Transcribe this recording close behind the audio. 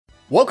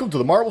Welcome to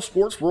the Marble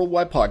Sports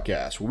Worldwide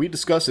Podcast, where we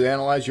discuss and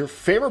analyze your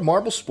favorite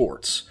marble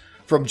sports.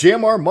 From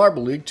JMR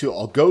Marble League to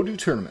I'll Go Do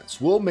tournaments,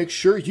 we'll make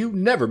sure you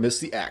never miss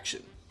the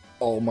action.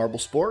 All marble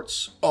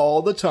sports,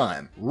 all the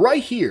time,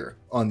 right here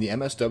on the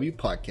MSW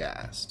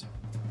Podcast.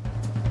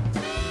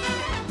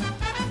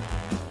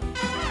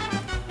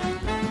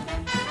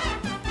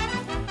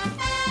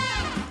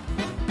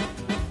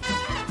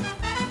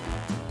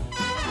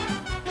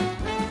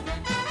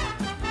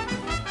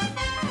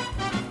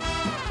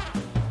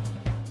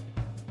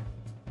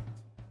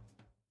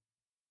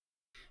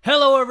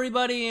 Hello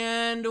everybody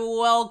and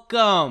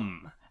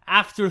welcome,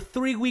 after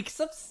 3 weeks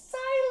of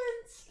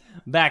silence,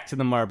 back to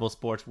the Marble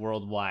Sports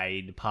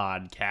Worldwide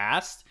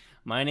Podcast.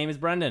 My name is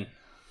Brendan.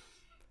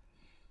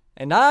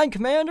 And I'm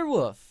Commander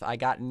Wof. I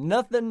got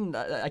nothing,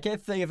 I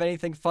can't think of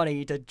anything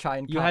funny to try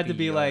and copy You had to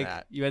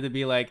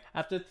be like,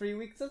 after 3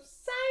 weeks of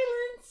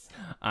silence,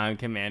 I'm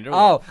Commander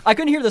Wof. Oh, I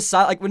couldn't hear the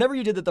silence, like whenever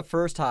you did it the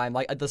first time,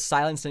 like the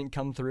silence didn't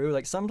come through.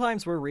 Like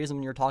sometimes for a reason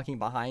when you're talking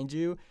behind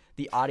you,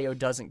 the audio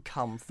doesn't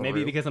come through.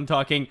 Maybe because I'm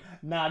talking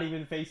not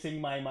even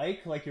facing my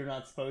mic like you're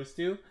not supposed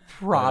to.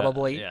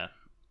 Probably.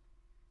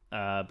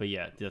 But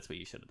yeah, that's what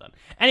you should have done.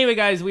 Anyway,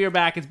 guys, we are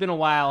back. It's been a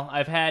while.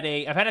 I've had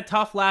a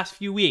tough last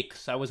few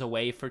weeks. I was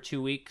away for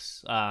 2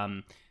 weeks.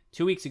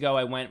 2 weeks ago,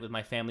 I went with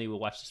my family. We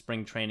watched the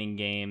spring training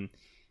game,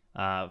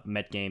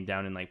 Met game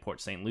down in like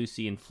Port St.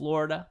 Lucie in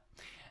Florida.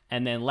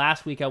 And then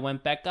last week, I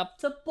went back up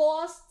to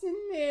Boston,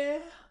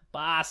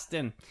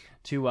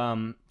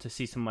 to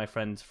see some of my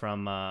friends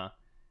from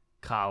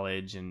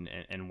college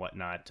and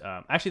whatnot.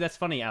 Actually, that's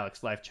funny,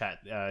 Alex, live chat.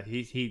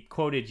 He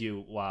quoted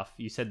you, Wof.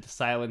 You said the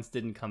silence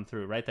didn't come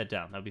through. Write that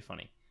down. That'd be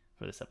funny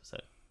for this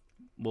episode.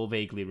 We'll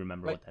vaguely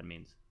remember what that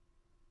means.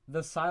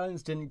 The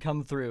silence didn't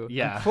come through.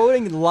 Yeah. I'm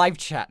quoting live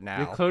chat now.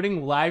 You're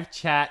quoting live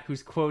chat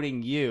who's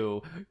quoting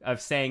you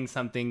of saying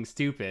something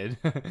stupid.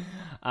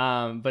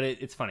 But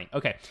it's funny.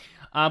 Okay.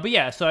 But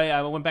yeah, so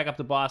I went back up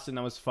to Boston.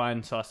 That was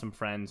fun. Saw some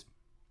friends.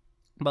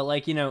 But,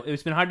 like, you know,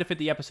 it's been hard to fit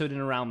the episode in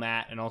around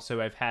that, and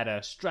also I've had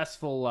a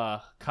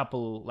stressful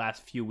couple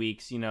last few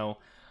weeks, you know,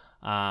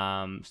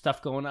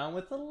 stuff going on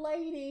with the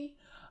lady.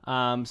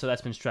 So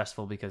that's been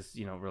stressful because,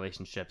 you know,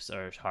 relationships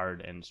are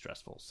hard and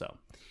stressful. So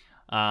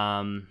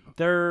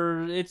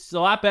it's a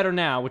lot better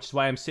now, which is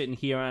why I'm sitting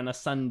here on a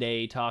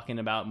Sunday talking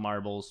about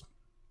marbles.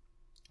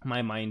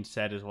 My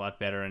mindset is a lot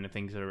better, and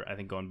things are, I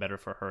think, going better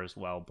for her as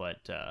well.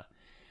 But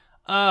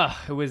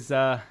it was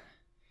a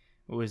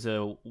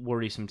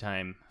worrisome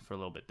time for a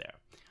little bit there.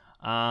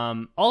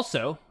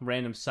 Also,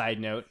 random side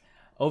note,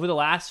 over the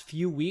last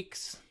few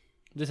weeks,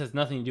 this has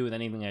nothing to do with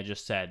anything I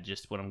just said,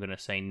 just what I'm going to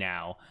say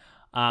now.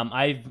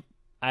 I've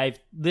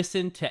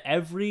listened to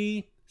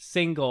every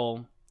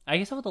single, I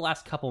guess over the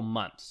last couple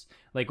months,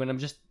 like when I'm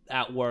just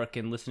at work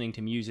and listening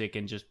to music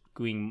and just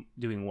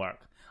doing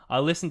work, I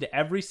listened to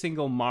every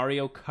single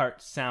Mario Kart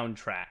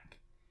soundtrack.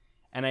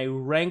 And I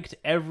ranked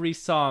every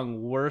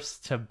song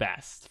worst to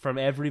best from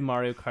every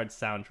Mario Kart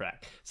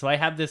soundtrack. So I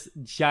have this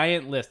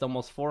giant list,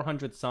 almost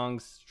 400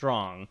 songs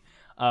strong,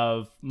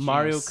 of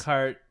Mario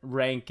Kart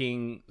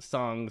ranking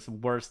songs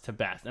worst to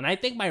best. And I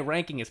think my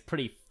ranking is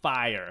pretty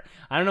fire.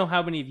 I don't know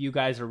how many of you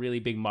guys are really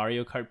big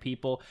Mario Kart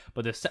people,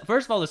 but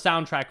first of all, the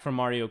soundtrack for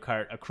Mario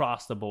Kart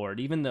across the board,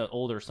 even the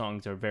older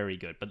songs are very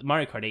good, but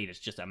Mario Kart 8 is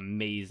just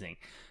amazing.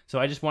 So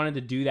I just wanted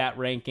to do that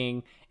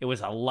ranking. It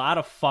was a lot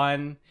of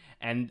fun,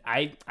 and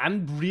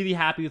I'm really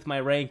happy with my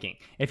ranking.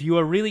 If you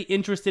are really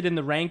interested in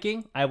the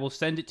ranking, I will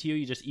send it to you.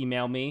 You just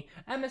email me,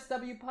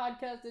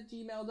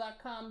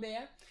 mswpodcast@gmail.com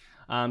there.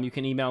 You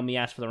can email me,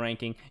 ask for the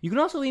ranking. You can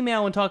also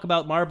email and talk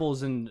about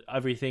marbles and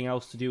everything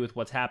else to do with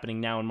what's happening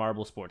now in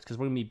marble sports, because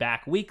we're going to be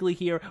back weekly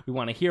here. We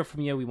want to hear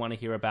from you. We want to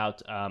hear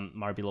about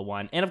Marbula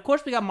 1. And, of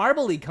course, we got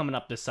Marble League coming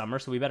up this summer,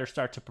 so we better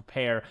start to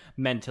prepare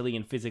mentally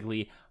and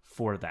physically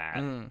for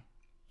that.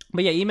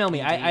 But, yeah, email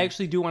me. I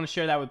actually do want to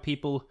share that with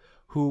people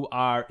who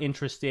are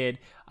interested.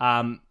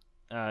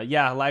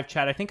 Yeah, live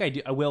chat. I think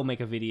I will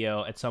make a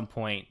video at some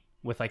point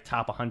with, like,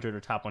 top 100 or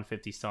top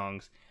 150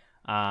 songs,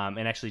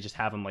 and actually just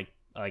have them, like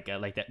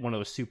that one of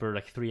those super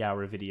like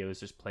 3-hour videos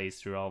just plays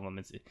through all of them.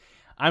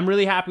 I'm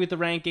really happy with the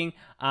ranking.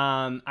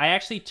 I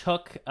actually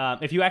took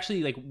if you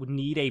actually like would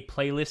need a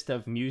playlist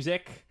of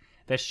music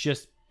that's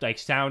just like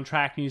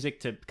soundtrack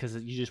music because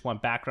you just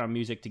want background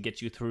music to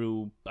get you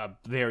through a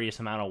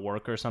various amount of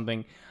work or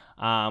something,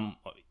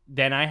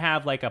 then I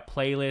have like a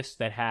playlist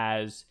that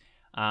has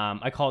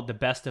I call it the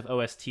best of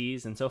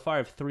OSTs, and so far I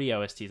have 3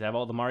 OSTs. I have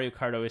all the Mario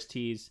Kart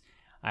OSTs,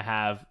 I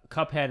have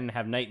Cuphead, and I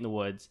have Night in the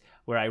Woods,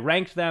 where I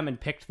ranked them and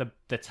picked the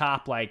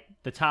top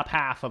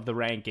half of the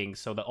rankings,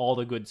 so that all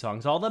the good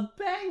songs, all the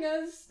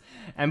bangers,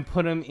 and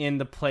put them in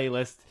the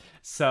playlist.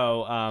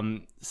 So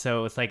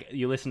it's like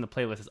you listen to the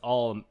playlist, it's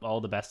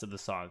all the best of the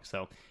songs.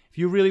 So if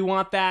you really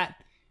want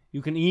that,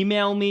 you can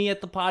email me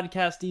at the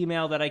podcast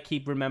email that I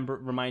keep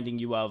reminding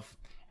you of.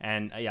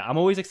 And yeah, I'm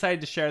always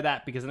excited to share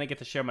that because then I get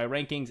to share my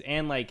rankings,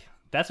 and like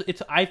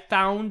I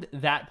found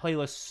that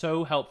playlist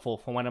so helpful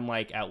for when I'm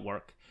like at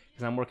work.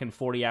 Because I'm working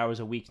 40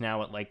 hours a week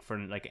now for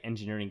an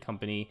engineering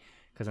company,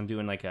 because I'm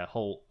doing like a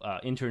whole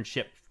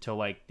internship till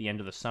like the end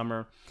of the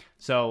summer.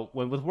 So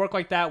with work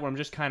like that, where I'm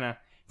just kind of,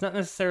 it's not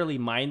necessarily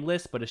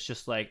mindless, but it's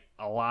just like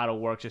a lot of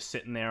work, just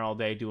sitting there all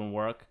day doing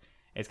work.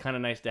 It's kind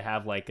of nice to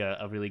have like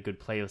a really good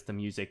playlist of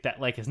music that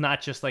like is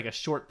not just like a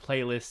short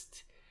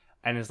playlist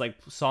and is like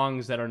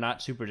songs that are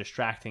not super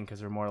distracting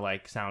because they're more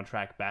like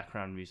soundtrack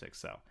background music.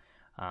 So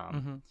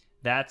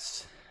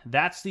that's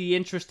the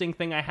interesting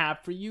thing I have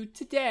for you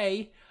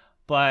today.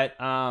 But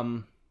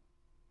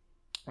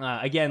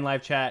again,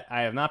 live chat,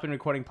 I have not been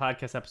recording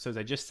podcast episodes.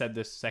 I just said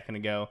this a second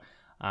ago,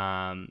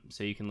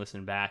 so you can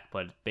listen back.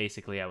 But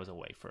basically, I was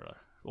away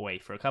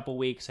for a couple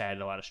weeks. I had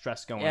a lot of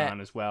stress going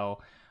on as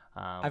well.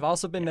 I've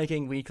also been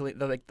making weekly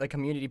the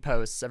community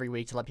posts every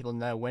week to let people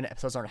know when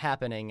episodes aren't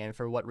happening and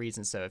for what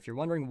reason. So if you're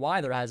wondering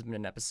why there hasn't been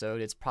an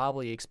episode, it's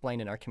probably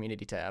explained in our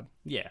community tab.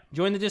 Yeah,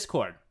 join the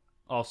Discord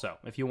also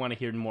if you want to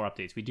hear more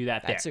updates. We do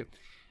that there. That too.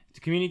 The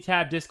community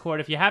tab,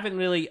 Discord. If you haven't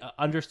really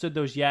understood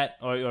those yet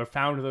or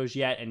found those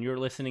yet and you're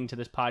listening to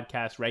this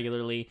podcast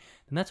regularly,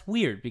 then that's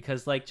weird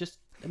because if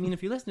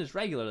you listen to this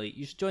regularly,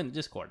 you should join the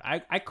Discord.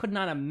 I could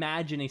not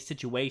imagine a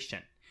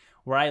situation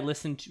where I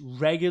listen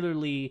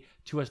regularly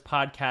to a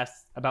podcast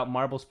about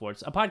marble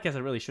sports, a podcast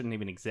that really shouldn't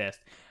even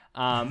exist.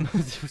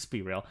 Let's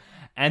be real.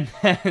 And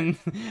then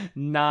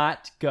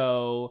not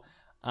go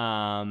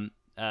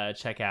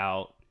check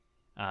out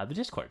the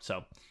Discord.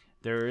 So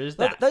there is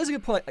that. That is a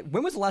good point.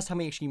 When was the last time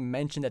we actually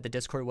mentioned that the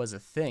Discord was a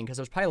thing? Because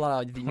there's probably a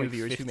lot of new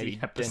viewers who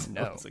maybe didn't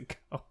know.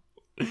 Ago.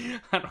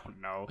 I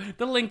don't know.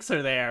 The links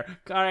are there.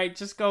 All right,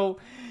 just go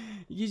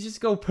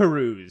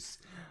peruse.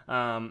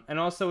 And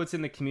also it's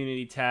in the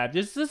community tab.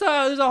 There's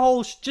a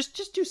whole,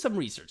 just do some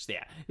research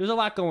there. There's a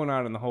lot going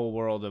on in the whole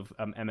world of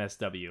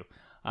MSW.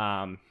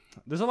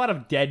 There's a lot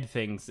of dead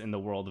things in the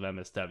world of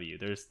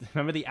MSW.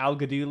 Remember the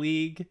Algadoo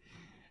League?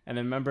 And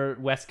then remember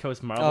West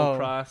Coast Marble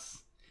Cross?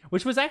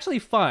 Which was actually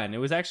fun. It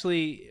was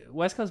actually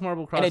West Coast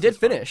Marble Cross. And it did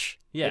finish.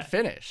 Yeah. It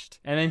finished.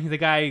 And then the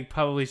guy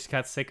probably just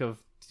got sick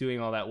of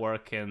doing all that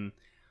work. And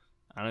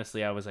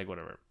honestly, I was like,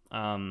 whatever.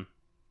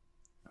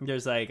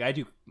 There's like I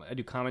do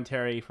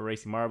commentary for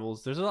Racing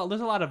Marbles. There's a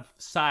lot of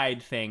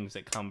side things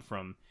that come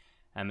from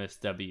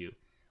MSW.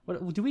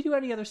 What do we do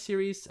any other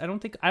series? I don't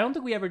think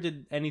we ever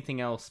did anything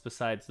else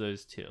besides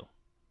those two.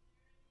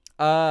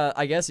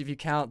 I guess if you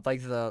count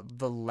like the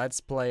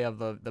Let's Play of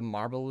the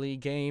Marble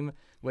League game,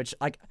 which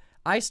like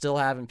I still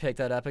haven't picked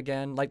that up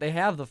again. Like they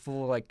have the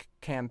full like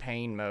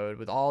campaign mode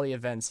with all the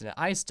events in it.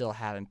 I still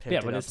haven't picked it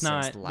up. Yeah, but it's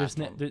since not. the last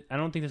one. I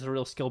don't think there's a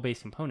real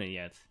skill-based component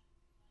yet.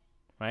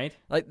 Right?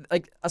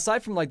 Like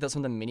aside from like some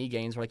of the mini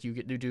games where like you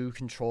do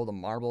control the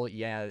marble,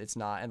 yeah, it's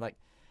not. And like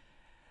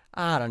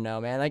I don't know,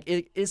 man. Like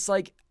it's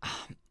like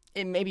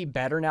it may be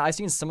better now. I've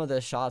seen some of the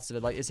shots of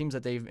it. Like it seems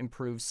that they've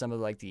improved some of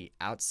like the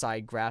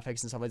outside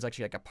graphics and stuff. It's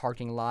actually like a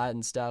parking lot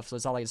and stuff, so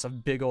it's not like it's a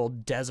big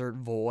old desert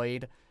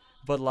void.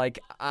 But like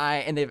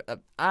I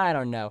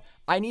don't know.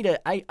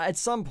 At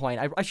some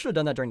point I should have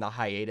done that during the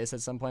hiatus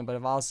at some point, but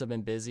I've also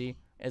been busy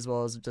as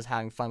well as just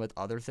having fun with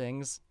other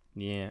things.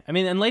 Yeah, I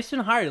mean, and life's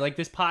been hard. Like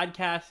this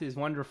podcast is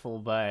wonderful,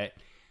 but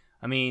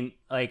I mean,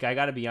 like I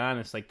got to be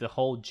honest. Like the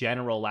whole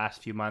general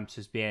last few months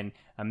has been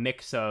a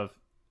mix of,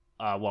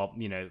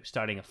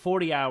 starting a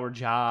 40-hour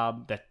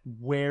job that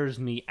wears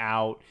me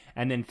out,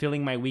 and then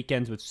filling my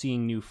weekends with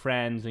seeing new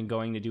friends and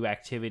going to do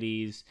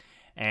activities,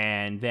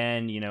 and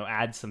then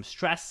add some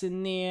stress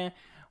in there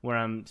where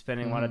I'm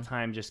spending a lot of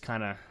time just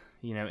kind of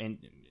in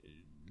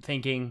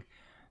thinking.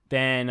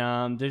 Then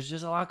there's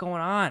just a lot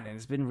going on, and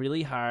it's been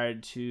really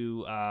hard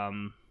to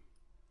kind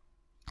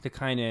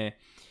of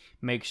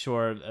make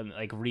sure,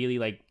 like really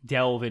like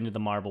delve into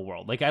the marble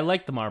world. Like I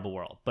like the marble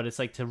world, but it's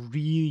like to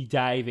really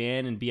dive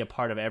in and be a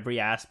part of every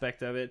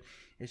aspect of it.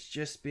 It's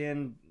just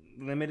been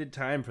limited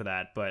time for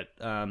that, but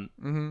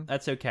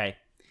that's okay.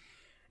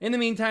 In the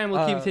meantime,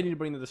 we'll continue to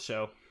bring to the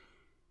show.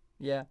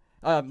 Yeah.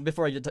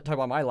 Before I talk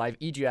about my life,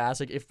 EG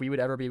asked if we would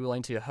ever be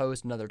willing to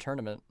host another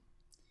tournament.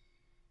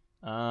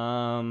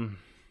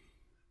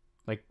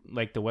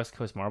 Like the West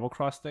Coast Marble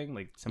Cross thing,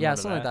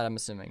 something like that. I'm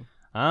assuming.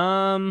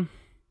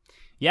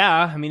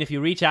 Yeah. I mean, if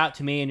you reach out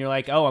to me and you're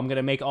like, "Oh, I'm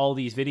gonna make all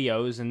these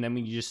videos," and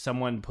then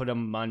someone put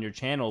them on your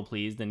channel,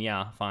 please. Then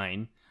yeah,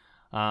 fine.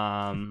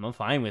 I'm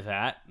fine with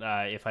that.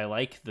 If I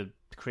like the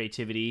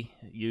creativity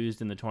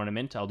used in the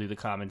tournament, I'll do the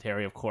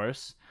commentary, of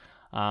course.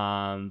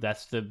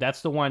 That's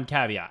the one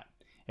caveat.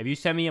 If you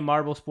send me a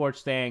Marble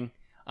Sports thing,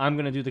 I'm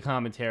gonna do the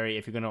commentary.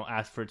 If you're gonna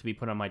ask for it to be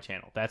put on my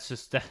channel, that's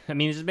just. I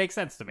mean, it just makes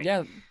sense to me.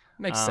 Yeah.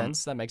 Makes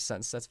sense. That makes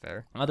sense. That's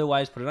fair.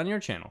 Otherwise, put it on your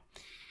channel.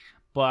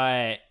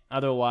 But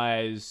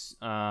otherwise,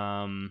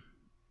 I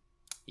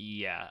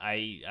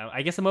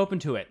guess I'm open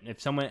to it.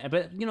 If someone,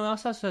 but it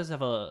also has to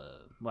have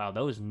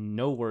those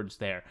no words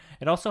there.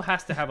 It also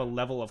has to have a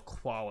level of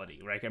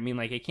quality, right? I mean,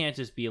 like it can't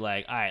just be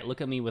like, all right,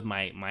 look at me with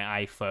my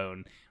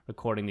iPhone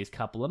recording these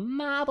couple of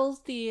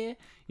marbles there.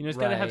 It's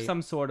got to have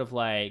some sort of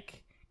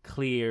like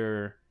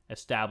clear,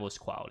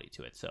 established quality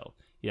to it. So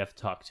you have to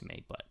talk to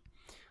me, but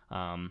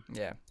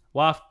yeah.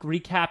 Well, I'll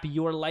recap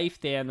your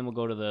life there, and then we'll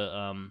go to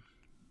the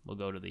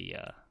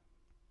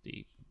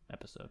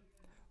episode.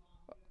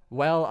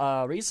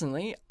 Well,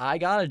 recently I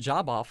got a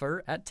job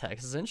offer at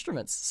Texas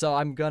Instruments, so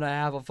I'm gonna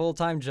have a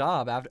full-time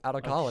job out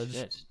of college.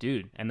 Shit,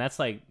 dude. And that's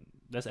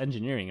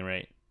engineering,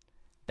 right?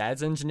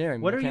 That's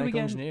engineering. What are you mechanical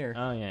again? engineer.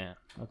 Oh yeah.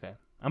 Okay.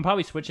 I'm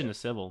probably switching to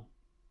civil.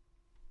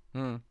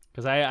 Hmm.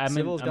 Because I'm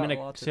Civil's got in a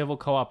a lot to- civil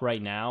co-op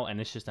right now, and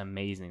it's just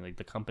amazing. Like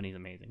the company's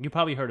amazing. You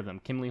probably heard of them,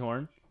 Kimley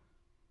Horn.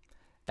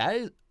 That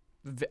is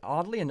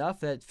oddly enough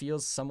that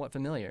feels somewhat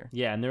familiar.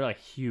 Yeah, and they're like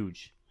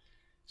huge.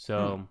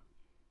 So,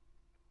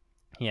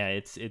 Hmm. yeah,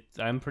 it's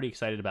I'm pretty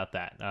excited about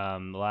that. A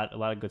lot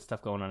of good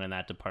stuff going on in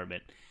that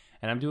department,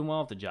 and I'm doing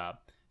well at the job.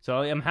 So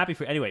I'm happy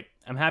for. Anyway,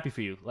 I'm happy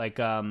for you. Like,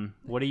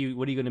 what are you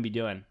going to be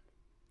doing?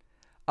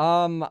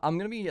 I'm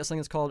gonna be something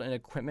that's called an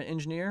equipment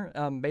engineer.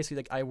 Basically,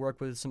 like I work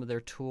with some of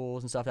their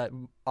tools and stuff that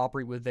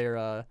operate with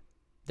their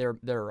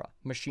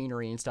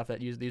machinery and stuff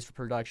that used for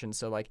production.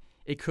 So like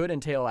it could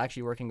entail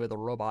actually working with a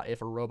robot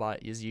if a robot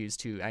is used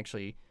to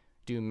actually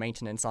do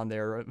maintenance on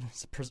their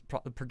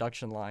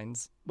production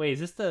lines. Wait, is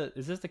this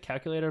the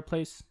calculator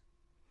place?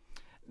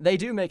 They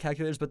do make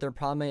calculators, but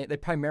they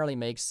primarily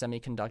make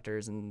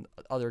semiconductors and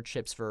other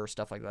chips for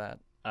stuff like that.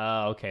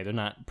 Oh, okay. They're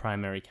not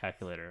primary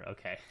calculator.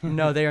 Okay.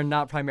 No, they are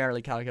not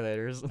primarily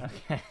calculators.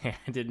 Okay,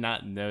 I did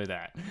not know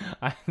that.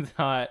 I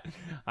thought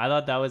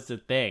that was the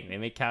thing. They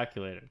make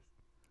calculators.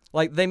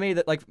 Like they made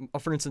it. Like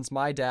for instance,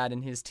 my dad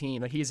and his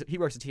team. Like he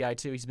works at TI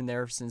too. He's been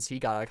there since he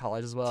got out of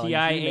college as well.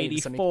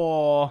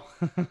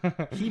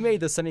 TI-84. He made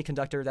the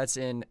semiconductor that's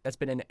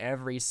been in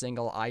every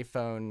single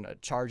iPhone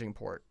charging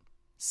port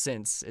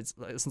since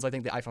I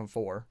think the iPhone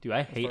 4. Dude,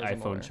 I hate far as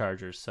I'm aware. iPhone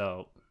chargers.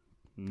 So,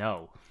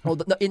 no. Well,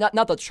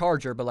 not the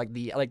charger, but like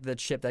the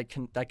chip that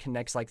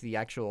connects like the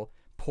actual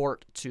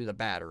port to the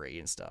battery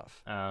and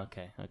stuff.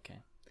 Okay.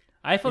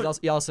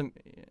 iPhone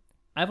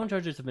iPhone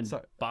chargers have been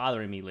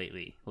bothering me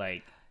lately.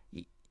 Like,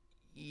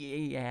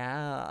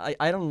 yeah,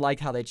 I don't like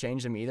how they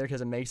changed them either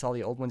because it makes all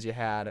the old ones you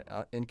had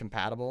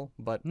incompatible.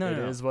 But it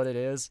is what it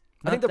is.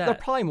 I think they're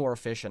probably more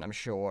efficient, I'm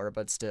sure,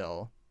 but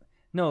still.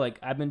 No, like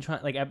I've been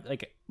trying.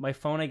 Like my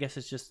phone, I guess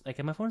it's just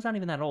like my phone's not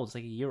even that old. It's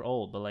like a year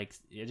old, but like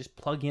I just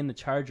plug in the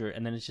charger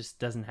and then it just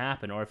doesn't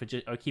happen. Or if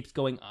it keeps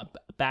going up,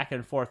 back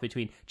and forth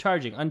between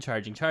charging,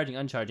 uncharging,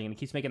 and it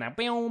keeps making that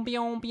beow,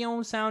 beow,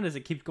 beow sound as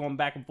it keeps going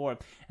back and forth,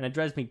 and it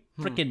drives me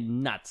freaking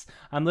nuts.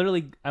 I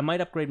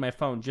might upgrade my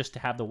phone just to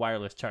have the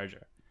wireless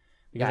charger.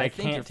 Because I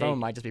think your phone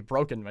might just be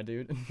broken, my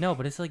dude. No,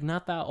 but it's like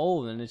not that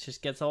old, and it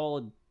just gets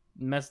all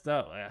messed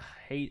up. I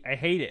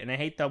hate it, and I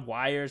hate the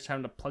wires,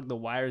 trying to plug the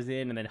wires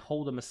in and then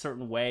hold them a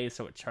certain way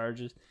so it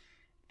charges.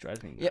 It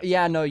drives me nuts.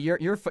 Yeah, no,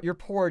 your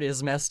port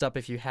is messed up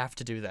if you have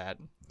to do that.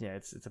 Yeah,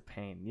 it's a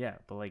pain. Yeah,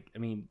 but like I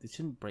mean, it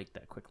shouldn't break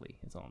that quickly.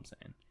 Is all I'm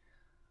saying.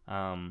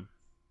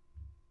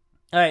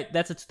 All right,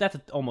 that's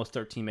a almost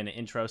 13-minute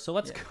intro. So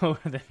let's go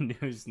to the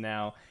news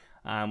now.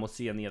 We'll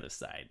see you on the other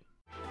side.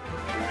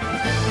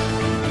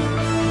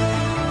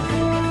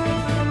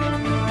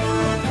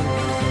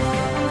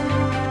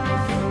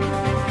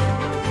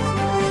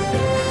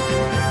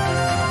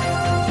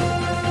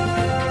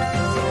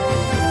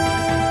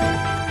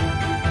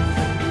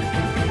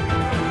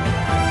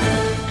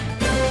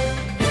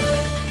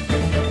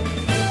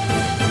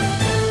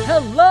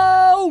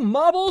 Hello,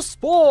 Marble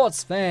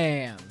Sports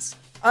fans!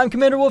 I'm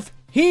Commander Wof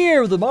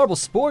here with the Marble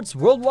Sports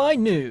Worldwide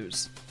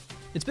News.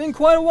 It's been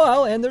quite a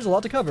while and there's a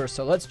lot to cover,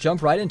 so let's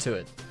jump right into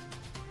it.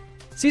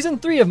 Season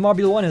 3 of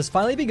Marbula 1 has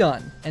finally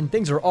begun, and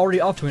things are already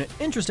off to an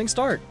interesting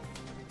start.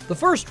 The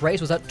first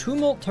race was at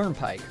Tumult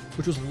Turnpike,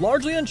 which was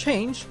largely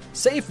unchanged,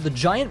 save for the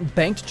giant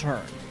banked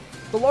turn.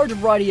 The large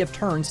variety of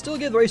turns still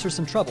gave the racers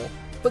some trouble,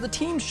 but the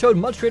team showed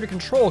much greater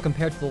control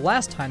compared to the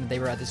last time that they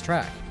were at this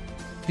track.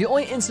 The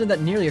only incident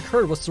that nearly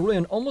occurred was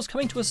Cerulean almost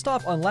coming to a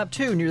stop on lap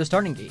 2 near the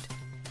starting gate.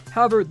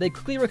 However, they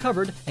quickly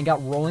recovered and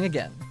got rolling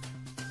again.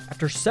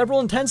 After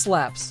several intense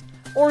laps,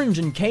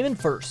 Orangen came in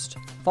first,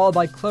 followed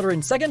by Clutter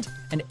in second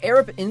and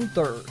Arab in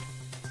third.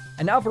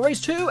 And now for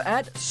race 2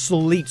 at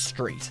Sleet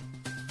Street.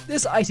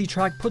 This icy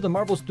track put the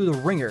marbles through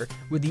the ringer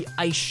with the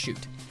ice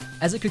chute,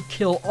 as it could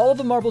kill all of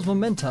the marbles'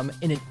 momentum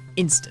in an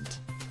instant.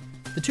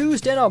 The two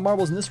standout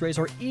marbles in this race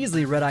are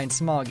easily Red Eye and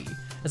Smoggy,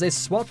 as they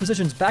swapped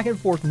positions back and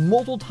forth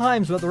multiple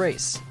times throughout the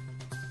race.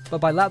 But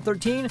by lap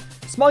 13,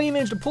 Smoggy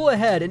managed to pull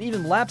ahead and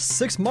even lapsed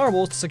 6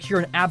 marbles to secure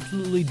an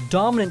absolutely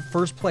dominant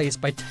first place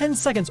by 10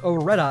 seconds over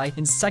Red Eye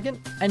in second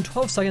and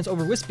 12 seconds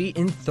over Wispy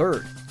in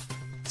third.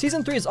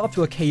 Season 3 is off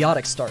to a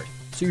chaotic start,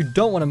 so you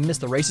don't want to miss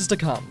the races to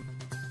come.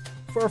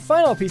 For our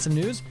final piece of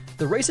news,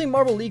 the Racing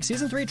Marble League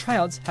Season 3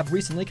 tryouts have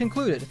recently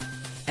concluded,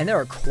 and there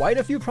are quite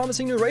a few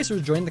promising new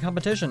racers joining the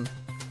competition.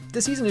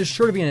 This season is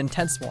sure to be an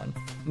intense one,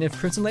 and if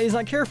Crimson Lady is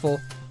not careful,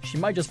 she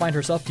might just find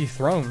herself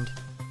dethroned.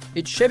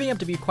 It's shaping up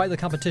to be quite the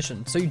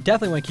competition, so you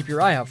definitely want to keep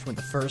your eye out for when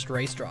the first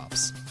race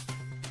drops.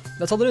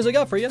 That's all the news I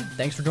got for you.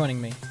 Thanks for joining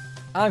me.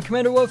 I'm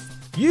Commander Wof.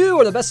 You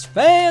are the best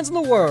fans in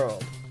the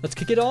world. Let's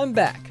kick it on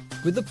back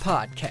with the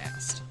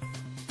podcast.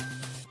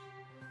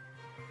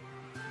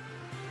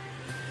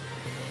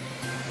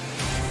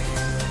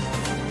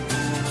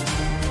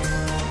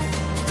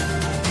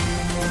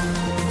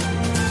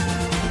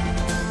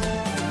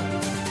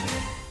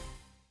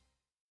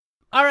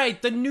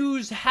 right, the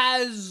news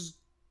has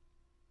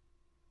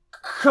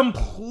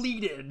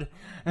completed.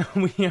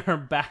 We are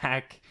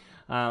back.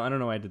 I don't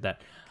know why I did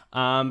that.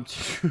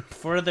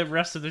 For the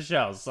rest of the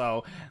show.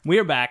 So we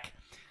are back.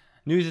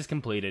 News is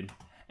completed.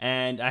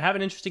 And I have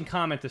an interesting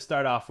comment to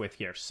start off with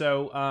here.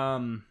 So,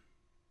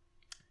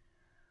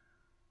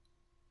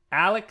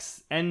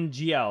 Alex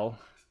NGL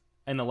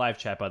in the live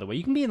chat, by the way.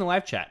 You can be in the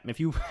live chat. If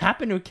you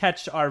happen to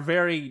catch our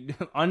very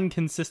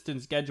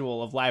inconsistent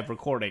schedule of live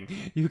recording,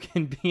 you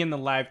can be in the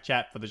live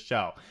chat for the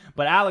show.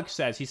 But Alex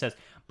says, he says,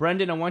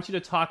 Brendan, I want you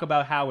to talk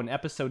about how in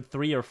episode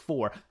 3 or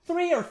 4,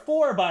 3 or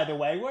 4, by the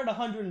way, we're at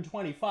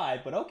 125,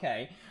 but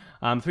okay.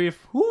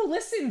 Who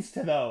listens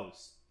to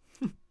those?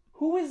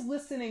 Who is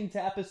listening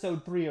to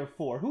episode 3 or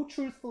 4? Who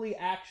truthfully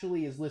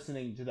actually is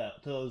listening to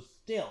those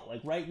still,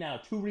 like right now,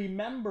 to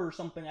remember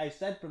something I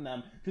said from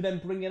them, to then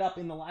bring it up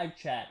in the live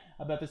chat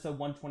of episode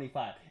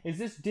 125? Is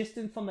this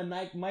distant from the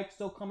mic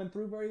still coming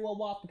through very well,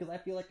 Wof? Because I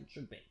feel like it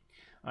should be.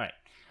 All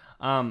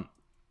right.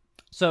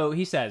 So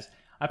he says,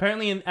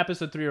 apparently in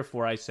episode 3 or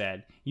 4, I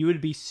said, you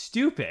would be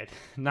stupid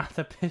not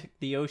to pick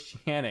the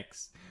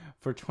Oceanics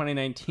for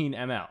 2019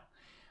 ML.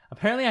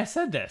 Apparently I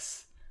said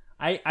this.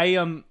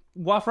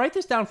 Wof, write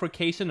this down for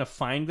Kaysen to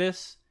find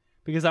this,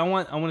 because I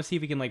want to see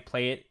if we can like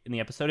play it in the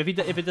episode. If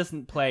it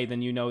doesn't play,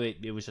 then you know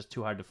that it was just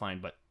too hard to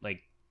find. But like,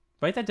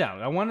 write that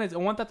down. I want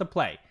that to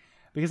play,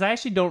 because I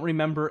actually don't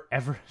remember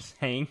ever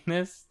saying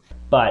this.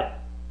 But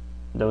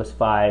those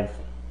 5,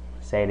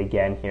 say it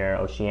again here: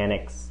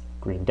 Oceanics,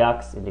 Green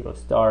Ducks, Indigo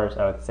Stars.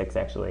 Oh, it's 6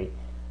 actually.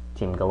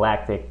 Team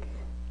Galactic,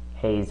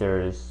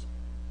 Hazers,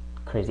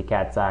 Crazy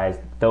Cat's Eyes.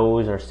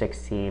 Those are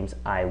 6 teams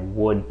I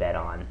would bet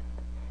on.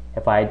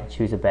 If I had to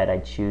choose a bet,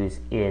 I'd choose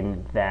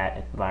in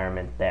that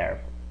environment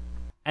there.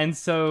 And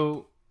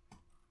so,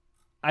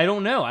 I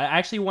don't know. I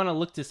actually want to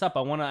look this up. I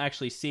want to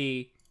actually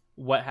see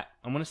I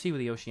want to see where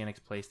the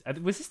Oceanics placed.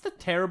 Was this the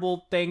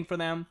terrible thing for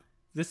them?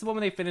 Is this the one where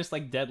they finished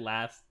like dead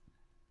last?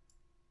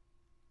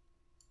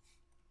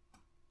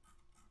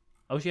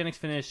 Oceanics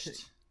finished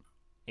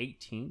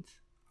 18th.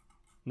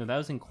 No, that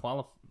was in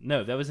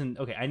No, that was in.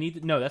 Okay,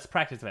 no, that's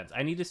practice events.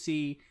 I need to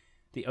see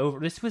the over.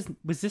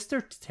 Was this their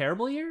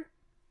terrible year?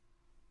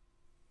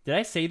 Did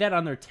I say that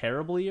on their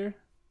terrible year?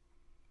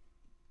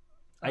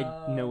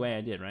 No way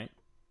I did, right?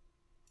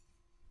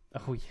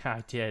 Oh yeah,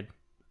 I did.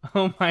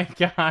 Oh my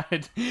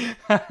god.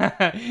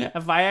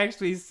 If I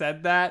actually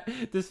said that,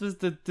 this was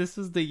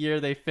the year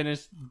they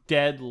finished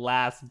dead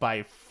last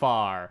by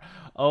far.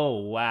 Oh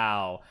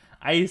wow.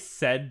 I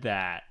said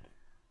that.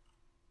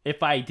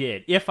 If I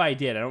did, I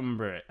don't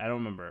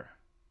remember.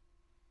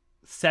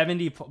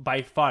 70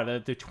 by far.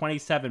 They're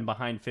 27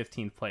 behind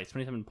 15th place.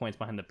 27 points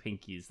behind the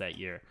Pinkies that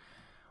year.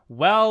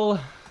 Well,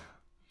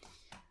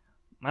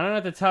 I don't know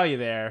what to tell you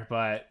there,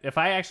 but if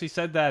I actually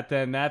said that,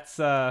 then that's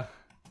the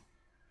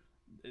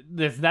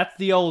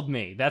old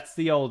me. That's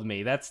the old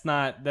me. That's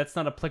not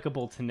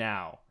applicable to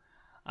now,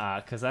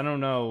 because I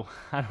don't know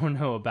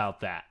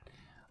about that.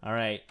 All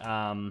right,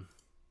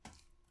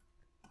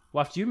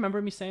 Wof, do you remember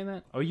me saying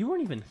that? Oh, you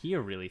weren't even here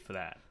really for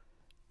that.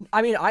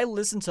 I mean, I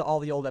listened to all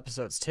the old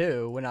episodes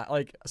too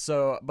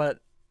but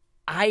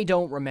I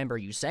don't remember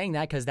you saying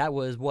that, because that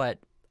was what,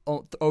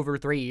 over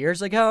 3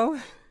 years ago?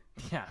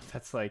 Yeah,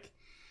 that's like...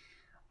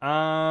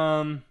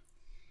 Alex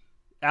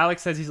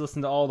says he's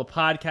listened to all the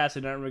podcasts. I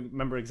don't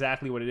remember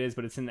exactly what it is,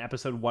 but it's in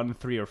episode 1,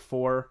 3, or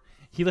 4.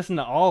 He listened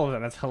to all of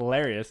them. That's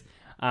hilarious.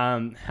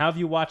 Have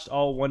you watched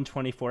all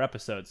 124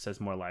 episodes, says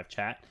more live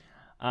chat.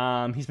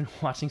 He's been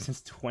watching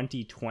since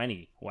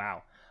 2020.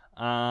 Wow.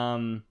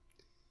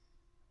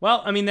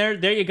 Well, I mean,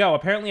 there you go.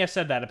 Apparently I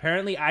said that.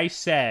 Apparently I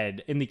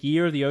said in the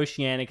year the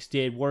Oceanics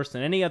did worse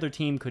than any other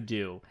team could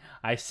do.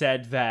 I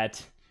said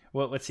that,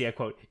 well, let's see, I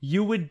quote,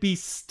 you would be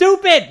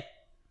stupid!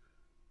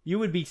 You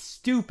would be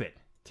stupid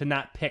to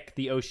not pick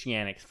the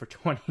Oceanics for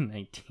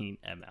 2019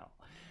 ML.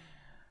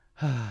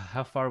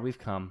 How far we've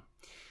come.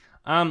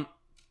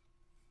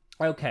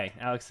 Okay,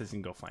 Alex says you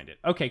can go find it.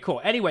 Okay,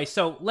 cool. Anyway,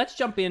 so let's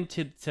jump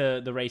into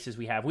the races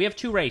we have. We have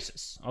 2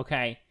 races,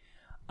 okay?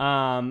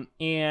 And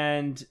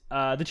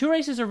the 2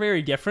 races are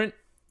very different.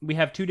 We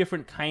have 2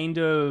 different kind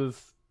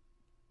of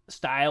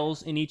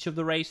styles in each of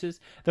the races.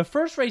 The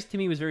first race to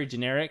me was very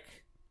generic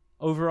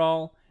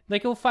overall.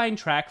 Like, you'll find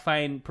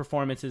fine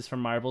performances from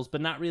Marbles, but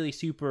not really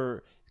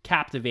super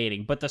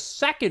captivating. But the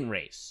second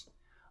race,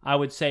 I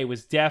would say,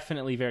 was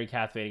definitely very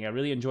captivating. I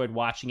really enjoyed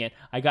watching it.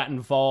 I got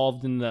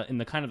involved in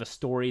the kind of the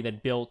story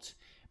that built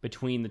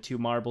between the 2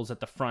 Marbles at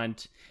the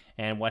front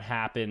and what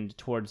happened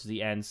towards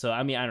the end. So,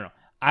 I mean, I don't know.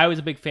 I was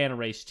a big fan of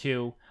race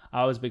 2.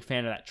 I was a big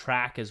fan of that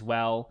track as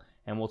well,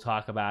 and we'll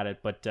talk about it.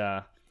 But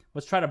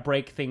let's try to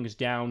break things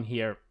down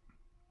here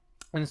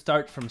and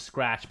start from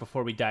scratch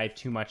before we dive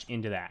too much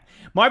into that.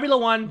 Marbula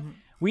won. Mm-hmm.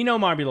 We know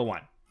Marbula won.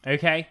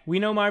 Okay, we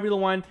know Marbula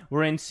won.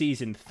 We're in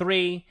Season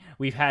 3.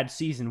 We've had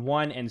Season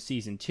 1 and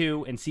Season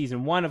 2. In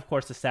Season 1, of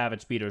course, the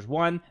Savage Speeders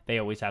won. They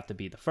always have to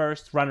be the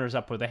first.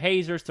 Runners-up were the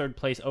Hazers. Third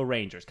place,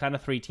 O-Rangers. Kind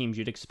of 3 teams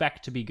you'd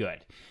expect to be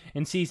good.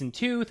 In Season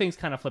 2, things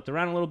kind of flipped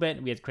around a little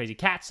bit. We had Crazy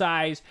Cat's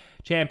Eyes.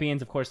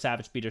 Champions, of course,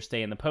 Savage Speeders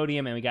stay in the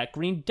podium. And we got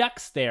Green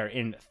Ducks there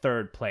in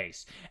 3rd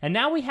place. And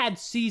now we had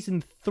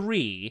Season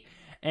 3.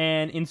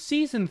 And in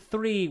Season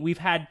 3, we've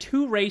had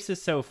 2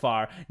 races so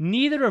far,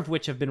 neither of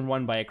which have been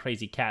won by a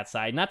Crazy Cat's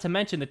Eye, not to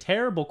mention the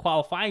terrible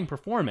qualifying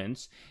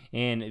performance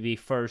in the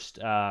first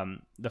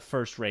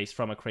race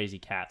from a Crazy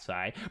Cat's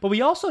Eye. But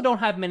we also don't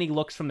have many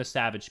looks from the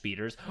Savage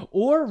Speeders,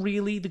 or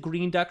really the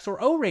Green Ducks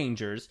or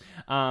O-Rangers,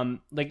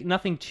 like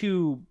nothing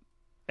too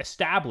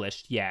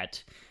established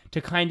yet, to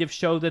kind of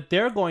show that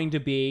they're going to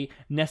be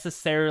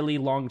necessarily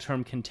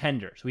long-term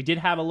contenders. We did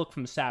have a look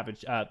from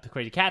the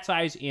Crazy Cat's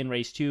Eyes in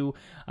race 2,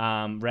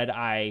 Red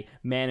Eye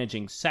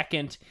managing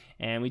 2nd,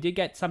 and we did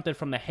get something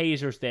from the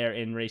Hazers there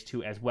in race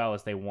 2 as well,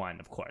 as they won,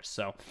 of course.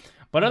 So,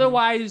 but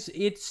otherwise,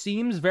 it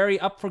seems very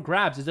up for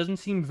grabs. It doesn't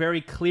seem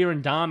very clear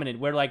and dominant,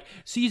 where like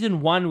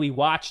Season 1 we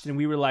watched and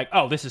we were like,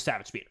 oh, this is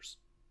Savage Speeders.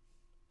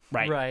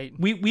 Right.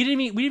 We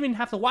didn't even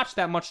have to watch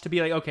that much to be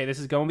like, okay, this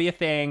is going to be a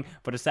thing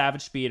for the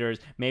Savage Speeders.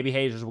 Maybe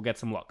Hazers will get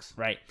some looks,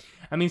 right?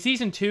 I mean,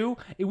 Season 2,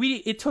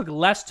 it took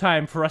less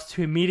time for us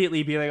to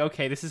immediately be like,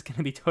 okay, this is going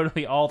to be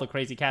totally all the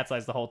Crazy Cat's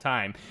Eyes the whole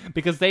time,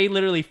 because they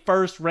literally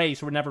first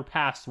race were never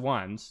passed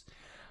once.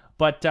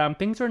 But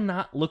things are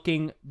not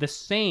looking the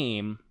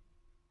same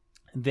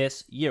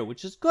this year,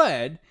 which is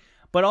good,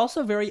 but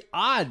also very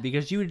odd,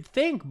 because you would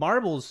think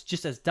Marble's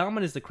just as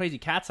dominant as the Crazy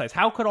Cat's Eyes.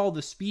 How could all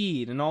the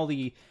speed and all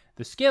the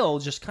skill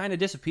just kind of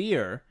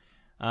disappear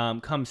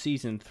come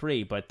Season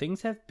 3? But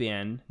things have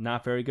been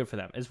not very good for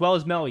them. As well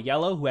as Mellow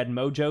Yellow, who had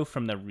mojo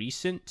from the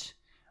recent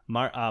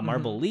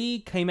Marble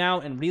League, came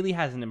out and really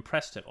hasn't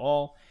impressed at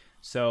all.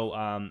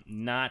 So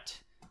not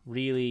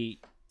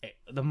really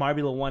the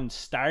Marbula 1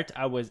 start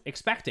I was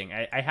expecting.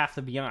 I have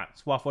to be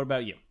honest. Wof, what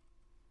about you?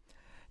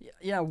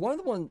 Yeah, one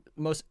of the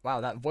wow,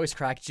 that voice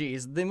crack,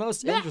 geez. The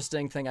most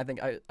interesting thing I think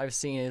I've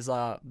seen is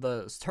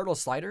the Turtle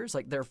Sliders.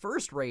 Like, their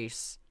first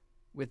race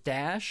with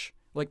Dash,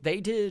 like, they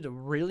did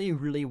really,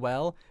 really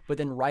well, but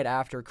then right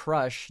after,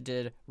 Crush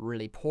did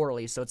really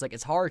poorly. So it's like,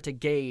 it's hard to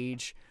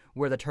gauge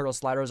where the Turtle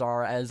Sliders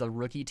are as a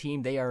rookie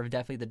team. They are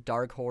definitely the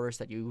dark horse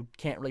that you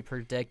can't really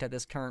predict at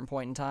this current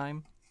point in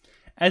time.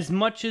 As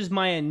much as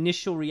my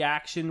initial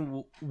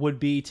reaction would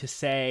be to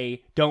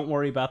say, don't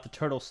worry about the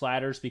Turtle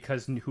Sliders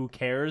because who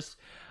cares,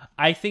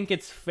 I think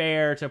it's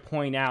fair to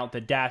point out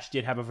that Dash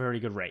did have a very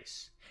good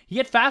race. He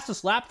had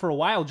fastest lap for a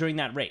while during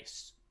that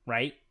race,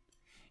 right?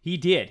 He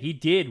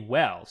did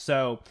well.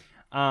 So,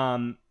 they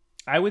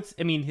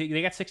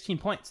got 16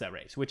 points that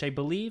race, which I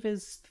believe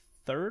is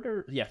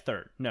third.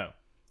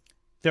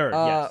 Third,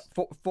 yes.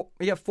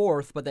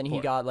 Fourth, but then he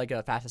got like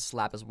a fastest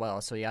lap as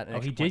well. So he got an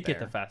extra he did point get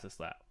there. the fastest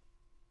lap.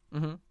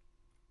 Mm-hmm.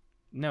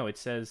 No, it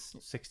says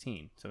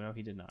 16. So no,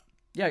 he did not.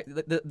 Yeah,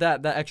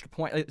 that extra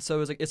point.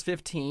 So it's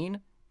 15,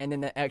 and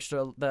then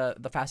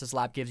the fastest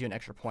lap gives you an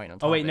extra point on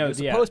top. Oh wait, of it. no, It's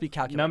supposed to be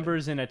calculated.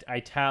 Numbers in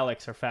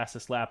italics are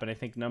fastest lap, and I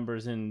think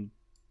numbers in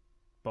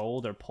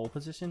bold or pole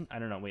position. I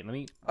don't know. Wait, let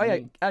me.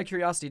 Out of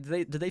curiosity,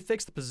 did they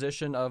fix the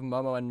position of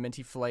Momo and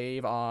Minty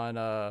Flav on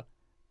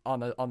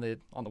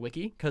the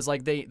wiki? Because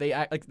like they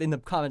like in the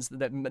comments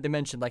that they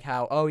mentioned like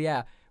how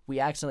we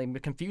accidentally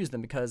confused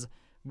them because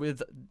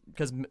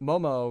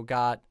Momo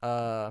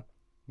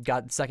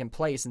got second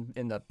place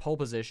in the pole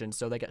position,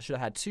 so they should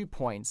have had 2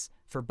 points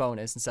for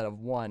bonus instead of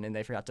 1, and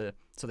they forgot to,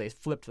 so they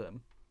flipped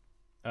them.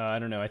 I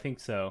don't know. I think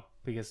so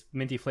because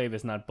Minty Flav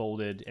is not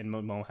bolded, and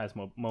Momo has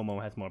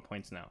more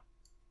points now.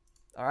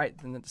 All right,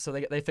 so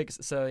they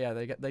fixed. So yeah,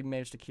 they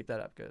managed to keep that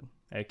up good.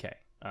 Okay.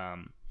 All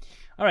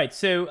right.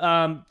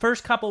 So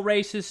first couple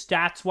races,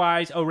 stats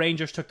wise,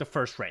 Rangers took the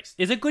first race.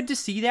 Is it good to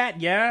see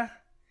that? Yeah.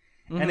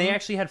 And they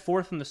actually had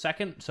fourth in the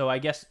second, so I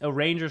guess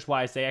Rangers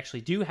wise, they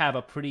actually do have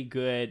a pretty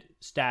good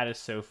status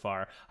so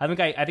far. I think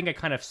I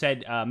kind of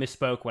said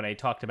misspoke when I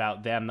talked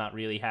about them not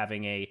really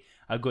having a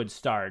good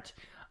start.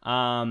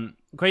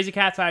 Crazy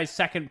Cat's Eyes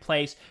second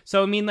place.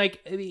 So I mean,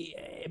 like,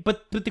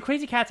 but the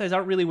Crazy Cat's Eyes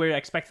aren't really where I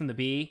expect them to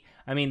be.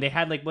 I mean, they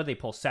had like what they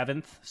pull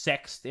 7th,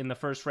 6th in the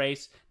first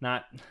race.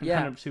 Not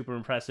kind of super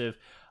impressive.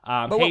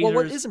 But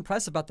what is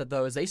impressive about that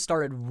though is they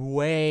started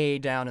way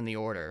down in the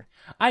order.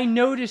 I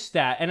noticed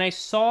that, and I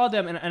saw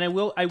them, and I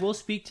will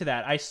speak to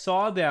that. I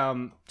saw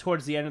them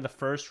towards the end of the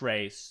first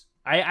race.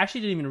 I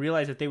actually didn't even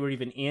realize that they were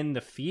even in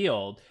the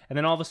field, and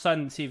then all of a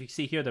sudden, see if you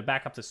see here, they're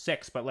back up to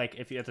 6th. But like,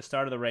 if you at the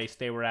start of the race,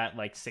 they were at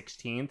like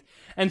 16th,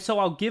 and so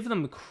I'll give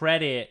them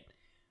credit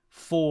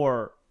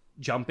for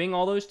jumping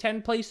all those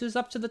 10 places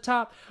up to the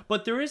top.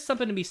 But there is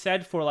something to be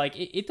said for like,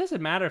 it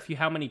doesn't matter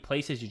how many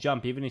places you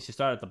jump, even if you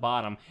start at the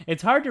bottom.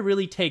 It's hard to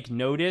really take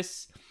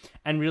notice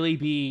and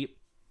really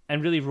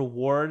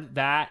reward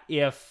that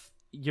if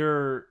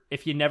you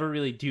never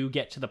really do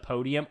get to the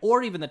podium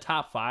or even the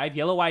top 5.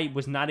 Yellow Eye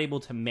was not able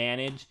to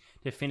manage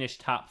to finish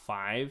top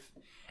 5,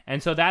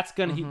 and so that's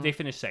gonna they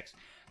finished 6th.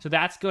 So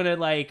that's gonna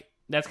like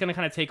that's going to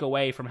kind of take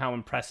away from how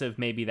impressive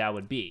maybe that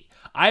would be.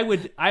 I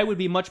would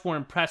be much more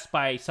impressed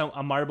by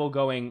a marble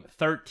going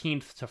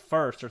 13th to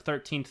 1st or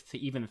 13th to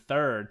even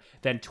 3rd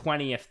than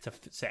 20th to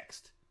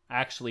 6th. I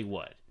actually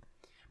would.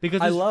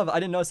 Because I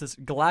didn't notice this.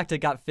 Galactic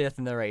got 5th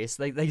in the race.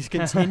 They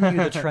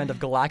continue the trend of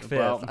Galact 5th.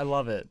 Well, I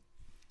love it.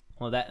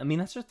 Well,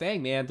 that's the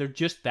thing, man.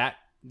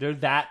 They're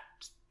that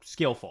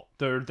skillful.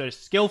 They're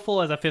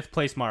skillful as a 5th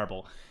place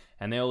marble,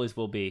 and they always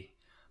will be.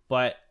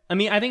 But I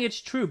mean, I think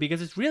it's true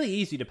because it's really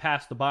easy to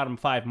pass the bottom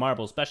 5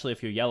 marbles, especially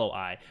if you're Yellow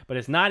Eye. But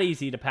it's not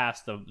easy to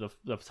pass the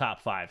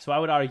top 5. So I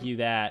would argue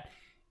that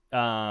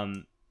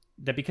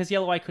that because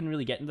Yellow Eye couldn't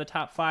really get into the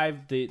top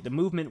 5, the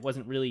movement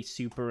wasn't really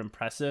super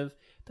impressive.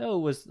 Though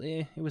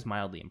it was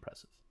mildly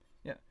impressive.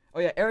 Yeah. Oh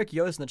yeah, Eric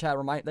Yost in the chat.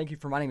 Thank you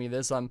for reminding me of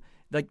this.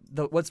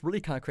 What's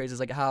really kind of crazy is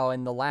like how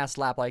in the last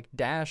lap, like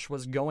Dash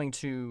was going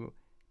to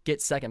get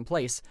 2nd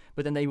place,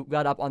 but then they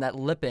got up on that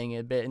lipping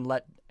a bit and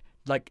let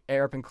like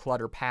Arup and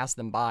Clutter pass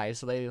them by.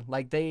 So they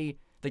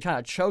kind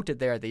of choked it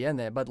there at the end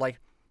there. But like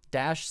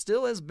Dash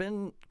still has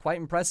been quite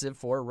impressive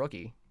for a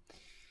rookie.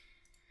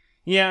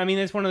 Yeah, I mean,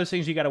 it's one of those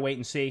things you got to wait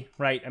and see,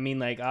 right? I mean,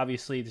 like,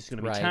 obviously, there's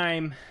going to be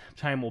time.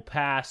 Time will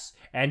pass.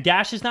 And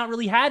Dash has not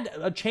really had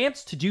a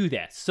chance to do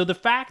this. So the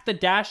fact that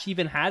Dash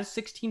even has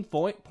 16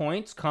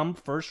 points come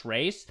first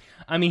race,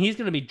 I mean, he's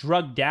going to be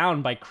drugged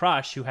down by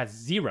Crush, who has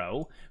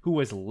 0, who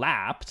was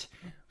lapped.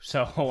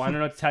 So I don't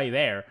know what to tell you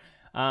there.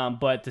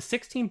 But the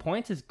 16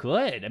 points is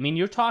good. I mean,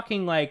 you're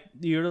talking like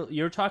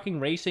you're talking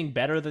racing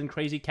better than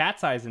Crazy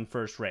Cat's Eyes in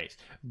first race,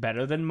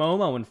 better than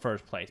Momo in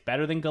first place,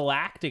 better than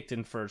Galactic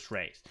in first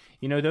race.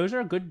 You know, those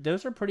are good.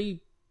 Those are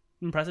pretty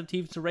impressive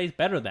teams to race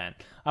better than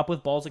up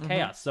with Balls of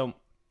Chaos. So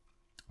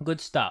good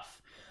stuff.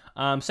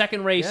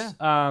 Second race,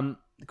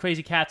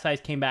 Crazy Cat's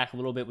Eyes came back a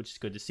little bit, which is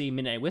good to see.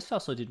 Midnight Wisp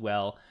also did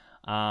well.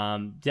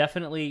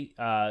 Definitely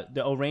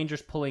the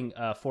O'Rangers pulling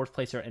 4th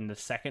placer in the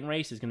second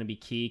race is going to be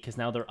key because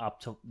now they're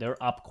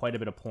up quite a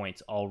bit of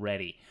points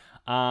already.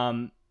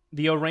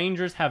 The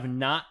O'Rangers have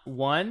not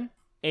won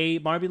a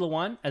Marbula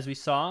 1 as we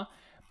saw,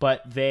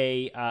 but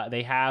they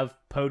have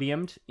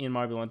podiumed in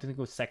Marbula 1. I think it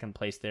was 2nd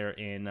place there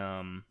in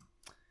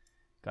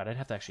God, I'd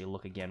have to actually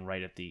look again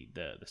right at the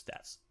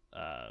stats.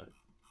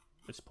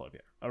 Let's pull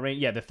it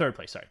here. The 3rd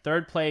place. Sorry,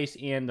 3rd place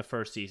in the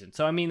first season.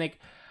 So I mean, like.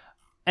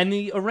 And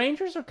the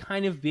Rangers are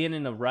kind of been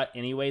in a rut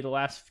anyway the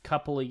last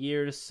couple of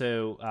years,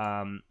 so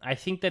I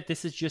think that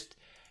this is just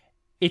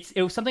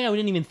it was something I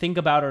didn't even think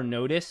about or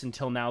notice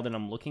until now that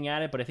I'm looking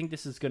at it. But I think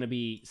this is going to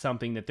be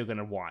something that they're going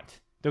to want.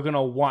 They're going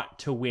to want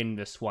to win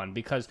this one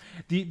because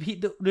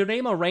the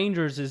name of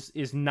Rangers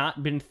is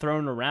not been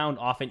thrown around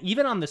often,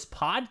 even on this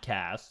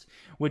podcast,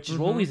 which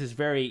always is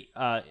very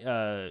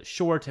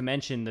sure to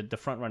mention the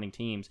front running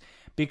teams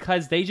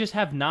because they just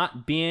have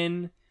not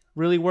been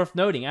really worth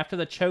noting. After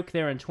the choke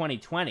there in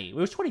 2020, it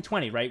was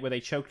 2020, right, where they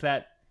choked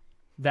that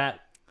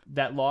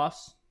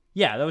loss.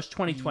 Yeah, that was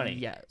 2020.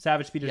 Yeah,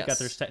 Savage Speeders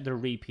got their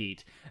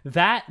repeat.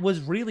 That was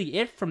really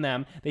it from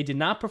them. They did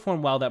not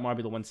perform well that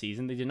Marbula 1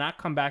 season. They did not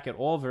come back at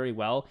all very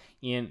well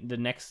in the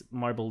next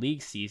Marble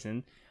League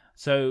season.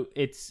 So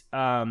it's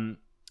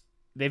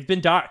they've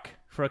been dark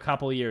for a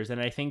couple of years, and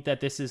I think that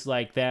this is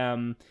like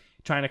them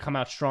trying to come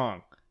out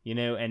strong, you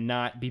know, and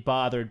not be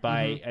bothered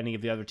by any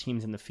of the other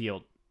teams in the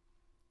field.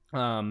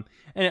 And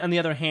on the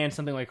other hand,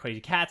 something like Crazy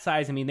Cat's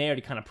Eyes, I mean, they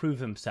already kind of proved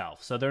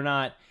themselves. So they're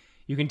not,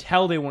 you can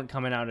tell they weren't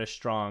coming out as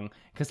strong.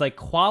 Because like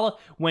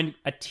when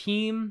a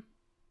team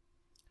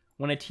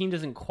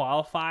doesn't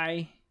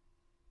qualify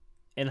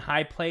in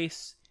high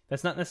place,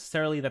 that's not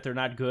necessarily that they're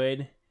not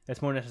good.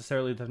 That's more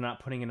necessarily they're not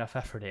putting enough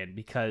effort in.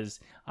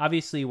 Because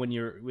obviously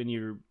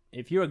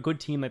if you're a good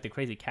team like the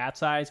Crazy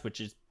Cat's Eyes,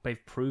 which is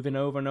they've proven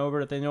over and over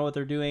that they know what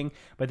they're doing,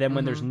 but then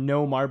when there's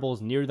no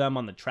marbles near them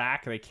on the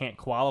track, they can't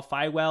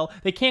qualify well.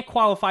 They can't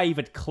qualify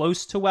even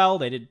close to well.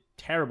 They did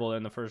terrible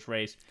in the first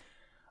race.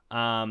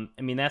 I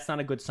mean, that's not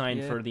a good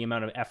sign for the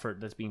amount of effort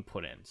that's being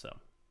put in. So,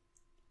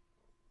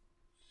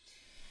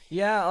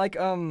 yeah, like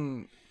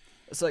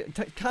so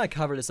kind of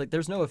covered this. Like,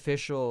 there's no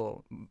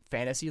official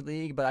fantasy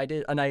league, but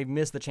I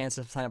missed the chance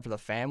to sign up for the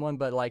fan one.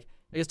 But like,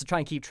 I guess to try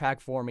and keep track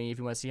for me, if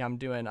you want to see how I'm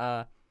doing,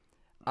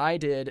 I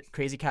did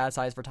Crazy Cat's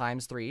Eyes for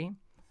 ×3.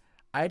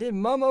 I did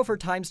Momo for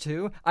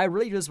 ×2. I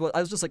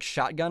was just like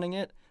shotgunning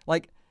it.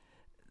 Like,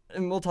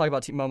 and we'll talk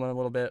about Team Momo in a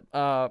little bit.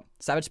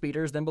 Savage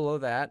Speeders, then below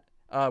that,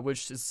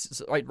 which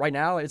is right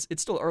now it's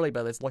still early,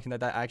 but it's looking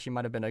like that actually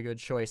might have been a good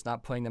choice,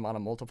 not putting them on a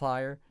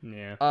multiplier.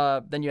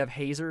 Yeah. Then you have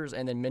Hazers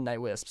and then Midnight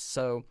Wisps.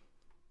 So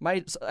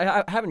I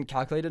haven't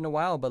calculated in a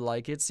while, but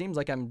like it seems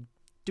like I'm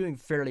doing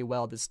fairly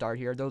well at the start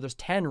here. Though there's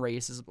 10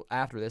 races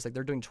after this, like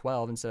they're doing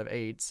 12 instead of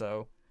 8.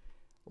 So.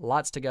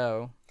 Lots to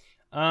go.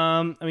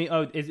 I mean,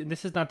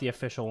 this is not the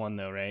official one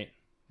though, right?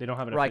 They don't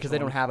have an official one. Right, because they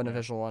don't have an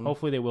official one.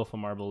 Hopefully they will for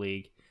Marble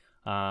League.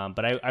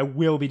 But I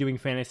will be doing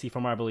fantasy for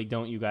Marble League.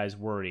 Don't you guys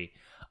worry.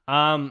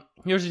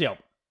 Here's the deal.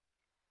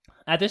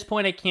 At this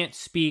point, I can't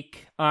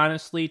speak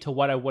honestly to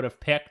what I would have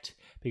picked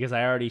because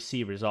I already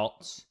see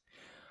results.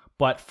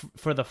 But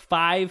for the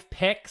 5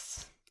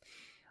 picks,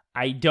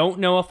 I don't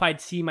know if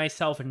I'd see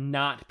myself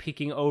not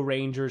picking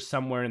O-Rangers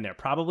somewhere in there.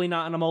 Probably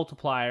not on a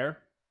multiplier,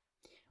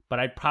 but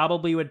I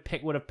probably would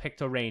have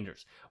picked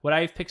O-Rangers. Would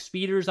I have picked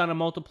speeders on a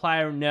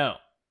multiplier? No.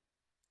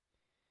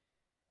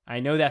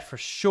 I know that for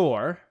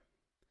sure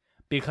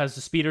because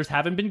the speeders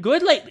haven't been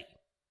good lately.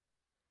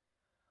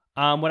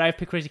 Would I have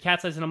picked Crazy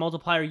Cat's Eyes in a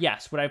multiplier?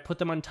 Yes. Would I have put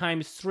them on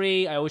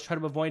 ×3? I always try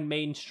to avoid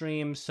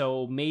mainstream,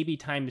 so maybe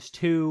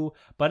 ×2.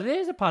 But it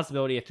is a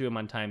possibility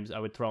I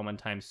would throw them on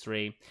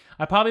 ×3.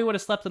 I probably would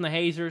have slept on the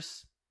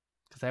Hazers,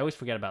 because I always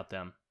forget about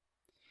them.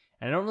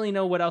 And I don't really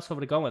know what else I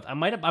would have gone with.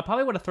 I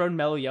probably would have thrown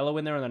Mellow Yellow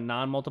in there on a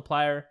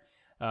non-multiplier,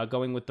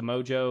 going with the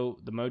Mojo,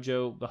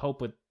 the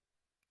hope with,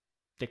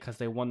 because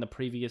they won the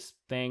previous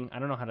thing. I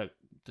don't know how to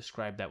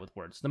describe that with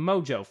words. The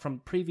Mojo from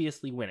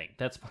previously winning.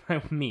 That's what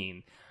I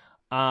mean.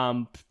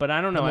 But I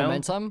don't know.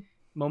 Momentum?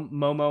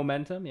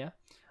 Momentum, yeah.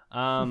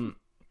 I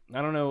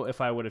don't know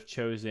if I would have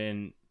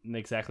chosen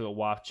exactly what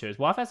Wof chose.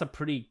 Wof has a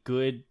pretty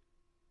good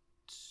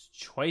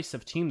choice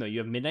of team, though. You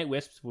have Midnight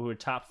Wisps, who are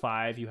top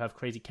 5. You have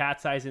Crazy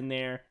Cat's Eyes in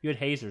there. You had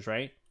Hazers,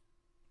 right?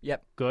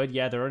 Yep. Good,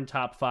 yeah, they're in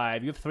top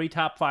 5. You have 3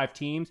 top 5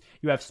 teams.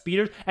 You have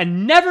speeders.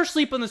 And never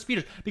sleep on the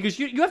speeders, because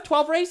you have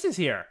 12 races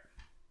here.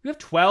 You have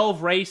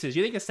 12 races.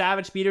 You think the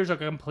Savage Speeders are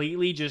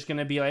completely just going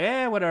to be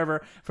like,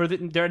 whatever?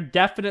 They're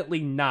definitely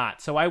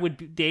not. So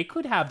they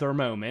could have their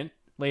moment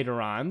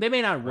later on. They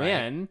may not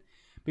win,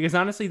 because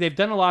honestly, they've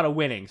done a lot of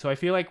winning. So I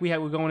feel like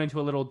we're going into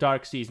a little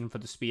dark season for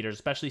the Speeders,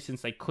 especially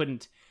since they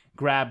couldn't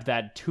grab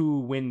that 2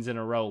 wins in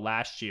a row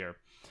last year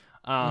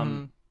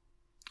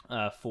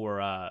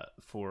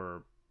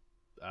for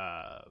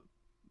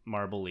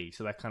Marble League,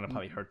 so that kind of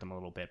probably hurt them a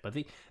little bit. But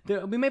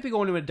we might be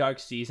going to a dark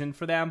season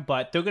for them,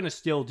 but they're going to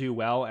still do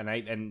well.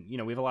 And we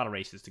have a lot of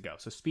races to go,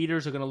 so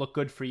speeders are going to look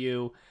good for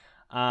you.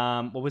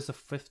 What was the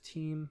 5th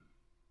team?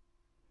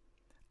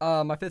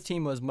 My 5th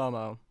team was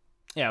Momo.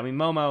 Yeah, I mean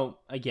Momo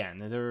again.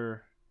 That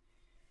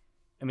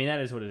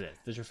is what it is.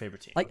 That's your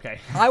favorite team. Okay.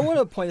 I want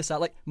to point this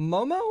out.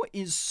 Momo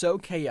is so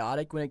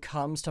chaotic when it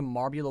comes to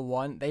Marbula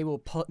 1. They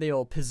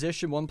will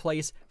position one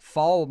place,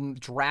 fall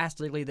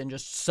drastically, then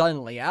just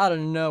suddenly, out of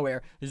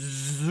nowhere,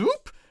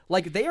 zoop!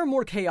 They are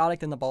more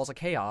chaotic than the Balls of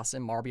Chaos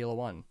in Marbula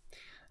 1.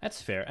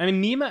 That's fair. I mean,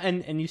 Mima,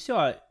 and you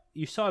saw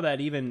that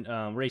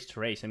even race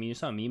to race. I mean, you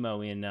saw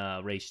Mimo in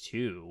race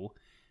 2.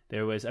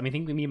 There was, I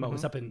think Mimo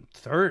was up in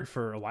 3rd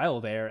for a while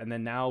there, and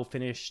then now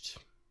finished...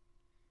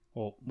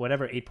 Well,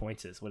 whatever 8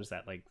 points is. What is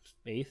that,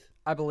 8th?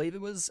 I believe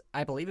it was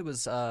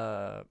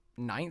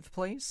 9th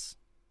place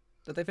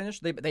that they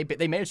finished.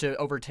 They managed to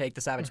overtake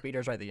the Savage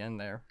Speeders right at the end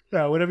there.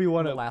 Yeah, whatever you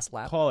want to last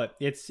lap. Call it.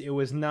 It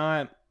was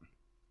not.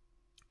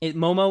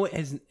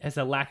 Momo has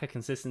a lack of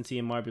consistency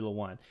in Marbula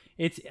 1.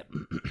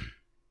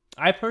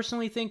 I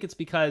personally think it's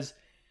because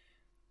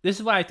this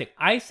is what I think.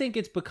 I think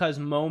it's because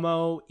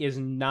Momo is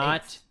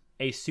not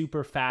a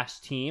super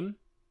fast team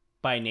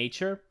by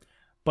nature,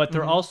 but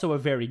they're also a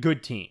very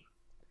good team.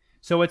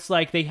 So it's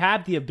like they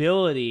have the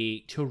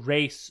ability to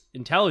race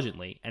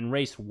intelligently and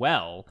race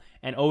well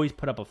and always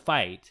put up a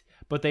fight,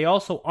 but they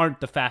also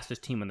aren't the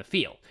fastest team on the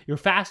field. Your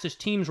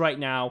fastest teams right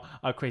now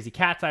are Crazy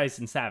Cat's Eyes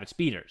and Savage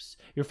Speeders.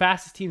 Your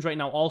fastest teams right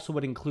now also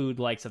would include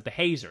likes of the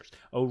Hazers,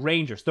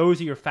 Rangers. Those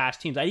are your fast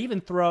teams. I'd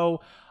even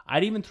throw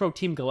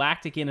Team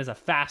Galactic in as a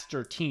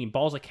faster team.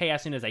 Balls of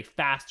Chaos in as a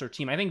faster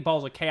team. I think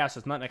Balls of Chaos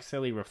is not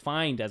necessarily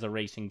refined as a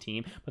racing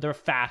team, but they're a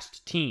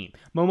fast team.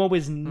 Momo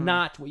is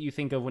not what you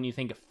think of when you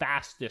think of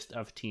fastest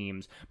of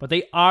teams, but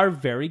they are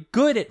very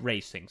good at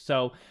racing.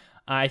 So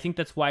I think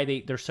that's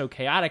why they're so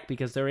chaotic,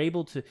 because they're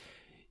able to...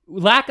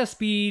 Lack of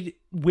speed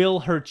will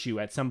hurt you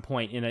at some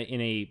point in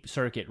a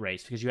circuit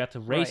race, because you have to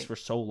race for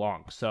so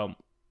long. So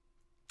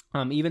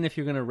even if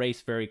you're going to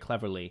race very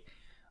cleverly...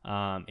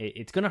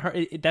 it's gonna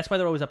hurt. That's why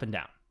they're always up and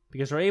down,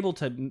 because they're able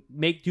to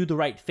do the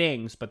right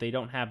things, but they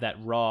don't have that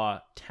raw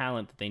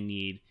talent that they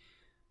need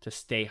to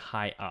stay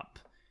high up.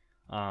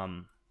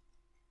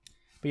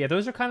 But yeah,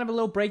 those are kind of a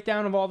little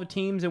breakdown of all the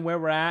teams and where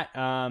we're at.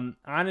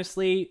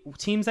 Honestly,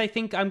 teams I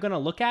think I'm gonna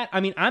look at. I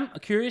mean, I'm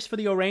curious for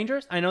the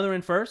O-Rangers. I know they're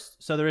in 1st,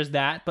 so there is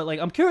that. But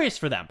I'm curious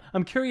for them.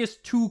 I'm curious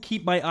to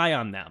keep my eye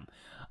on them.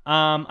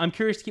 I'm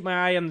curious to keep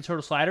my eye on the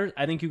Turtle Sliders.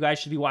 I think you guys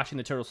should be watching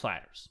the Turtle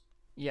Sliders.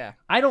 Yeah.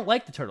 I don't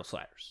like the Turtle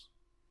Sliders,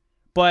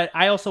 but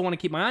I also want to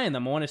keep my eye on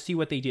them. I want to see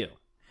what they do.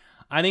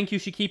 I think you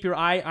should keep your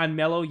eye on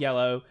Mellow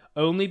Yellow,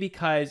 only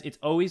because it's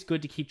always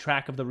good to keep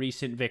track of the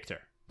recent victor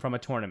from a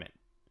tournament,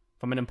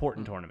 from an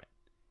important tournament.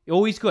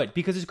 Always good,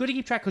 because it's good to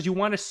keep track, because you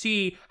want to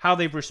see how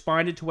they've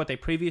responded to what they've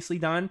previously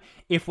done.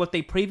 If what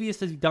they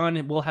previously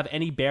done will have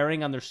any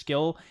bearing on their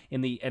skill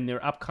in the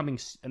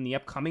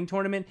upcoming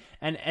tournament,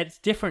 and it's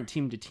different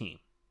team to team.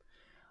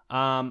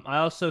 I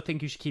also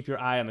think you should keep your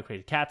eye on the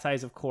Crazy Cat's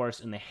Eyes, of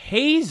course, and the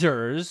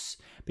Hazers,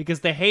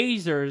 because the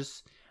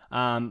Hazers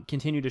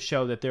continue to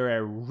show that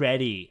they're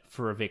ready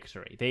for a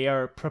victory. They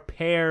are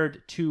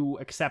prepared to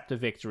accept a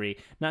victory.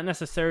 Not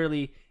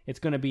necessarily it's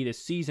going to be this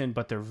season,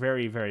 but they're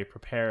very, very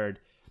prepared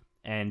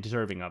and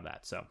deserving of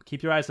that. So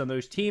keep your eyes on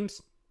those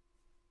teams.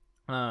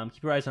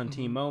 Keep your eyes on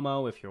Team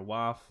Momo if you're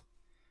Wof.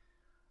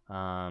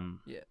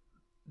 Yeah.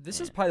 This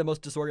is probably the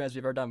most disorganized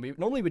we've ever done.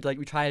 Normally we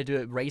try to do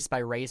it race by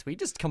race. We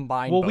just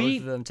combine both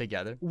of them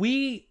together.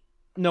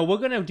 No, we're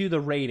going to do the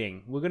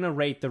rating. We're going to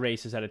rate the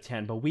races out of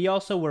 10, but we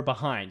also were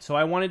behind. So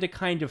I wanted to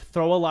kind of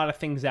throw a lot of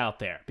things out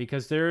there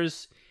because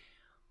there's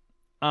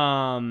a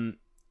lot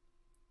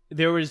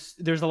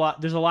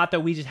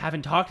that we just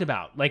haven't talked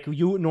about. Like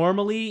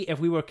normally, if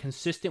we were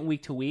consistent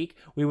week to week,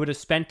 we would have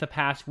spent the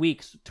past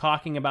weeks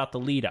talking about the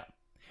lead up.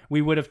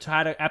 We would have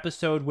had an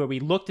episode where we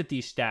looked at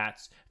these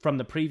stats from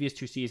the previous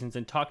 2 seasons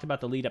and talked about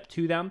the lead up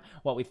to them,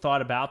 what we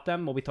thought about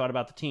them, what we thought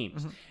about the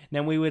teams. Mm-hmm.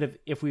 Then we would have,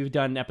 if we've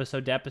done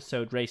episode to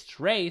episode, race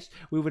to race,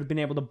 we would have been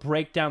able to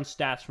break down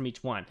stats from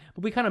each one.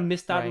 But we kind of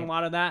missed out on a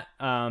lot of that.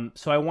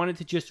 So I wanted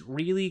to just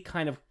really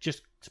kind of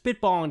just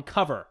spitball and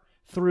cover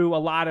through a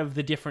lot of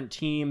the different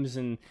teams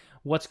and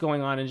what's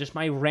going on and just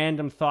my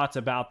random thoughts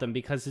about them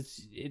because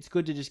it's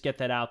good to just get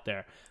that out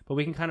there. But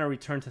we can kind of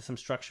return to some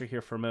structure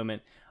here for a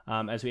moment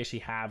as we actually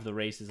have the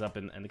races up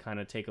and kind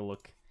of take a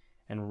look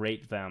and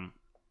rate them.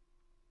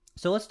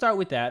 So let's start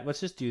with that.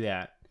 Let's just do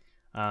that.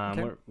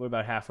 Okay. We're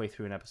about halfway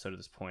through an episode at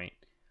this point.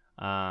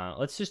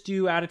 Let's just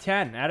do out of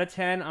 10. Out of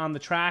 10 on the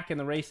track and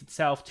the race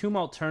itself.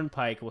 Tumult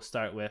Turnpike we'll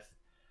start with.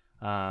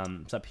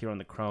 It's up here on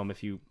the Chrome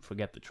if you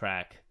forget the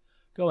track.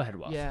 Go ahead,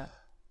 Wof. Yeah.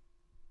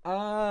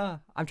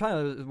 I'm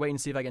trying to wait and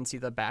see if I can see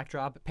the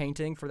backdrop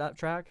painting for that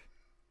track.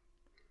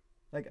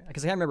 Like,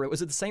 because I can't remember.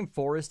 Was it the same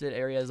forested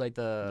area as like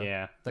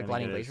the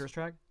Gliding Glaciers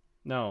track?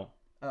 No.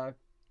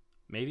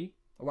 Maybe.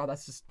 Oh, wow,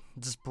 that's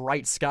just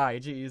bright sky.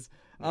 Jeez.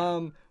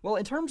 Well,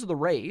 in terms of the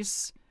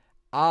race,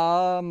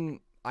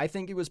 I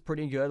think it was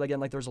pretty good. Again,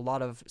 like there's a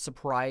lot of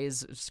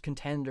surprise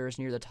contenders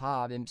near the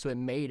top, and so it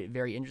made it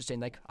very interesting.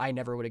 Like I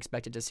never would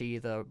expected to see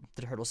the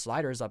turtle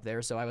sliders up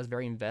there, so I was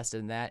very invested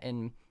in that.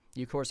 And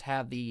you of course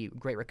have the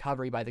great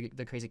recovery by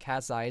the Crazy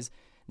Cat's Eyes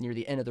near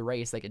the end of the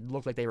race. Like it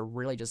looked like they were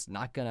really just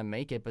not gonna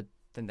make it, but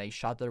then they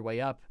shot their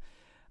way up.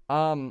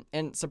 And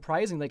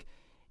surprising, like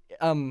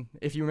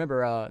if you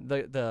remember,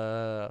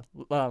 the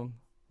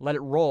Let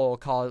It Roll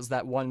calls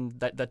that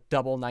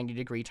double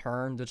 90-degree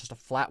turn. There's just a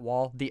flat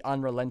wall, the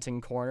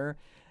unrelenting corner.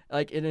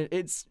 Like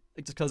it's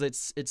just because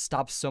it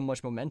stops so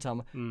much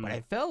momentum. But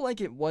I felt like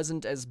it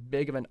wasn't as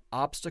big of an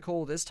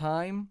obstacle this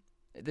round,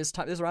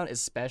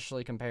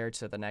 especially compared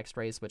to the next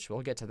race, which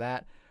we'll get to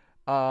that.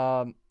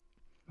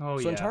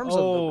 In terms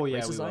of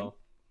race design,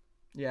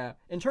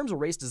 in terms of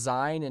race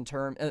design,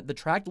 the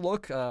track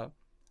look.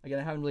 Again,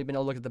 I haven't really been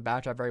able to look at the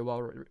backdrop very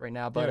well right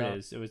now, but there it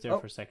is. It was there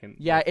for a second.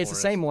 Yeah, it's the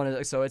same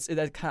one. So it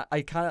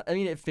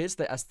fits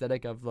the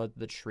aesthetic of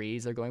the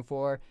trees they're going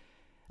for.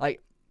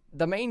 Like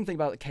the main thing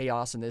about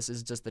chaos in this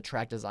is just the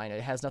track design.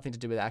 It has nothing to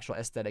do with actual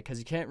aesthetic because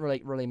you can't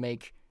really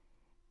make.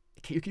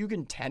 You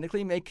can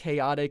technically make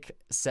chaotic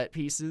set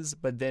pieces,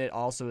 but then it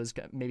also is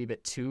maybe a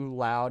bit too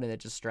loud and it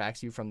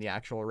distracts you from the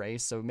actual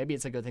race. So maybe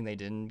it's a good thing they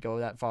didn't go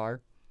that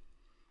far.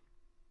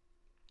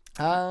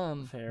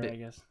 Fair, I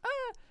guess.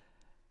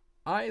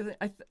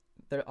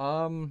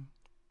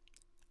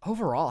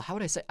 Overall, how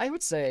would I say? I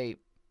would say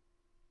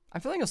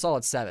I'm feeling a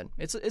solid 7.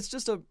 It's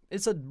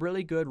a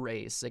really good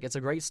race. Like it's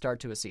a great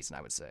start to a season,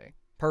 I would say,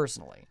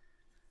 personally.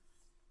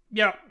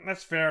 Yeah,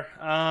 that's fair.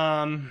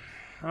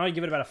 I'll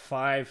give it about a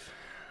 5.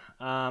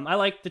 I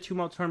like the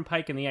Tumult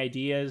Turnpike and the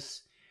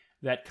ideas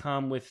that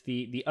come with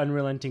the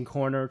unrelenting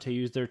corner, to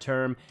use their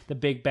term, the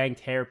big banked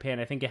hairpin.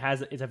 I think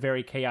it's a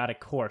very chaotic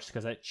course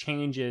because it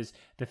changes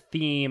the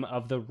theme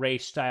of the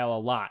race style a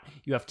lot.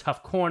 You have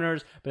tough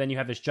corners, but then you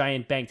have this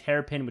giant banked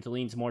hairpin which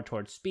leans more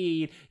towards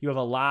speed. You have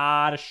a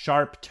lot of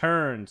sharp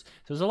turns.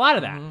 So there's a lot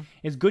of that. Mm-hmm.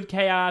 It's good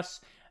chaos,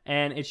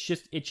 and it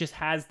just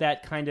has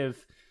that kind of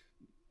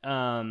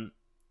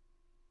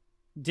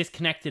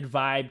disconnected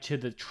vibe to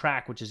the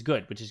track, which is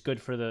good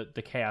for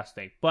the chaos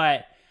thing.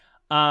 But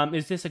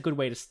is this a good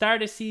way to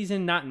start a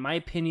season? Not in my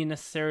opinion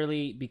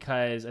necessarily,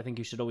 because I think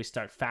you should always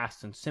start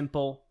fast and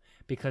simple,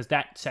 because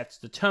that sets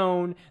the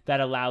tone,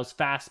 that allows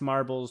fast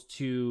marbles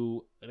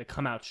to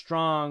come out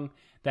strong,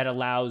 that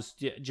allows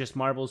just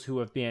marbles who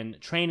have been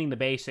training the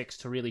basics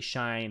to really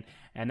shine,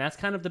 and that's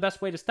kind of the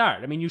best way to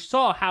start. I mean, you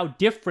saw how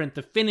different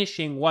the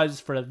finishing was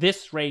for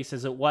this race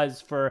as it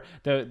was for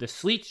the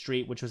Sleet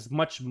Street, which was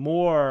much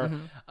more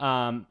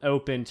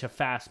open to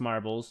fast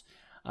marbles.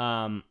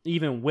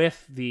 Even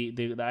with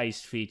the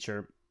ice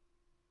feature.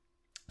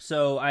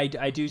 So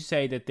I do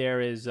say that there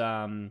is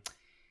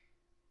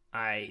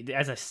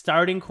as a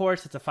starting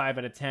course it's a 5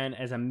 out of 10.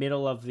 As a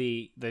middle of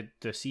the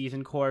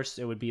season course,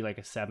 it would be like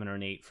a 7 or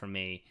an 8 for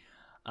me.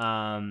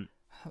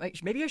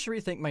 Maybe I should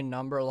rethink my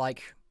number,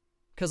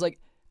 because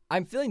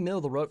I'm feeling middle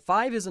of the road.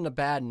 5 isn't a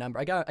bad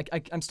number.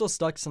 I'm still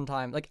stuck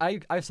sometimes. Like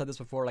I've said this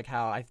before, like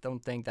how I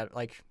don't think that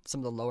like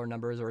some of the lower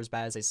numbers are as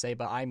bad as they say,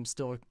 but I'm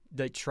still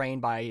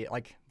trained by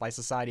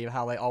society of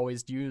how they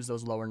always use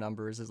those lower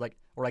numbers is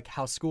or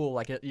how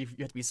school you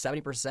have to be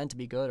 70% to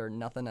be good or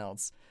nothing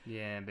else.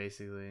 Yeah,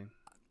 basically.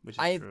 Which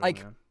is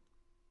true,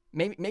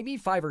 maybe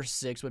 5 or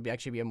 6 would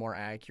actually be a more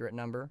accurate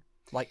number.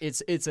 Like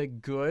it's a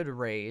good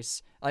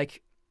race.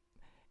 Like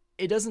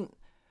it doesn't.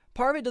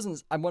 Part of it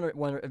doesn't.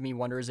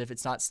 Wonders if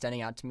it's not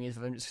standing out to me. If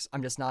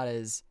I'm just not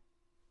as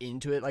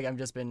into it. Like I've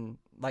just been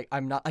like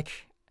I'm not like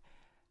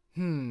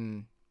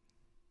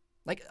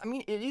Like, I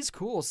mean, it is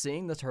cool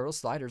seeing the turtle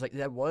sliders. Like,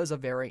 that was a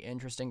very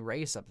interesting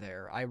race up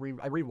there. I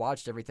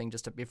rewatched everything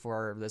just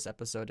before this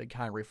episode to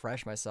kind of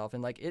refresh myself,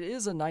 and like, it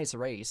is a nice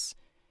race,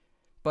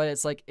 but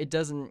it's like it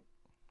doesn't.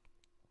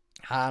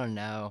 I don't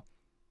know.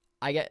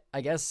 I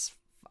guess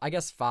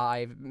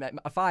 5.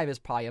 A 5 is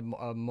probably a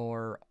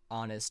more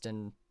honest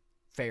and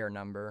fair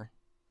number.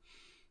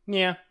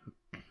 Yeah.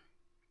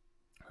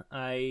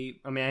 I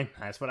mean,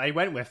 that's what I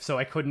went with, so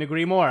I couldn't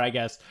agree more, I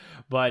guess.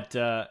 But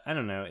I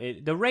don't know.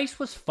 The race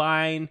was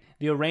fine.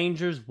 The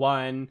Rangers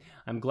won.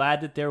 I'm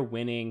glad that they're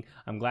winning.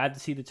 I'm glad to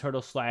see the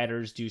Turtle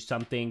Sliders do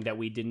something that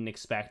we didn't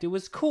expect. It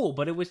was cool,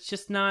 but it was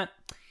just not...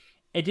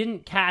 It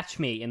didn't catch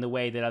me in the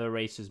way that other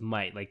races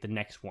might, like the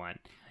next one.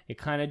 It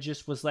kind of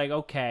just was like,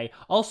 okay.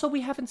 Also,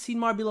 we haven't seen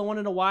Marbula 1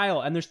 in a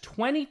while, and there's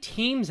 20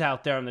 teams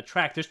out there on the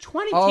track. There's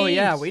 20 teams. Oh,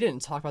 yeah, we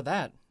didn't talk about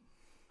that.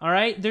 All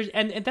right,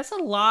 and that's a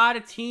lot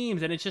of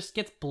teams, and it just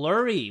gets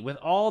blurry with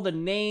all the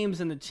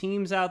names and the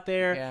teams out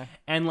there. Yeah.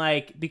 And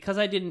like, because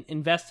I didn't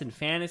invest in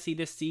fantasy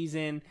this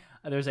season,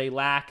 there's a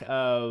lack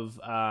of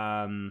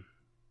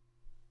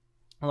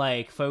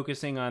like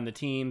focusing on the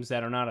teams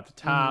that are not at the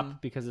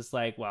top, because it's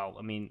like, well,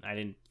 I mean, I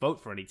didn't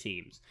vote for any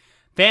teams.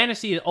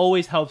 Fantasy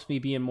always helps me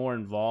being more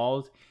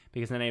involved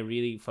because then I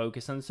really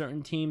focus on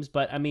certain teams.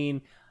 But I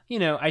mean, you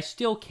know, I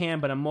still can,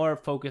 but I'm more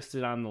focused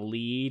on the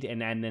lead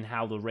and then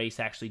how the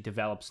race actually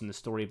develops in the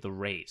story of the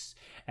race.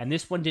 And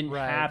this one didn't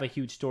have a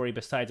huge story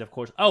besides, of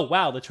course, oh,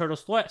 wow, the Turtle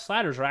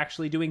Sliders are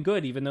actually doing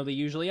good, even though they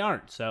usually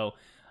aren't. So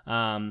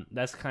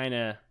that's kind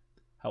of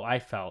how I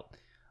felt.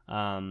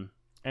 And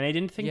I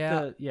didn't think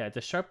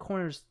the sharp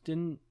corners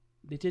didn't,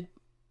 they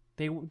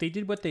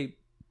did what they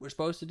were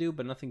supposed to do,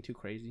 but nothing too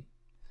crazy.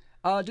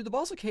 Do the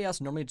Balls of Chaos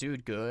normally do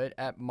good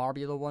at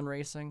Marbula 1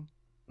 racing?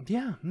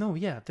 Yeah,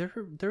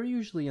 they're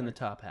usually in the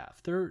top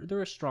half.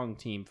 They're a strong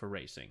team for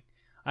racing.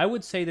 I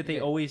would say that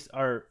they always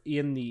are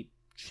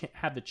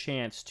have the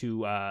chance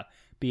to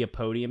be a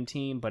podium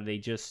team, but they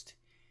just,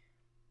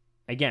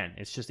 again,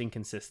 it's just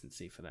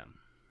inconsistency for them.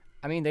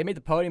 I mean, they made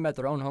the podium at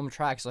their own home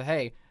track, so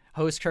hey,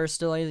 host curse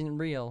still isn't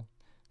real.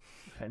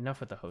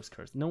 Enough with the host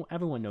curse. No,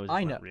 everyone knows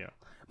it's not real.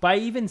 By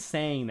even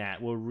saying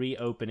that, we're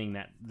reopening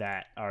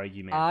that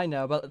argument. I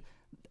know, but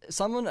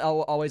someone I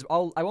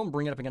won't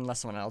bring it up again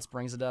unless someone else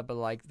brings it up. But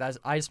like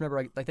I just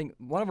remember, I think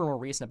one of our more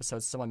recent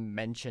episodes, someone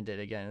mentioned it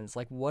again. It's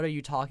like, what are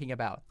you talking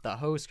about? The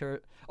host curse?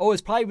 Oh,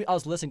 it's probably I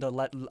was listening to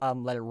Let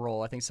It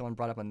Roll. I think someone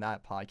brought up on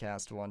that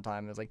podcast one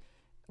time. It was like,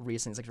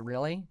 recent. It's like,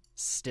 really?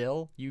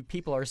 Still? You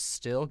people are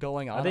still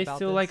going on about this? Are they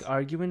still like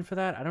arguing for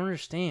that? I don't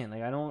understand.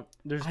 Like, I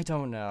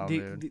don't know,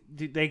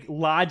 dude. Like,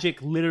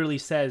 logic literally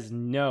says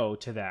no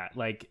to that.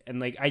 Like, and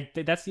like,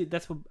 that's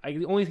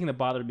the only thing that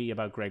bothered me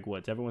about Greg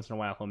Woods. Every once in a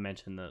while he'll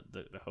mention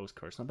the host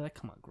curse. And I'll be like,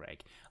 come on,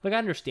 Greg. Like, I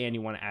understand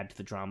you want to add to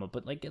the drama,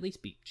 but like, at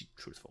least be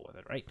truthful with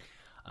it, right?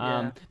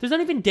 Yeah. There's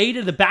not even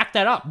data to back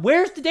that up.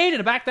 Where's the data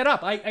to back that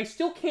up? I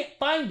still can't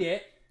find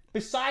it.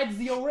 Besides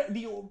the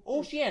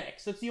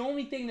Oceanics, that's the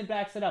only thing that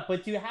backs it up.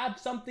 But to have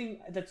something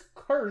that's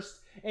cursed,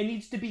 it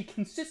needs to be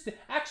consistent.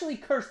 Actually,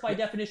 cursed by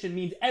definition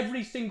means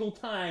every single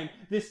time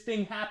this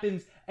thing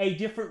happens a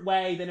different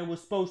way than it was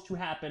supposed to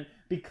happen,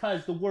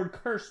 because the word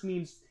curse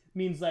means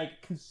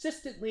like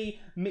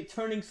consistently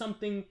turning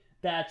something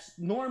that's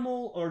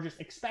normal or just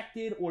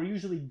expected or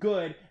usually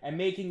good and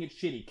making it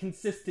shitty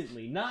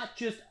consistently, not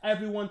just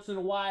every once in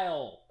a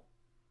while.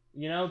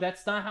 You know,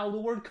 that's not how the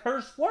word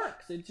curse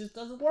works. It just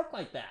doesn't work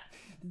like that.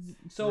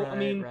 So I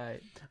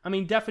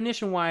mean,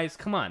 definition wise,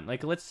 come on,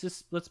 like let's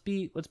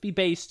be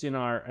based in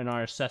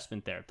our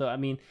assessment there. Though I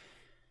mean,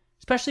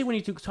 especially when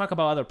you talk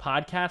about other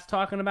podcasts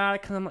talking about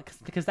it,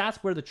 because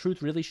that's where the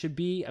truth really should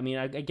be. I mean,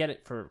 I get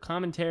it for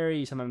commentary.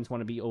 You sometimes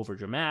want to be over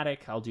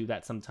dramatic. I'll do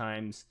that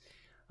sometimes,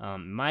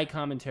 my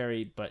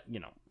commentary. But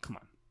you know, come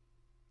on.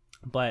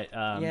 But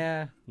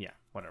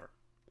whatever.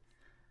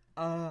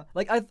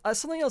 Like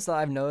something else that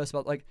I've noticed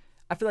about, like,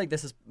 I feel like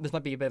this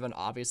might be a bit of an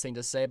obvious thing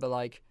to say, but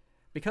like,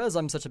 because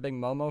I'm such a big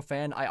Momo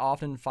fan, I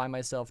often find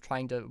myself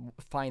trying to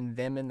find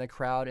them in the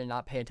crowd and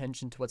not pay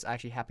attention to what's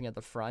actually happening at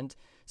the front.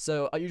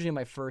 So usually in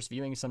my first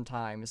viewing,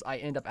 sometimes I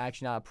end up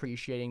actually not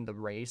appreciating the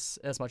race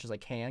as much as I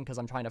can because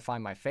I'm trying to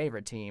find my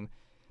favorite team.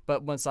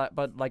 But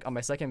like on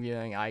my second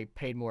viewing, I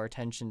paid more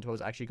attention to what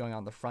was actually going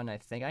on the front. I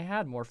think I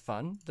had more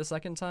fun the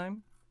second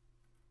time.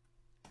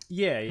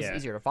 Yeah. It's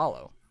easier to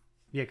follow.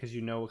 Yeah, because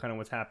you know kind of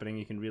what's happening.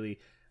 You can really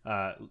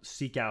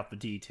seek out the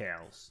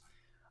details.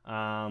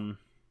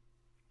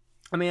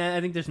 I mean,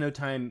 I think there's no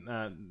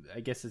time. I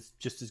guess it's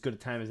just as good a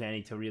time as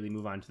any to really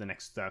move on to the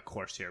next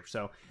course here.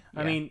 So,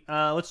 I mean,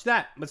 let's do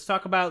that. Let's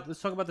talk about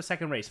the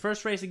second race.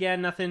 First race,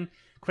 again, nothing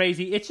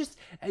crazy. It's just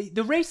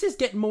the races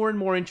get more and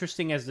more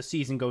interesting as the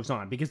season goes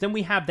on, because then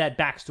we have that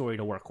backstory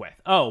to work with.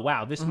 Oh,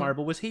 wow, this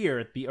marble was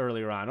here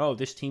earlier on. Oh,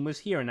 this team was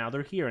here, and now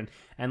they're here,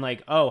 and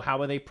like, oh,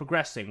 how are they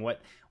progressing?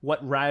 What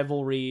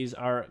rivalries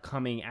are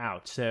coming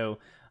out? So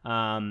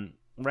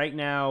right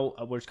now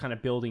we're just kind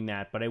of building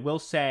that. But I will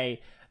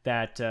say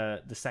that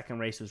the second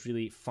race was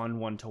really fun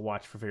one to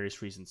watch for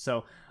various reasons.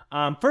 So,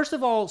 first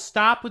of all,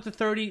 stop with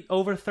the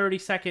over 30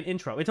 second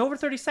intro. It's over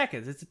 30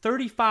 seconds. It's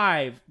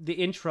 35 the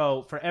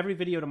intro for every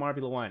video to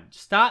Marbula 1.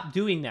 Stop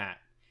doing that.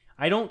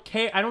 I don't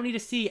care. I don't need to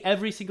see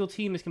every single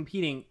team is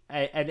competing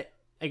at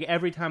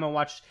every time I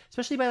watch,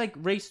 especially by like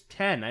race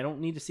 10. I don't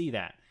need to see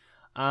that.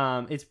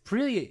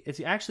 It's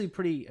actually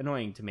pretty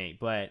annoying to me,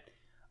 but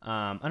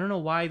I don't know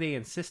why they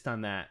insist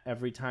on that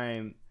every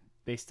time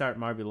they start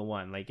Marbula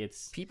 1. Like,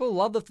 it's people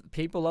love the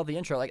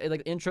intro. Like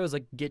intros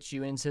like get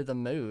you into the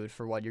mood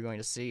for what you're going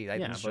to see. Like,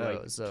 yeah, in but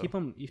shows, like,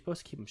 so. you're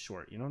supposed to keep them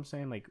short. You know what I'm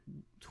saying? Like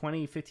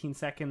 20, 15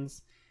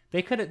 seconds.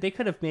 They could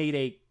have made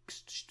a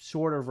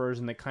shorter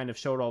version that kind of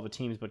showed all the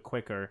teams but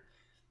quicker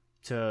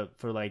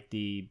for like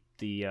the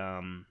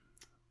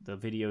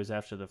videos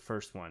after the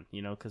first one.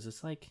 You know, because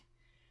it's like,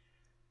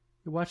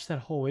 you watch that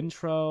whole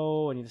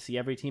intro and you see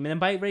every team. And then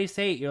by race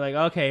 8, you're like,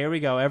 okay, here we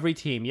go. Every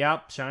team.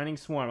 Yep. Shining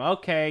Swarm.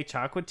 Okay.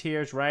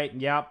 Chocolatiers. Right.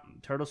 Yep.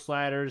 Turtle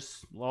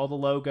Sliders. All the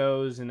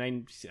logos.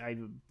 And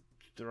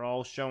they're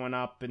all showing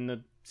up in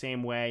the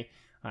same way.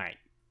 All right.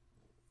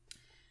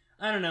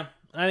 I don't know.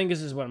 I think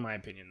this is my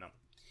opinion,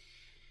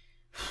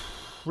 though.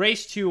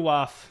 Race 2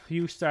 off.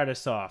 You start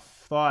us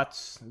off.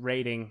 Thoughts,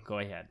 rating, go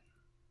ahead.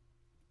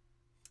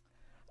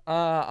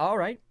 All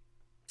right.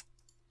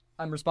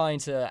 I'm responding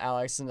to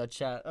Alex in the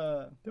chat.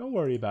 Don't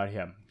worry about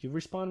him. If you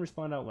respond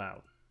out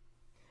loud.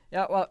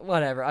 Yeah, well,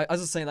 whatever. I was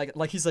just saying,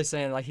 like he's like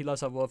saying, like he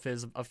loves how Wof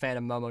is a fan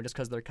of Momo just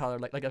because of their color.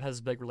 Like it has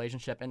a big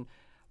relationship. And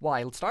while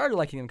I started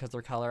liking them because of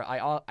their color,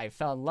 I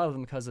fell in love with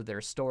them because of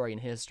their story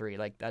and history.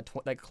 Like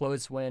that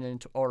close win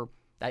or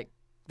that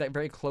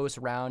very close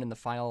round in the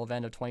final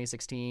event of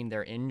 2016.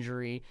 Their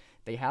injury.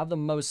 They have the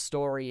most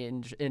story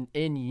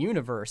in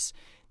universe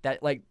that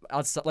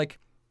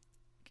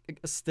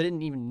they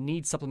didn't even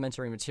need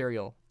supplementary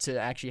material to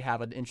actually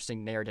have an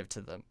interesting narrative to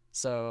them.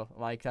 So,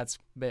 like, that's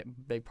a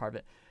big part of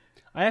it.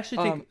 I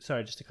actually think,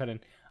 sorry, just to cut in,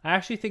 I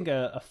actually think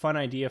a fun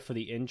idea for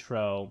the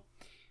intro,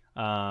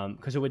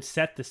 because it would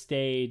set the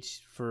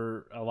stage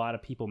for a lot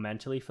of people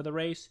mentally for the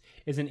race,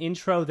 is an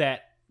intro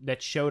that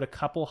showed a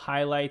couple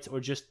highlights or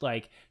just,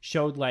 like,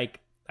 showed,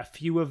 like, a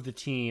few of the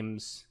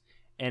teams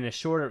and a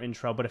shorter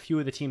intro, but a few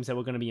of the teams that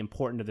were going to be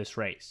important to this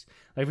race.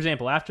 Like, for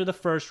example, after the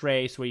first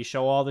race where you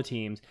show all the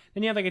teams,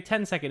 then you have like a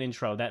 10-second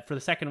intro that for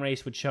the second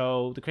race would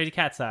show the Crazy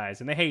Cat's Eyes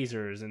and the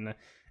Hazers and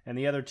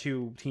the other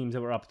two teams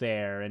that were up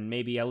there, and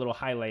maybe a little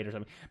highlight or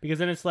something. Because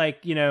then it's like,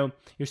 you know,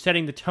 you're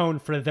setting the tone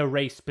for the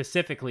race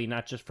specifically,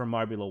 not just for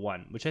Marbula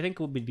 1, which I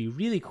think would be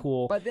really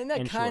cool. But then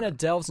that kind of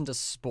delves into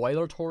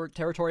spoiler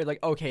territory.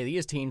 Like, okay,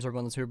 these teams are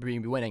ones who are going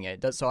to be winning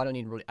it, so shouldn't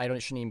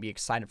even be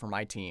excited for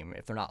my team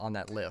if they're not on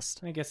that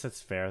list. I guess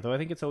that's fair, though. I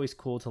think it's always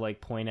cool to like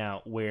point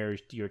out where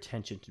your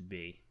attention should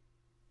be,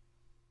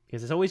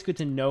 because it's always good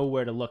to know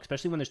where to look,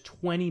 especially when there's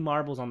 20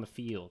 marbles on the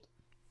field.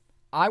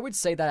 I would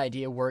say that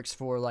idea works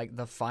for like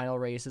the final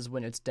races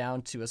when it's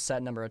down to a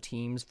set number of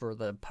teams for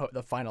the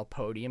final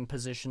podium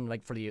position,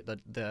 like for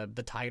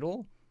the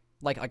title,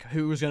 like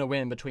who's gonna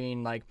win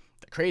between like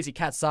the Crazy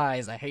Cat's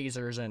Eyes, the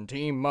Hazers, and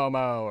Team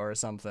Momo or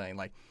something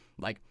like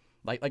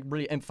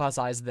really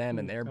emphasize them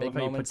and their big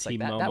moments. Put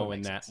Team like Momo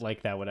in that,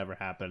 like that would ever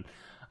happen.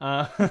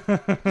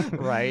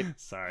 Right.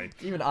 Sorry.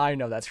 Even I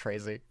know that's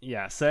crazy.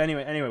 Yeah. So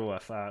anyway,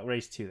 Wof,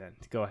 race 2 then.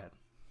 Go ahead.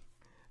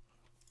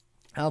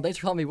 Oh, thanks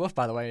for calling me Wof,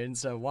 by the way,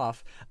 instead of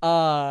Wof.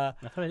 I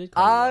thought I did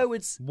call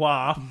you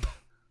Wof.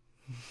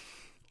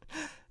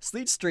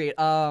 Sleet Street.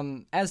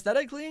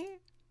 Aesthetically,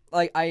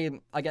 like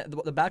I get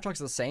the backdrop's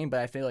the same, but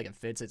I feel like it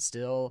fits it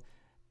still.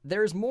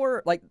 There's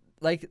more like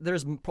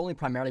there's probably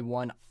primarily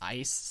one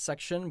ice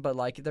section, but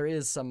like there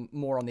is some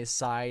more on the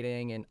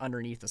siding and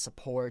underneath the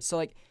support. So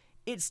like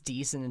it's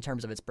decent in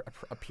terms of its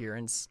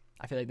appearance.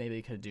 I feel like maybe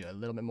they could do a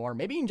little bit more.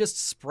 Maybe you can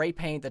just spray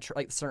paint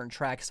certain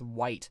tracks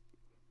white.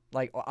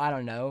 Like, I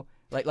don't know.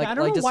 I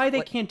don't know why they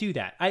can't do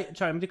that. I'm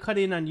going to cut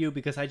in on you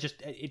because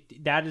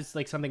that is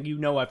like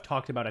something I've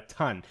talked about a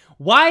ton.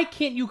 Why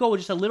can't you go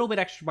just a little bit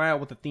extra mile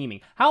with the theming?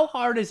 How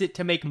hard is it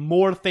to make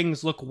more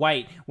things look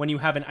white when you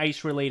have an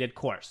ice-related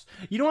course?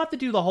 You don't have to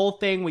do the whole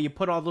thing where you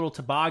put all little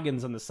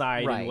toboggans on the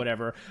side and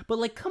whatever. But,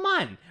 like, come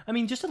on. I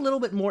mean, just a little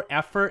bit more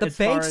effort. The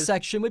bank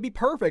section would be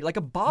perfect, like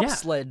a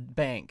bobsled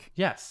bank.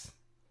 Yes.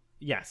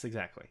 Yes,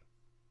 exactly.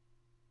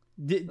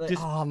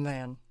 Oh,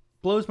 man.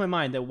 Blows my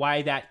mind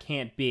why that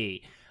can't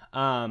be.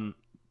 I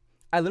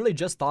literally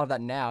just thought of that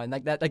now, and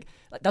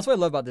that's what I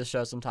love about this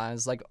show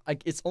sometimes. Like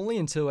it's only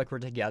until like we're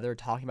together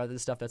talking about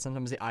this stuff that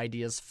sometimes the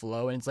ideas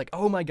flow, and it's like,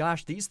 oh my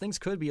gosh, these things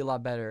could be a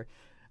lot better.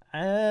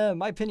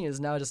 My opinion is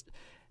now just,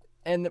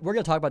 and we're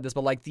gonna talk about this,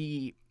 but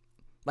the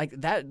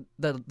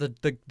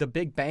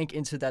big bank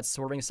into that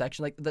swerving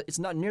section, it's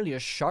not nearly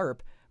as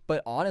sharp.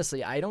 But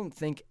honestly, I don't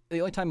think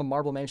the only time a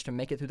marble managed to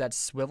make it through that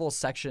swivel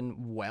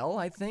section well,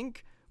 I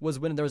think, was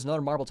when there was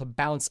another marble to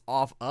bounce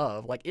off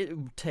of. Like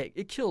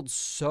it killed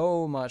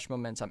so much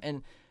momentum.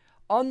 And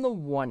on the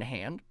one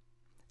hand,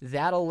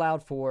 that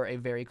allowed for a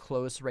very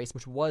close race,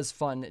 which was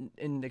fun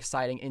and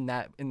exciting in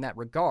that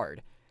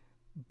regard.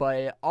 but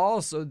it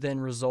also then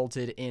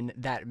resulted in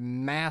that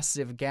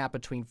massive gap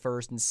between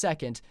first and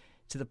second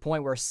to the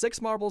point where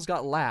 6 marbles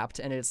got lapped,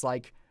 and it's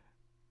like,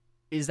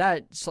 should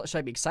I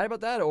be excited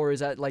about that, or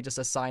is that like just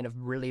a sign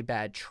of really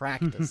bad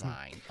track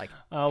design? Like,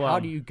 how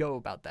do you go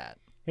about that?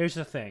 Here's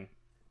the thing.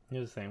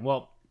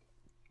 Well,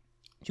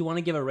 do you want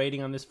to give a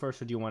rating on this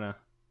first, or do you want to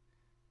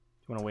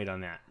wait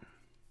on that?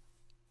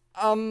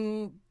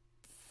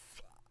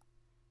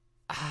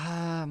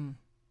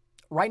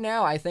 Right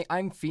now, I think I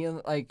am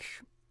feeling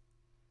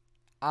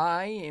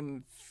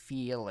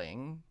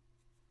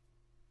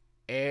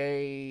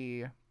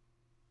a.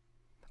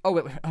 Oh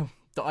wait. Oh,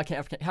 I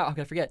can't. How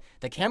can I forget?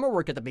 The camera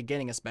work at the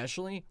beginning,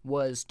 especially,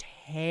 was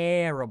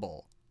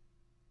terrible.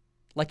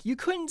 Like, you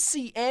couldn't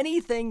see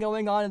anything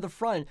going on in the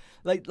front.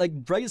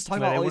 Like Greg is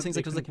talking about all these things.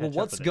 Like, well,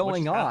 what's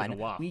going on?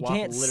 We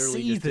can't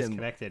see them.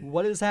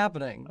 What is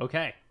happening?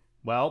 Okay.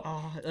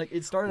 Well,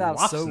 it started out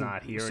Wof's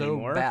not here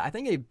anymore. bad. I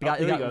think it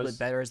got a little bit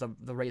better as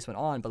the race went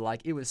on, but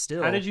like, it was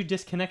still. How did you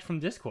disconnect from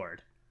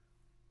Discord?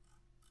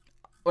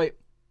 Wait,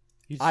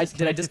 you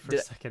disconnected for a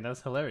second. That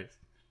was hilarious.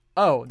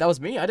 Oh, that was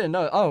me. I didn't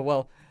know. Oh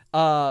well.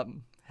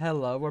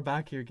 Hello, we're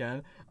back here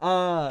again.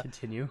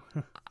 Continue.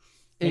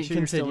 Make sure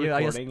you're still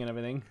recording and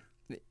everything.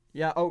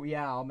 Yeah. Oh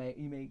yeah. I'll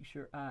make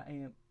sure I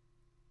am.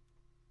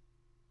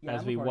 Yeah,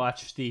 as we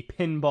watch the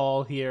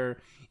pinball here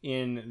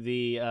in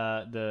the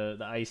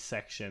ice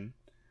section.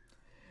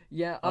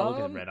 Yeah. Oh, look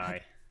at the red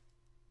eye.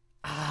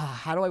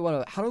 How do I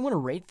want to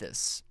rate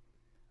this?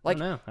 Like, I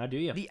don't know. How do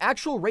you? The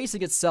actual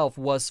racing itself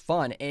was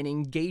fun and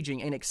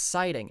engaging and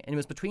exciting, and it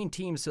was between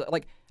teams. So,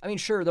 like, I mean,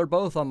 sure, they're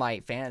both on my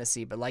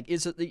fantasy, but like,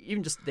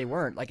 they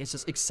weren't. Like, it's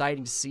just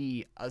exciting to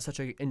see such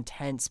an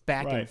intense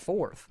back and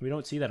forth. We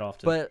don't see that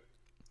often. But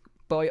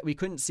we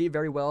couldn't see it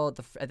very well at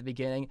the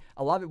beginning.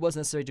 A lot of it wasn't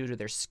necessarily due to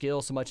their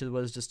skill so much as it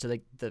was just to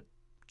like the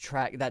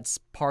track. That's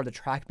part of the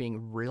track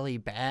being really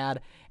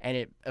bad, and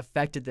it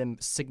affected them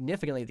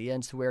significantly at the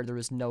end to where there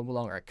was no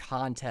longer a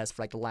contest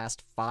for like the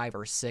last 5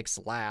 or 6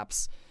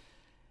 laps.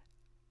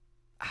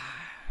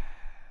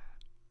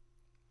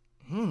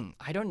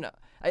 I don't know.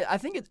 I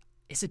think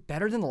is it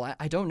better than the last?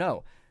 I don't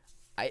know.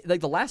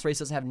 The last race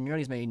doesn't have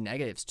nearly as many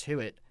negatives to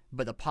it,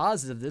 but the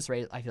positives of this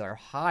race I feel are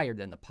higher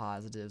than the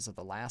positives of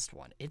the last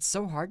one. It's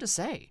so hard to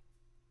say.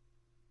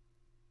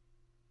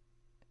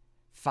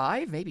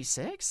 5, maybe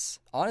 6.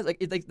 Honestly,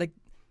 like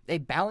they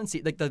balance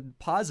it. Like, the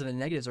positive and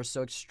negatives are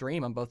so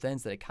extreme on both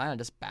ends that it kind of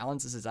just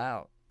balances it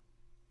out.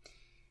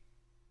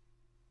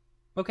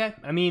 Okay,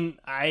 I mean,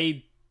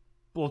 I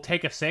will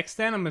take a 6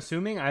 then. I'm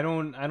assuming. I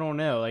don't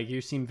know. Like, you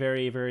seem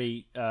very,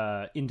 very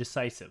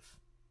indecisive.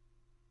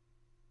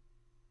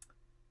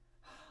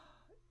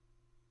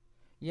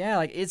 Yeah,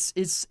 like it's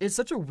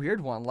such a weird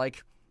one.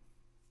 Like,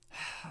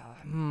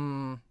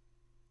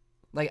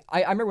 like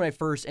I remember when I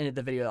first ended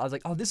the video, I was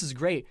like, oh, this is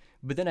great.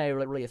 But then I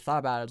really thought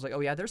about it. I was like,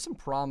 oh yeah, there's some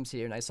problems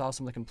here. And I saw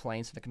some of the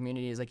complaints from the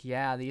community. It's like,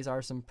 yeah, these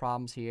are some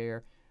problems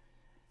here.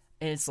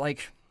 And it's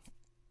like,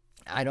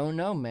 I don't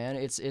know, man.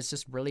 It's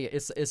just really,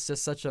 it's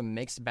just such a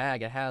mixed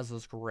bag. It has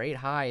those great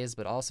highs,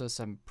 but also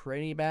some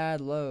pretty bad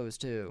lows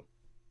too.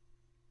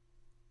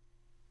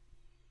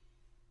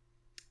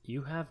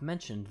 You have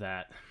mentioned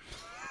that.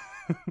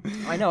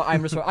 I know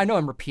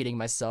I'm repeating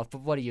myself,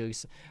 but what do you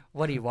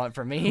want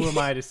from me? Who am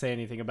I to say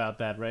anything about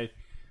that, right?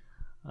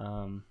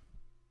 All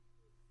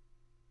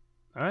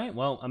right.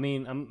 Well, I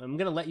mean, I'm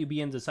gonna let you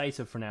be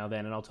indecisive for now,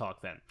 then, and I'll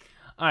talk then.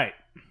 All right.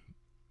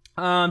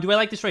 Do I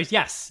like this race?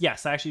 Yes. I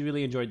actually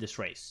really enjoyed this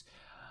race.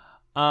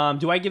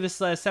 Do I give this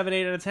a 7,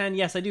 8 out of 10?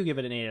 Yes, I do give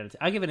it an 8 out of 10.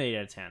 I give it an 8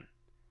 out of 10.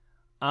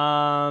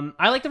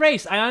 I like the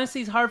race.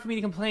 Honestly, it's hard for me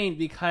to complain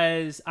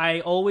because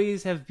I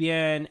always have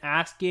been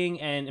asking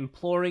and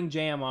imploring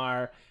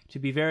JMR to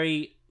be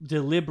very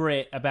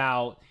deliberate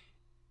about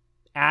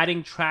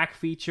adding track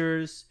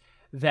features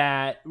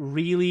that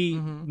really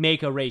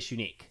make a race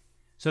unique.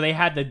 So they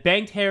had the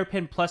banked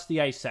hairpin plus the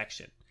ice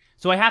section.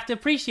 So I have to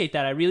appreciate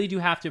that. I really do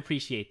have to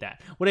appreciate that.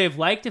 Would I have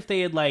liked if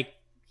they had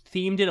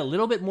themed it a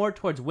little bit more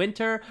towards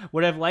winter?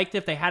 Would I have liked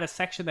if they had a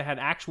section that had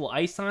actual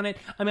ice on it?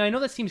 I mean, I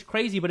know that seems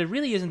crazy, but it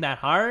really isn't that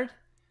hard.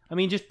 I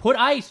mean, just put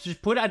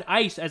an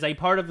ice as a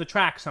part of the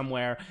track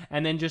somewhere,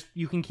 and then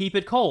you can keep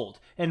it cold.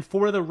 And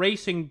for the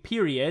racing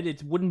period,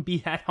 it wouldn't be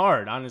that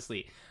hard,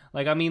 honestly.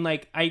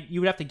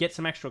 You would have to get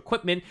some extra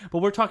equipment, but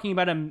we're talking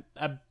about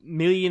a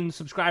million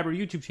subscriber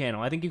YouTube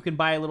channel. I think you can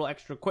buy a little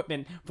extra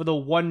equipment for the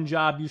one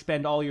job you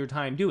spend all your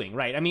time doing,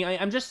 right? I mean,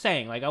 I'm just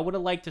saying, I would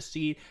have liked to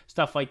see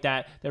stuff like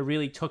that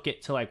really took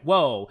it to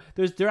whoa,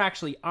 they're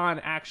actually on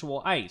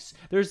actual ice.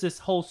 There's this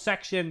whole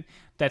section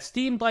that's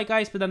themed like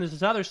ice, but then there's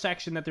this other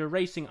section that they're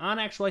racing on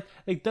actual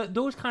ice.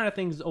 Those kind of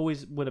things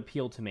always would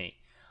appeal to me.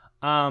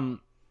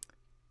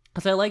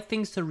 Because I like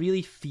things to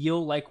really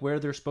feel like where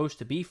they're supposed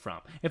to be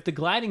from. If the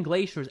Gliding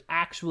Glaciers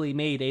actually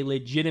made a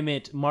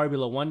legitimate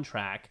Marbula 1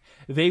 track,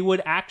 they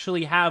would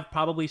actually have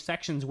probably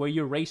sections where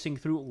you're racing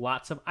through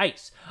lots of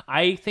ice.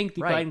 I think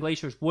the Gliding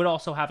Glaciers would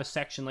also have a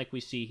section like we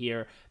see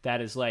here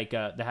that is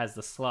that has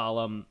the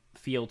slalom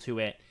feel to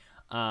it.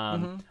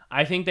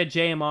 I think that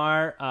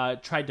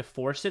JMR tried to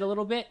force it a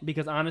little bit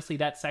because honestly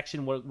that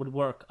section would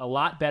work a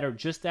lot better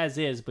just as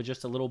is, but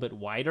just a little bit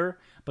wider.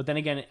 But then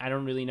again, I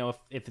don't really know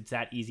if it's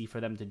that easy for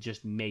them to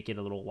just make it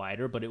a little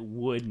wider, but it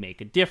would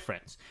make a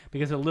difference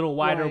because a little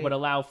wider would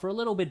allow for a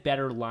little bit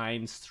better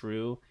lines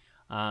through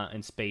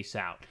and space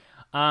out.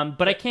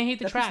 But I can't hate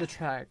the track. The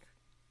track.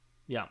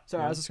 Yeah.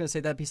 Sorry, I was just gonna say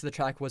that piece of the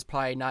track was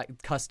probably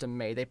not custom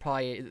made. They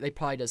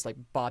probably just like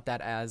bought that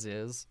as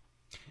is.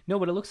 No,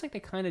 but it looks like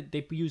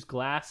they use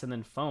glass and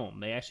then foam.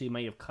 They actually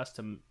might have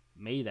custom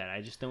made that. I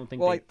just don't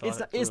think. Well,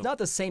 it's not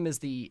the same as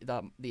the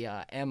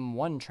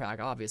M1 track,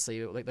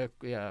 obviously. Like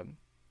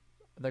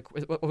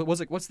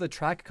what's the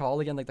track called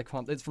again? Like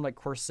it's from like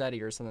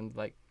Corsetti or something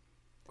like.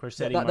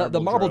 Corsetti,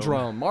 the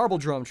Marble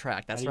Drome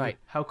track. That's right.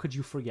 How could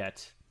you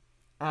forget?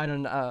 I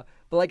don't know,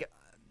 but like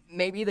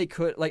maybe they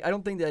could. Like I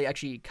don't think they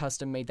actually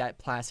custom made that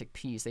plastic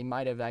piece. They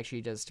might have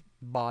actually just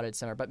bought it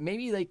somewhere. But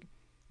maybe like.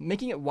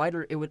 Making it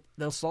wider,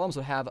 the slaloms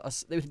would have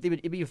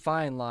it'd be a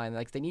fine line.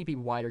 Like they need to be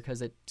wider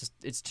because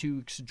it's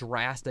too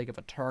drastic of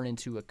a turn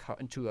into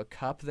a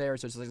cup there.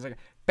 So it's like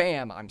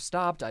bam, I'm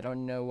stopped. I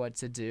don't know what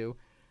to do.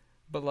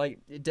 But like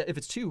if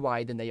it's too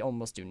wide, then they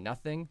almost do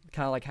nothing.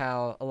 Kind of like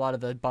how a lot of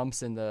the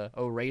bumps in the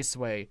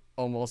Raceway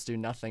almost do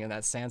nothing in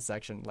that sand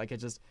section. Like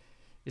it's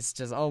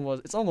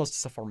almost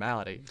just a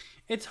formality.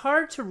 It's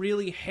hard to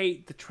really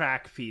hate the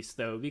track piece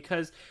though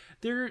because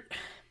they're.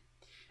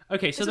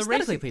 Okay, so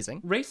the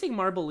Racing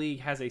Marble League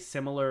has a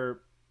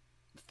similar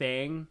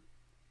thing.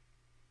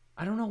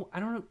 I don't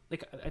know.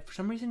 Like for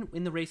some reason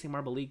in the Racing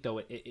Marble League though,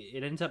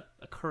 it ends up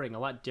occurring a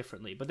lot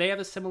differently. But they have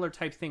a similar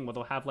type thing where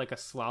they'll have like a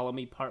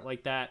slalomy part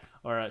like that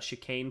or a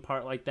chicane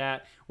part like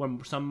that, where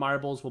some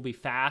marbles will be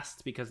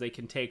fast because they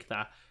can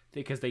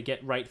because they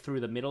get right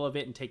through the middle of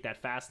it and take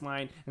that fast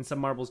line, and some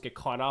marbles get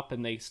caught up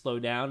and they slow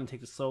down and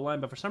take the slow line.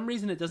 But for some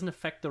reason, it doesn't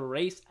affect the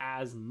race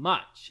as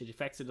much. It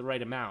affects it the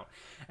right amount,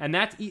 and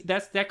that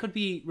could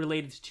be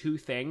related to two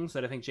things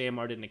that I think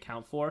JMR didn't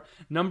account for.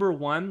 Number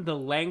one, the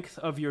length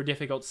of your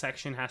difficult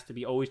section has to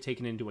be always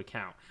taken into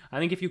account. I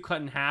think if you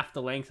cut in half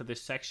the length of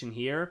this section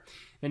here,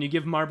 then you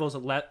give marbles a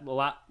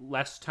lot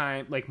less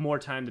time, like more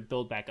time to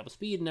build back up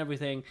speed and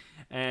everything,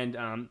 and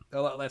a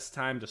lot less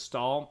time to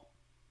stall.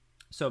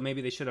 So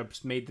maybe they should have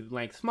made the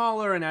length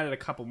smaller and added a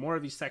couple more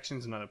of these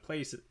sections in other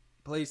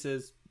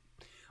places.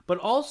 But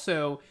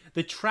also,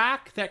 the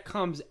track that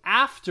comes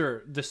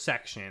after the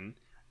section,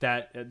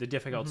 the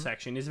difficult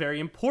section, is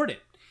very important.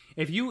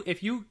 If you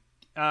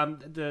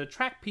the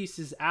track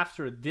pieces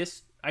after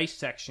this ice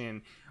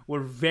section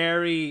were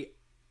very,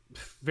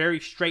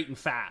 very straight and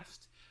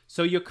fast.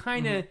 So you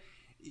kind of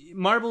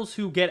marbles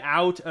who get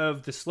out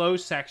of the slow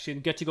section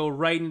get to go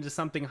right into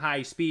something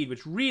high speed,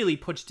 which really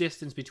puts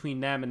distance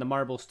between them and the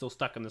marbles still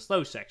stuck in the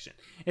slow section.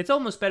 It's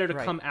almost better to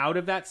come out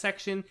of that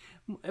section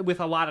with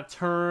a lot of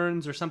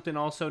turns or something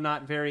also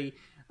not very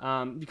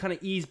you kind of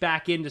ease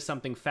back into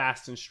something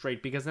fast and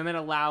straight, because then it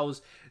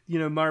allows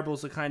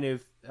marbles to kind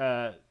of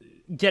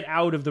get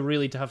out of the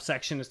really tough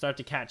section and start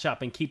to catch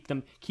up and keep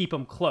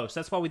them close.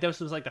 That's why this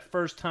was like the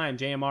first time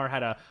JMR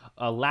had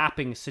a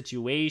lapping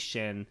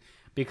situation,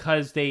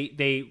 because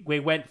they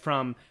went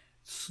from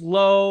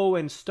slow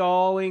and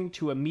stalling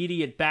to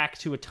immediate back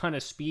to a ton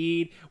of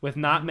speed with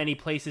not many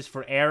places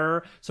for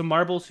error. So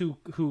marbles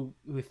who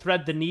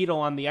thread the needle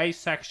on the ice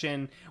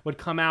section would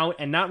come out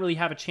and not really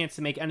have a chance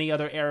to make any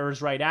other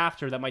errors right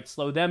after that might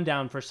slow them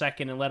down for a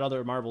second and let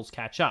other marbles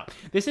catch up.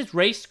 This is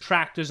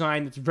racetrack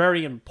design that's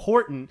very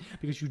important,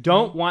 because you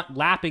don't want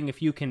lapping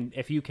if you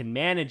can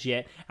manage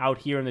it out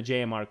here in the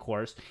JMR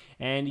course,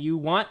 and you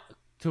want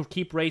to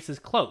keep races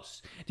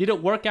close. Did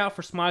it work out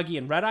for Smoggy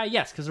and Red Eye?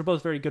 Yes, because they're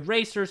both very good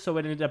racers, so it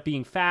ended up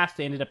being fast.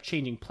 They ended up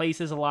changing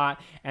places a lot,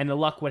 and the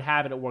luck would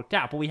have it worked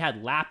out. But we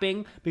had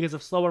lapping because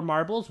of slower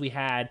marbles. We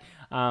had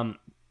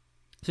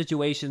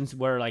situations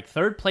where like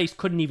third place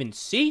couldn't even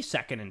see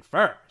second and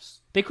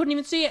first. They couldn't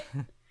even see it.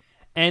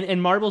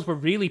 And marbles were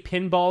really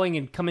pinballing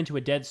and coming to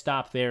a dead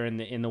stop there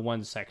in the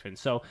one section.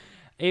 So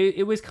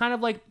it was kind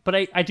of like, but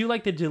I do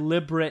like the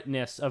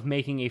deliberateness of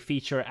making a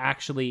feature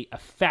actually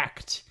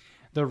affect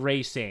the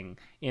racing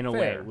in a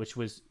way, which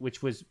was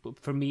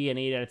for me an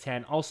 8 out of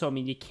 10. Also, I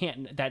mean, you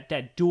can't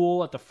that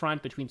duel at the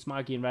front between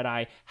Smoggy and Red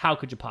Eye. How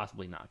could you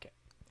possibly knock it?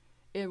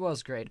 It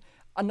was great.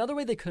 Another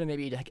way they could have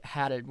maybe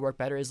had it work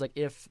better is like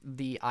if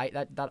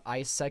that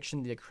ice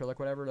section, the acrylic,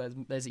 whatever,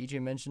 as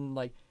EJ mentioned,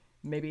 like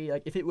maybe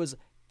like if it was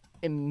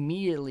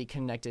immediately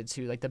connected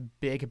to like the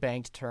big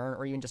banked turn,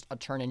 or even just a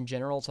turn in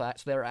general, so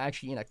they're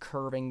actually in a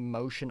curving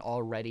motion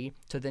already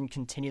to then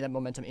continue that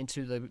momentum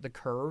into the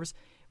curves,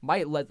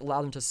 might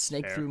allow them to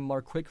snake through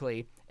more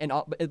quickly,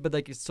 but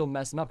they could still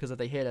mess them up, because if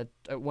they hit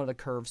one of the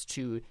curves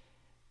if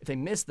they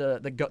miss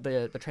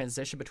the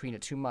transition between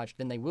it too much,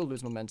 then they will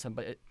lose momentum.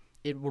 But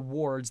it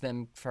rewards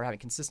them for having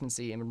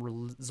consistency and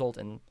result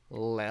in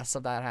less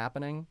of that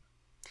happening.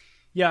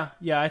 Yeah,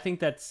 I think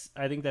that's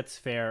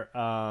fair.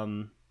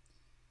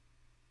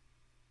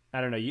 I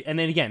don't know. And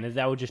then again,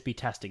 that would just be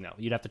testing, though.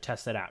 You'd have to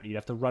test that out. You'd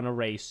have to run a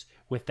race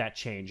with that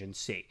change and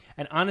see.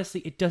 And honestly,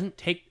 it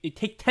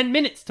takes 10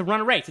 minutes to run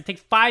a race. It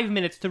takes 5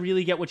 minutes to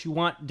really get what you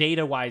want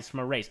data-wise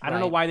from a race. I don't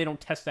know why they don't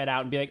test that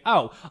out and be like,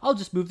 oh, I'll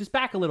just move this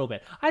back a little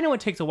bit. I know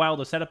it takes a while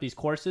to set up these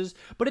courses,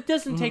 but it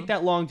doesn't take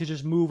that long to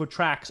just move a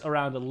tracks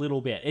around a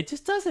little bit. It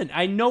just doesn't.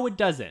 I know it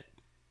doesn't.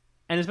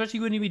 And especially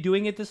when you be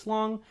doing it this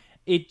long,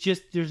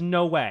 there's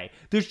no way.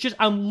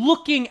 I'm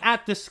looking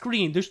at the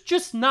screen. There's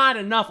just not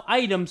enough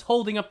items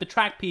holding up the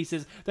track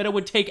pieces that it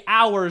would take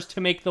hours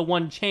to make the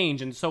one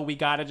change. And so we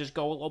got to just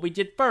go with what we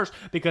did first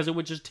because it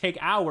would just take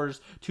hours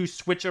to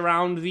switch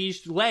around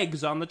these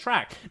legs on the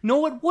track.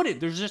 No, it wouldn't.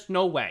 There's just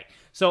no way.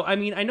 So, I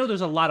mean, I know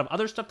there's a lot of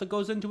other stuff that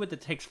goes into it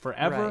that takes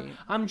forever. Right.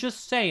 I'm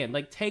just saying,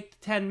 like,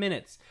 take 10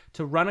 minutes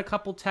to run a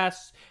couple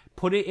tests,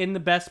 put it in the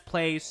best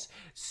place,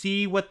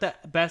 see what the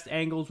best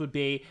angles would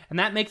be, and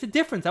that makes a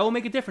difference. That will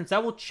make a difference.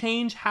 That will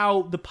change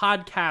how the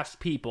podcast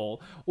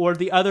people or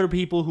the other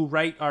people who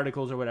write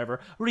articles or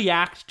whatever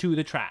react to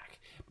the track.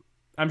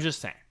 I'm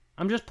just saying.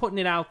 I'm just putting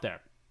it out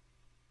there.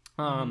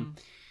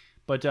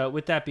 But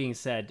with that being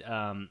said,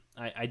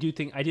 I do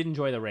think I did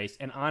enjoy the race,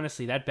 and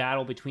honestly, that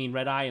battle between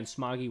Red Eye and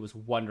Smoggy was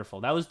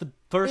wonderful. That was the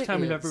first time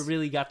we've ever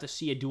really got to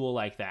see a duel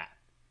like that.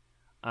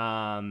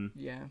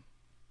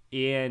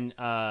 In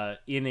a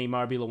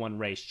Marbula 1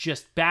 race,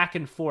 just back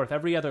and forth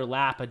every other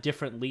lap, a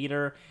different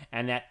leader,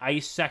 and that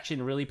ice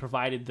section really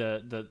provided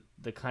the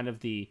kind of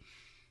the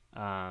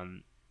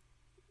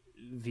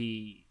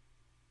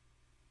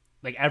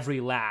like every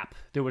lap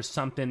there was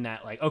something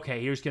that like,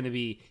 okay, here's gonna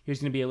be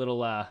a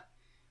little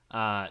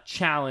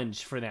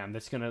challenge for them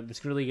that's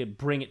really gonna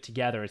bring it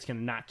together. It's gonna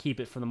not keep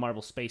it from the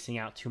marble spacing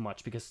out too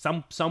much because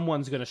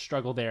someone's gonna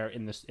struggle there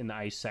in the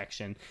ice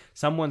section.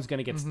 Someone's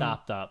gonna get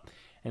stopped up.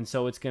 And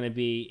so it's going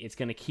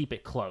to keep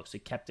it close.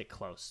 It kept it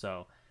close.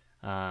 So,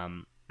 I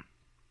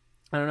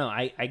don't know.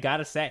 I got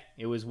to say,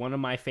 it was one of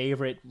my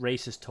favorite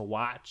races to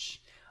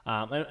watch.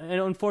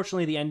 And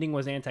unfortunately, the ending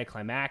was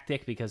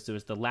anticlimactic because there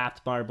was the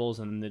lapped marbles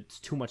and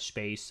it's too much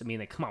space. I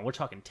mean, come on, we're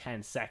talking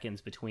 10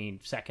 seconds between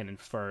second and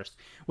first,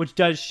 which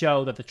does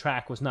show that the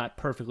track was not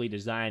perfectly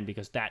designed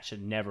because that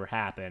should never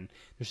happen.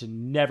 There should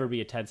never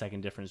be a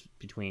 10-second difference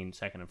between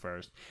second and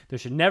first. There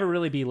should never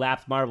really be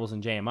lapped marbles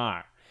in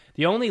JMR.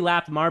 The only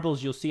lapped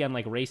marbles you'll see on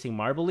like Racing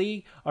Marble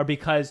League are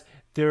because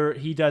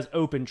he does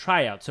open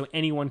tryouts, so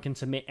anyone can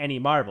submit any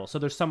marble. So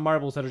there's some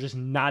marbles that are just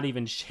not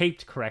even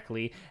shaped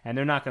correctly, and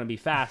they're not going to be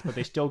fast, but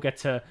they still get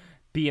to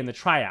be in the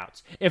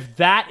tryouts. If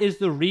that is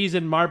the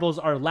reason marbles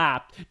are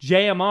lapped,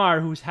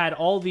 JMR, who's had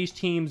all these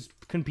teams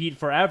compete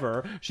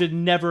forever, should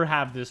never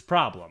have this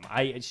problem.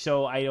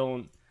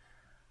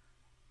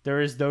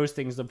 There is those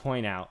things to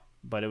point out,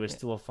 but it was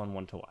still a fun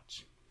one to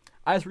watch.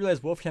 I just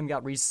realized Wolfcam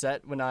got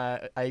reset when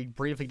I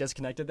briefly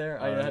disconnected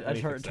there. I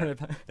turned it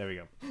back. There we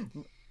go.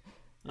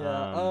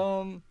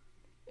 Yeah.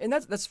 And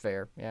that's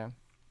fair. Yeah.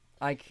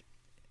 Like,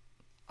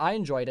 I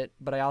enjoyed it,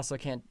 but I also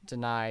can't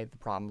deny the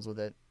problems with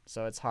it.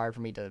 So it's hard for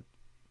me to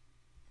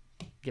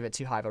give it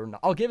too high of a.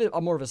 I'll give it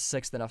more of a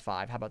 6 than a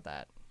 5. How about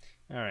that?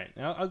 All right.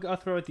 I'll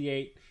throw it the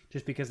 8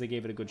 just because they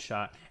gave it a good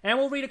shot. And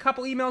we'll read a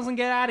couple emails and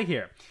get out of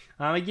here.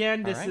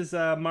 Again, this is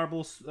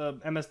Marbles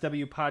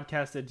MSW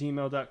podcast at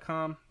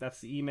gmail.com.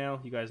 That's the email.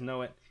 You guys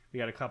know it. We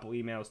got a couple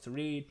emails to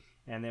read,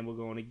 and then we're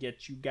going to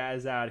get you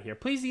guys out of here.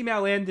 Please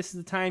email in. This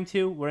is the time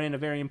to. We're in a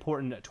very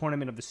important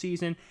tournament of the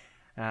season.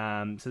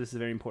 So this is a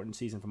very important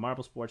season for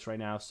Marble Sports right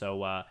now.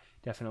 So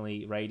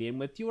definitely write in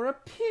with your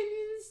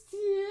opinions,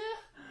 dear.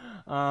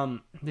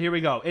 Here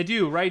we go.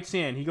 Edu writes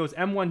in. He goes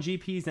M1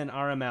 GPs and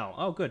RML.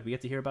 Oh, good. We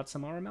get to hear about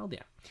some RML. Yeah.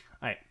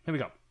 All right. Here we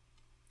go.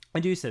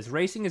 Edu says,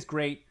 racing is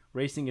great.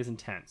 Racing is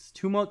intense.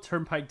 Tumult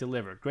Turnpike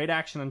delivered. Great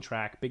action on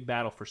track. Big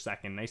battle for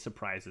second. Nice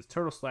surprises.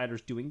 Turtle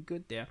Sliders doing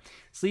good there.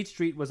 Sleet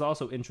Street was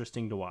also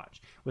interesting to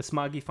watch. With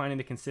Smoggy finding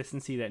the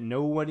consistency that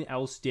no one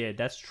else did.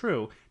 That's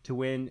true. To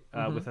win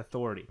with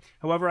authority.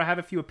 However, I have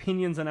a few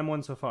opinions on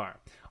M1 so far.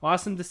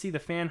 Awesome to see the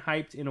fan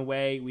hyped in a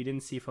way we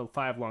didn't see for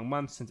 5 long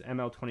months since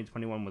ML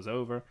 2021 was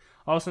over.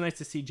 Also nice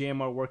to see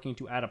JMR working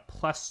to add a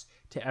plus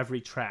to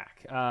every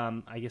track.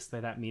 I guess by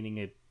that meaning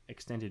an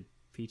extended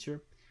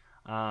feature.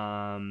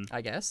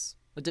 I guess.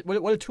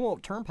 What a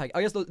Tumult Turnpike?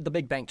 I guess the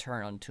big bank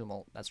turn on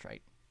Tumult. That's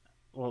right.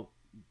 Well,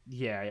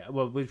 yeah.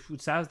 Well,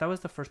 that was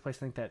the first place I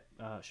think that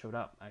showed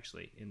up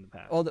actually in the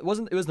past. Oh, it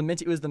wasn't. It was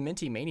the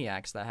Minty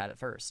Maniacs that had it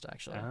first,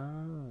 actually.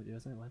 Oh, it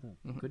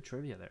wasn't. Good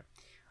trivia there.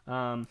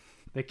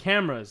 The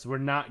cameras were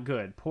not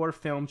good. Poor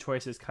film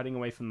choices, cutting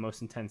away from the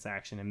most intense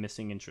action and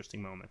missing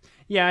interesting moments.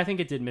 Yeah, I think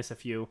it did miss a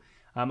few.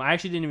 I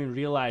actually didn't even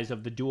realize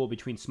of the duel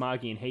between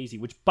Smoggy and Hazy,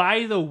 which,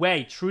 by the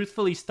way,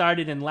 truthfully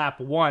started in lap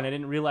 1. I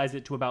didn't realize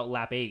it to about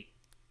lap 8.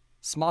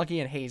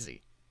 Smoggy and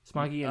Hazy.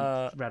 Smoggy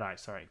and Red Eye,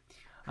 sorry.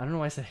 I don't know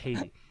why I said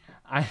Hazy.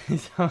 I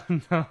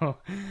don't know.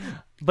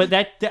 But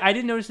I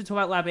didn't notice it until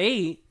about lap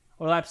 8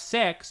 or lap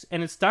 6,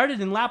 and it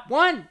started in lap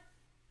 1.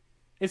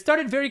 It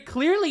started very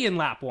clearly in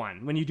lap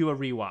 1 when you do a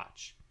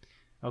rewatch.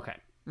 Okay.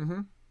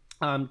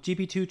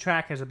 GP2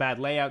 track has a bad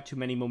layout, too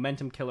many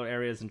momentum killer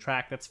areas in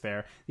track. That's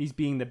fair. These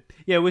being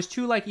it was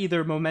too like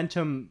either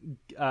momentum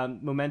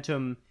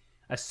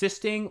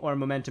assisting or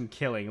momentum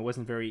killing. It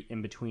wasn't very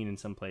in between in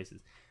some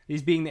places.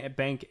 These being the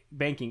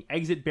banking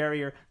exit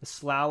barrier, the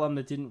slalom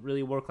that didn't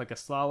really work like a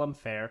slalom,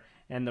 fair,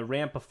 and the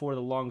ramp before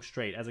the long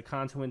straight. As a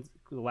consequence,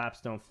 the laps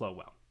don't flow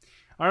well.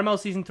 RML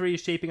Season 3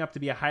 is shaping up to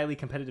be a highly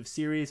competitive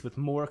series with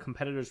more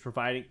competitors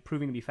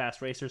proving to be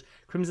fast racers.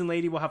 Crimson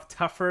Lady will have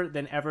tougher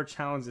than ever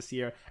challenge this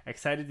year.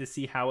 Excited to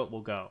see how it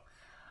will go.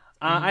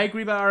 I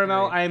agree about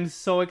RML. I am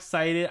so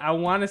excited. I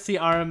want to see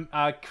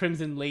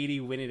Crimson Lady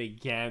win it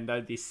again. That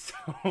would be so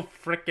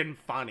freaking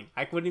funny.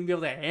 I wouldn't even be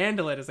able to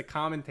handle it as a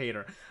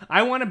commentator.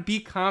 I want to be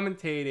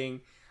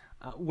commentating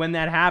when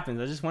that happens.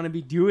 I just want to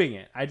be doing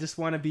it. I just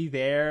want to be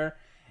there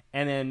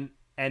and then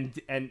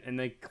and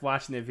like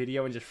watching the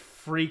video and just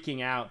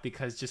freaking out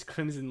because just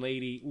Crimson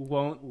Lady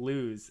won't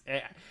lose.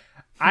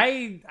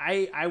 I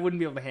wouldn't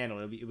be able to handle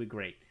it. It'd be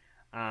great.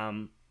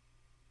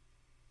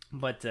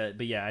 But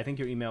yeah, I think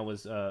your email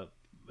was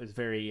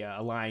very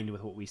aligned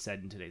with what we said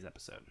in today's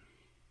episode.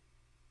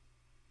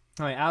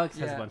 All right, Alex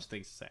has a bunch of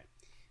things to say.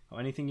 Oh,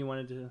 anything you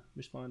wanted to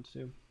respond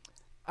to?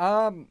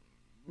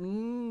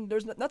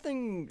 There's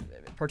nothing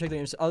particularly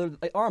interesting. Other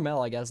like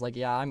RML, I guess. Like,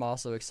 yeah, I'm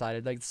also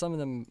excited. Like, some of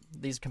them,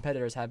 these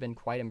competitors have been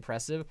quite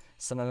impressive.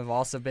 Some of them have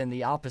also been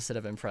the opposite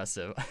of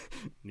impressive.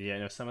 Yeah,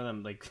 no, some of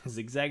them like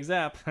zigzag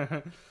zap.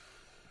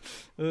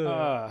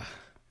 Are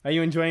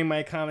you enjoying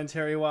my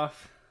commentary,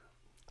 Wof?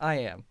 I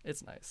am.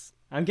 It's nice.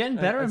 I'm getting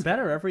better and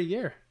better every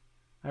year.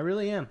 I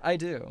really am. I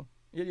do.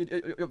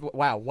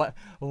 Wow,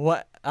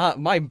 what?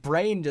 My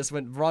brain just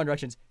went wrong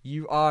directions.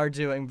 You are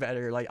doing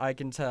better. Like, I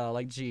can tell.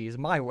 Like, geez,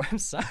 I'm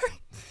sorry.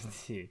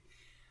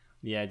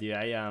 Yeah,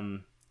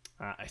 dude.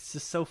 It's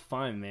just so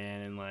fun,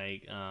 man, and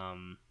like, I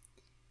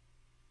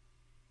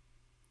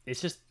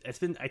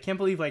can't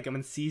believe like I'm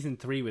in season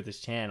 3 with this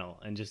channel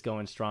and just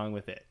going strong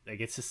with it. Like,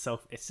 it's just so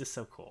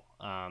cool.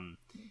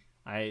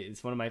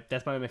 That's one of my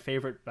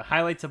favorite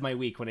highlights of my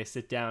week when I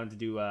sit down to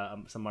do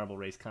some Marble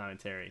race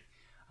commentary.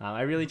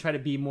 I really try to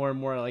be more and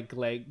more like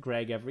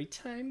Greg every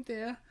time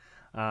there.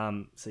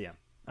 So yeah.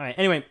 All right.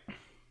 Anyway,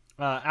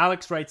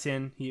 Alex writes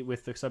in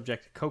with the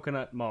subject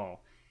Coconut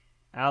Mall.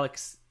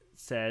 Alex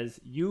says,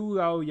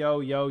 yo.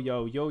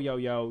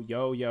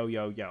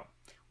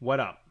 What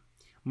up?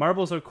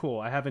 Marbles are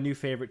cool. I have a new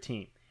favorite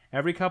team.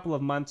 Every couple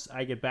of months,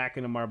 I get back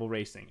into marble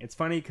racing. It's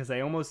funny because I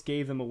almost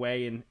gave them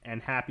away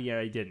and happy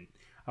I didn't.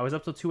 I was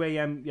up till 2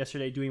 a.m.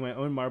 yesterday doing my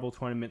own marble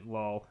tournament.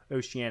 Lol.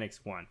 Oceanics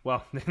won.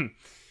 Well,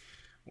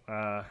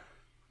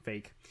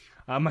 fake.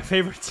 My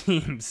favorite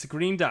teams,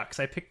 Green Ducks.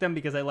 I picked them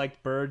because I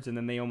liked birds and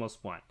then they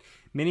almost won.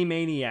 Mini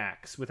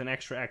Maniacs with an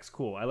extra X.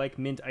 Cool. I like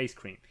mint ice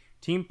cream.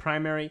 Team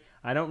Primary.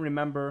 I don't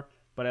remember,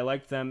 but I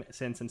liked them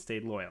since and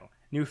stayed loyal.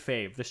 New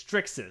fave, the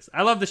Strixes.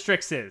 I love the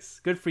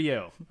Strixes. Good for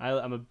you.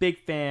 I'm a big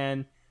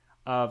fan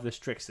of the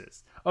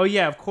Strixes. Oh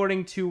yeah,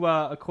 according to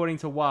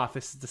Wof,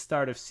 this is the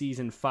start of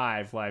season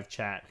 5 live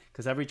chat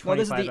because every 25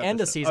 this is the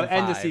end of season 5.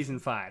 End of season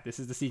 5. This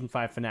is the season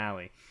 5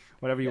 finale,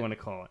 whatever you want to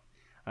call it.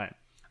 All right.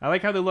 I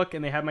like how they look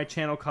and they have my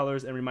channel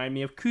colors and remind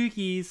me of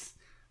cookies.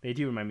 They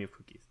do remind me of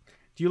cookies.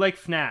 Do you like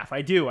FNAF?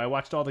 I do. I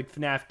watched all of the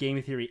FNAF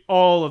game theory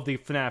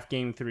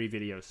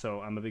videos,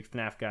 so I'm a big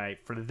FNAF guy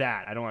for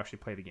that. I don't actually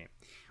play the game.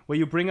 Will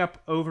you bring up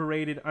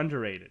overrated,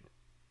 underrated?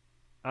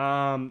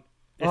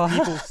 If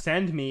people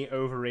send me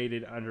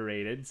overrated,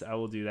 underrateds, I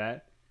will do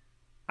that.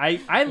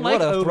 I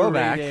like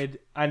overrated,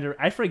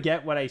 I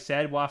forget what I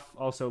said. Wof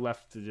also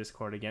left the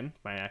Discord again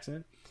by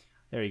accident.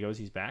 There he goes.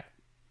 He's back.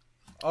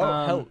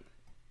 Oh, hell.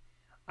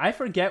 I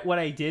forget what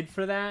I did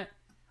for that.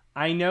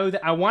 I know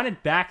that I want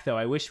it back, though.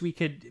 I wish we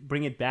could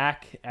bring it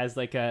back as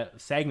like a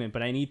segment,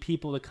 but I need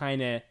people to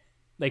kind of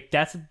like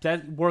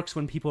that works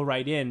when people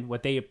write in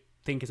what they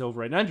think is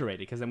overrated and underrated,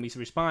 because then we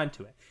respond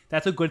to it.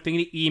 That's a good thing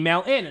to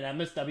email in at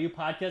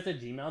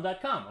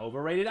mswpodcast@gmail.com.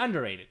 Overrated,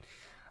 underrated.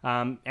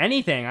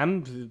 Anything.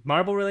 I'm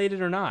marble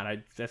related or not.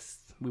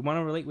 We want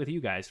to relate with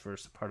you guys for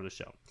part of the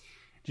show.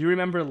 Do you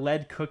remember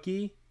Lead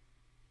Cookie?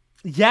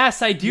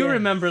 Yes, I do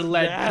remember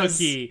Lead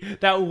Cookie.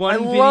 That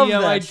one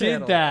video I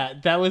did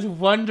that. That was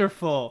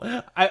wonderful.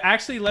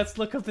 Let's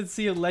look up and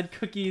see if Lead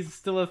Cookie is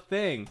still a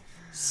thing.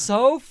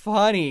 So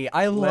funny.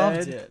 I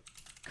loved it.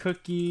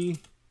 Cookie.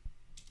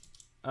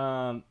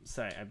 Lead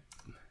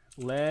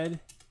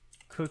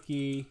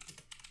Cookie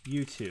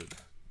YouTube.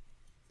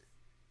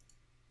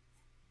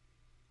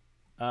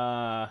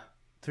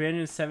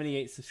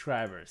 378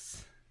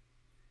 subscribers.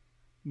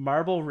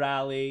 Marble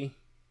Rally.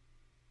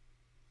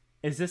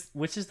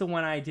 Which is the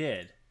one I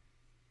did?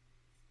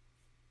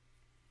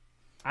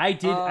 I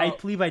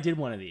believe I did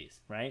one of these,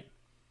 right?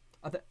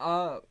 That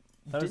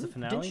was the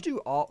finale. Didn't you do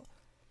all?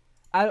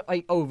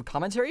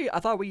 Commentary?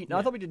 I thought we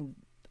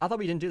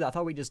didn't do that. I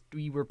thought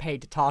we were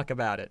paid to talk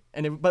about it,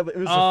 but it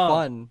was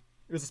fun.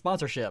 It was a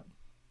sponsorship.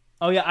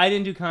 Oh yeah, I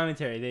didn't do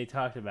commentary. They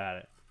talked about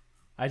it.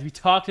 We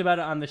talked about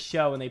it on the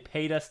show, and they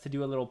paid us to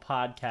do a little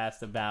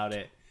podcast about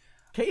it.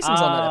 Casey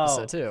was on that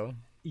episode too.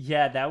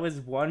 Yeah, that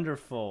was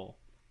wonderful.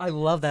 I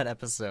love that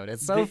episode.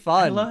 It's so I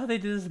fun. love how they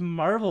did this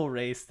marble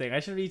race thing. I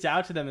should reach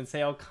out to them and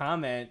say I'll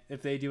comment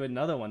if they do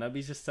another one. That'd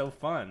be just so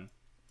fun.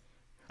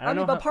 I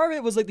mean, but part of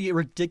it was like the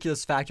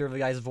ridiculous factor of the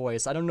guy's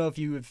voice. I don't know if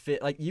you would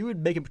fit, like, you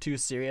would make him too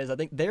serious. I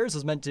think theirs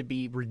was meant to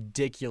be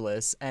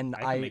ridiculous, and I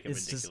can make it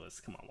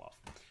ridiculous. Come on,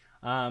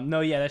 Wof.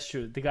 No, yeah, that's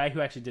true. The guy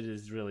who actually did it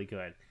is really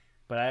good.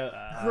 But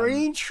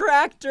Green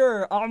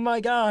Tractor! Oh my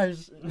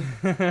gosh!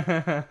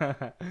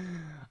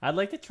 I'd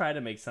like to try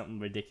to make something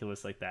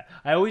ridiculous like that.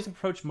 I always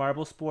approach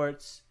marble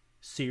sports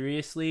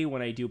seriously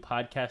when I do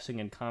podcasting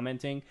and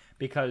commenting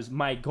because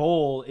my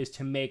goal is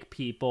to make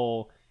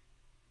people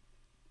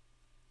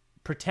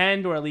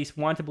pretend or at least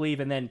want to believe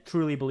and then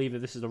truly believe that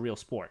this is a real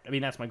sport. I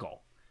mean, that's my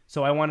goal.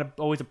 So I want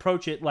to always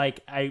approach it like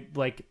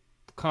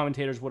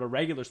commentators would a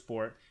regular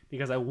sport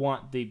because I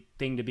want the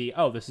thing to be,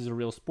 oh, this is a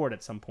real sport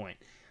at some point.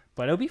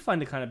 But it'll be fun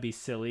to kind of be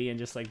silly and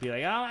just like be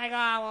like, oh my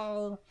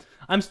god.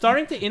 I'm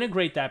starting to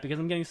integrate that because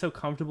I'm getting so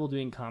comfortable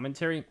doing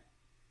commentary,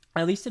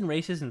 at least in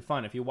Races and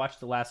Fun. If you watch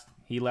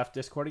he left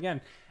Discord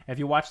again. If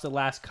you watch the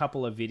last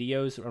couple of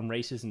videos on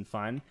Races and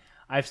Fun,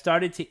 I've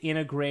started to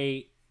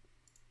integrate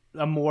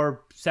a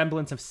more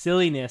semblance of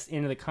silliness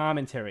into the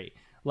commentary.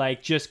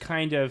 Like just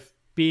kind of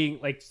being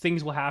like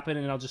things will happen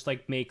and I'll just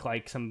like make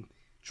like some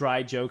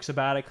dry jokes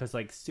about it because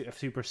like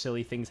super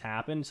silly things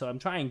happen. So I'm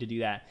trying to do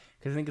that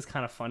because I think it's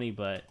kind of funny,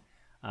 but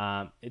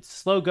it's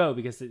slow go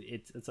because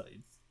it's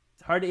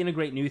hard to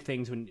integrate new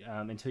things when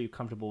until you're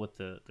comfortable with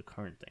the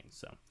current things.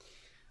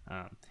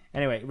 So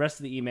anyway, rest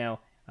of the email.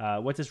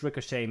 What does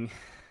Ricochet mean?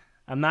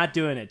 I'm not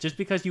doing it. Just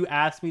because you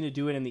asked me to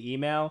do it in the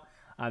email,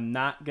 I'm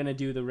not gonna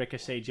do the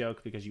Ricochet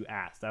joke because you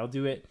asked. I'll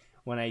do it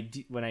when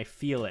I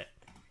feel it.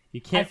 You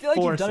can't. I feel like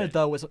force you've done it. it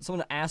though. With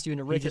someone asked you in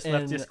a Just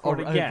left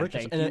Discord again.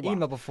 in an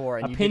email before,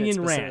 and Opinion you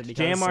did it rant. specifically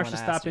because JMR someone should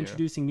asked stop you.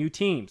 introducing new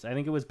teams. I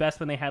think it was best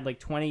when they had like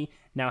 20.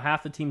 Now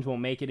half the teams won't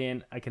make it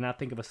in. I cannot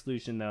think of a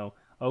solution though.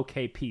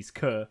 Okay, peace.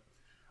 Kuh.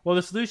 Well,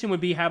 the solution would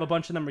be have a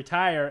bunch of them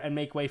retire and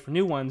make way for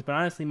new ones. But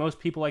honestly, most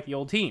people like the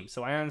old teams.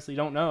 So I honestly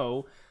don't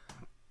know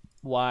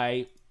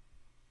why.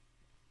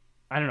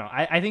 I don't know.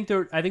 I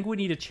think we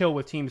need to chill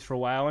with teams for a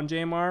while on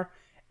JMR.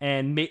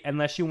 And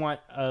unless you want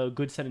a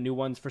good set of new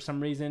ones for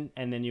some reason,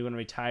 and then you're going to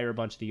retire a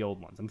bunch of the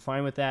old ones. I'm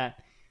fine with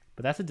that,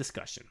 but that's a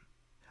discussion.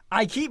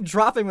 I keep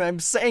dropping when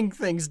I'm saying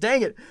things.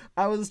 Dang it.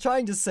 I was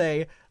trying to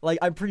say, like,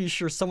 I'm pretty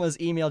sure someone's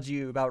emailed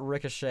you about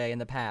Ricochet in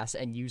the past,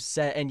 and you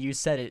said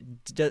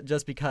it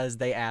just because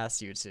they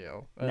asked you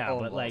to. No,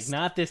 but like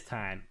not this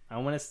time. I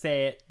want to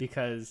say it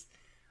because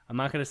I'm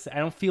not going to say. I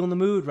don't feel in the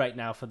mood right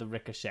now for the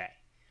Ricochet.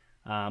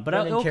 But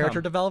it'll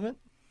character come. development.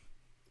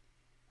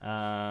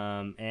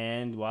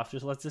 And Wof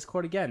just lets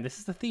Discord again. This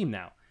is the theme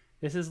now.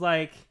 This is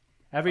like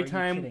every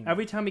time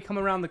we come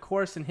around the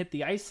course and hit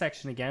the ice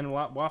section again,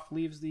 Wof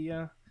leaves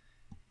the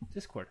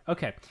Discord.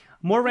 Okay,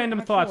 more random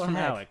thoughts from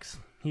Alex.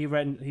 He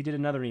did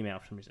another email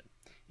for some reason.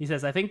 He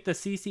says, I think the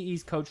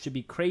CCE's coach should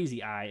be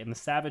Crazy Eye and the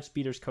Savage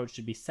Speeders coach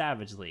should be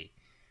Savage Lee.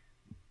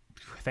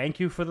 Thank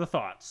you for the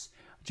thoughts.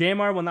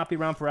 JMR will not be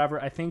around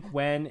forever. I think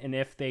when and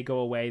if they go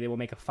away, they will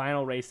make a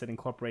final race that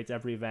incorporates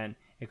every event.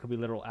 It could be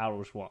literal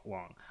hours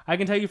long. I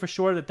can tell you for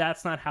sure that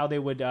that's not how they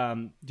would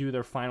do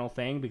their final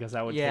thing because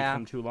that would take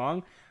them too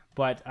long.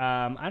 But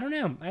I don't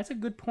know. That's a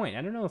good point.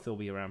 I don't know if they'll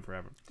be around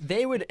forever.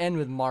 They would end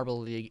with Marble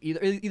League,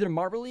 either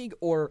Marble League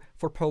or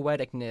for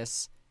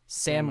poeticness,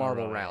 Sam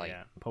Marble Rally.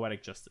 Yeah,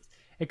 poetic justice.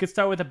 It could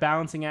start with a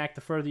balancing act.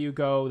 The further you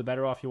go, the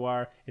better off you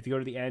are. If you go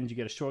to the end, you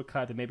get a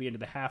shortcut, then maybe into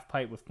the half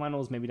pipe with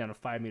funnels, maybe down a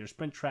 5-meter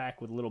sprint track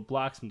with little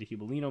blocks from the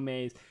Hubolino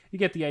maze. You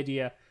get the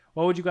idea.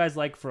 What would you guys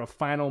like for a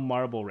final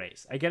marble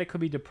race? I get it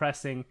could be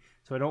depressing,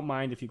 so I don't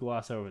mind if you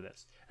gloss over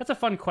this. That's a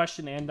fun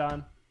question to end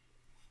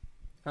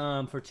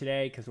on for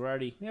today because we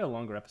had a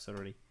longer episode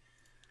already.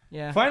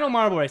 Yeah. Final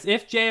marble race.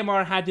 If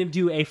JMR had to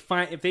do if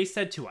they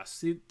said to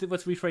us,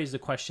 let's rephrase the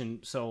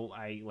question so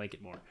I like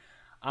it more.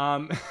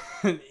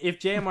 If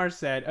JMR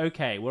said,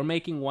 okay, we're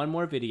making one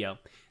more video.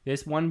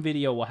 This one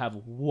video will have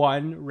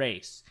one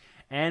race.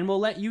 And we'll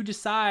let you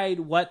decide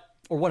how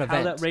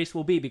that race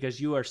will be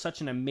because you are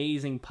such an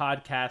amazing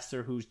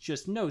podcaster who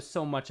just knows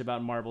so much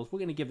about marbles. We're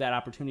going to give that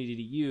opportunity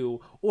to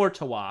you or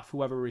to Wof,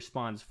 whoever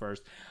responds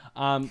first.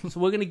 So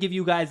we're going to give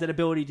you guys that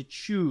ability to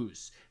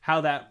choose how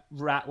that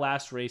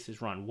last race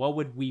is run. What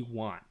would we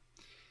want?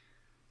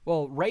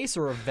 Well, race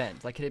or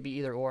event? Like, could it be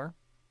either or?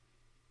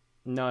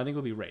 No, I think it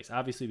would be race.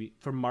 Obviously,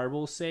 for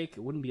Marble's sake, it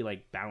wouldn't be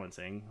like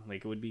balancing.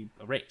 Like, it would be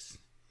a race.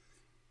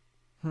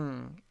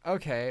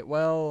 Okay,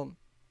 well,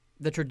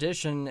 the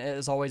tradition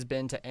has always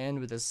been to end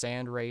with a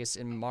sand race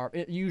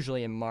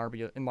usually in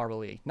Marble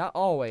League. Not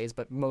always,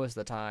 but most of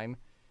the time.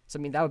 So,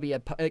 I mean, that would be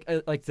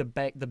like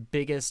the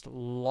biggest,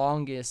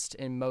 longest,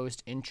 and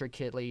most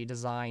intricately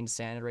designed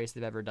sand race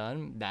they've ever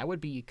done. That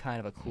would be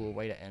kind of a cool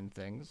way to end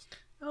things.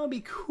 That would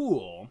be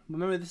cool.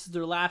 Remember, this is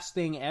their last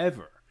thing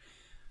ever.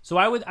 So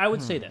I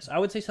would say this. I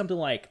would say something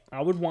like,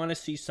 I would want to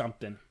see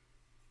something.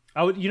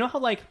 You know how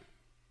like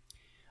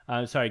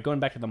Sorry, going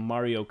back to the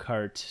Mario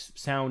Kart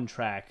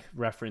soundtrack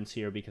reference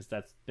here because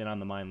that's been on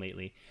the mind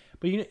lately.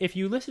 But if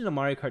you listen to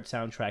Mario Kart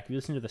soundtrack, if you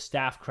listen to the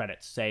staff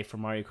credits, say for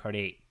Mario Kart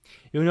 8,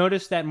 you'll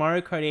notice that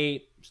Mario Kart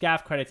 8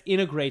 staff credits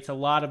integrates a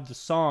lot of the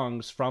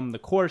songs from the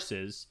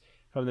courses,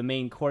 from the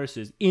main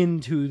courses,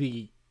 into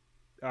the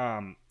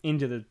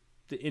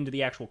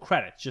actual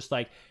credits. Just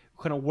like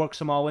kind of works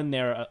them all in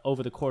there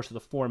over the course of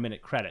the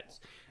 4-minute credits.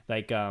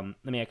 Like, I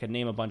could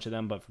name a bunch of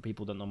them, but for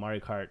people who don't know Mario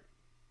Kart,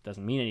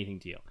 doesn't mean anything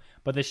to you.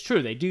 But it's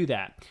true, they do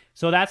that.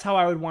 So that's how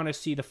I would want to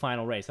see the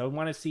final race. I would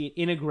want to see it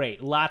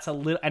integrate lots of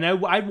little, and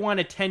I'd want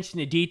attention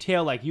to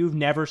detail like you've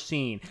never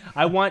seen.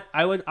 I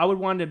would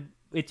want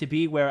it to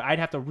be where I'd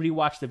have to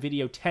rewatch the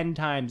video 10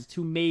 times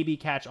to maybe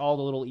catch all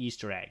the little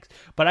Easter eggs.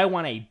 But I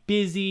want a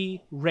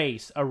busy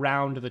race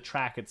around the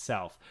track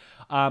itself.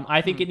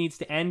 I think it needs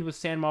to end with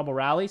Sand Marble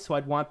Rally, so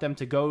I'd want them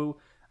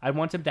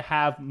to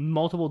have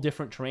multiple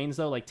different terrains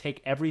though, like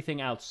take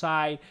everything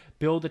outside,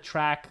 build a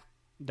track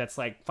that's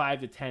like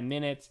 5 to 10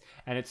 minutes,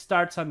 and it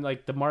starts on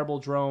like the Marble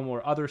Drome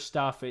or other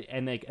stuff,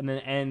 and then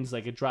ends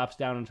like it drops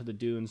down into the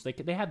dunes.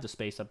 They have the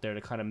space up there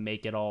to kind of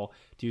make it all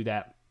do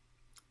that.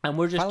 And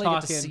we're just finally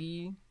talking. Get to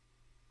see,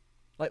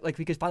 like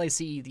we could finally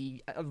see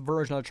the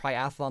version of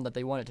triathlon that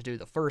they wanted to do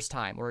the first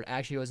time, where it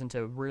actually goes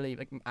into really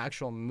like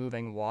actual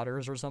moving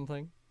waters or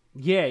something.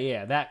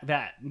 Yeah,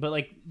 that. But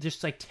like,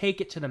 just like take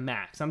it to the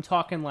max. I'm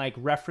talking like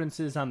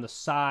references on the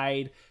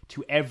side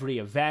to every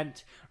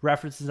event,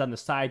 references on the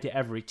side to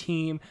every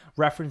team,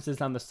 references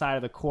on the side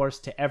of the course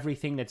to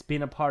everything that's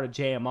been a part of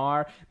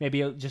JMR.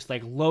 Maybe just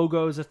like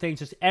logos of things,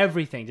 just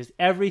everything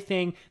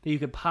that you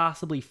could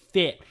possibly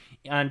fit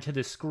onto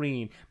the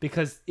screen,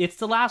 because it's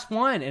the last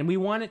one and we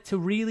want it to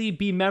really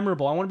be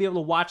memorable. I want to be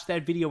able to watch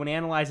that video and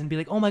analyze and be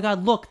like, oh my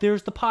god, look,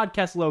 there's the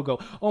podcast logo.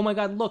 Oh my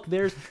god, look,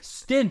 there's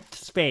Stint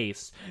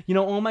Space.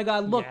 Oh my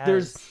god, look,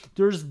 yes.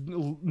 there's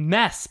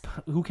MESP.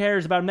 Who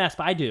cares about MESP?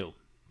 I do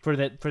for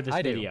this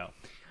video.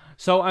 Do.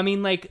 So I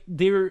mean, like,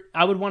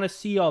 I would want to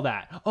see all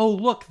that. Oh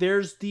look,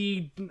 there's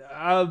the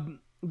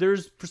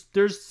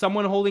there's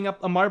someone holding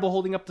up a marble,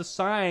 holding up the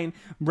sign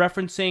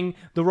referencing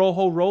the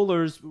Rojo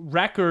Rollers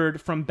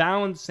record from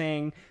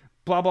balancing,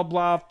 blah blah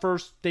blah.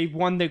 They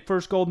won the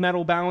first gold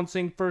medal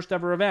balancing first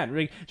ever event.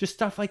 Right? Just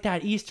stuff like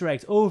that, Easter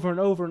eggs over and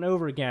over and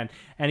over again.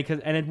 And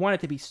I'd want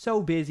it to be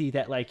so busy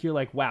that like you're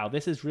like, wow,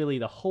 this is really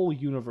the whole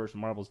universe of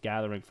Marbles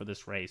gathering for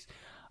this race.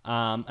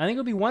 I think it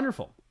would be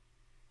wonderful.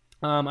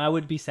 I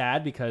would be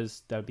sad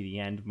because that would be the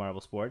end of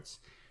Marble Sports,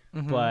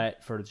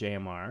 but for the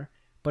JMR.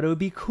 But it would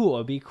be cool. It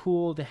would be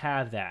cool to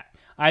have that.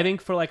 I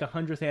think for like a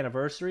 100th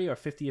anniversary or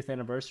 50th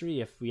anniversary,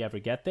 if we ever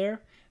get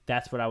there,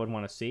 that's what I would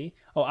want to see.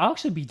 Oh, I'll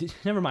actually be...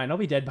 Never mind. I'll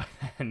be dead by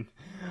then.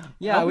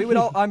 Yeah, we would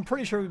all... I'm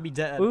pretty sure we'd be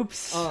dead.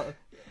 Oops.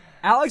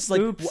 Alex,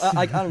 like,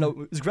 I don't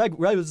know. Greg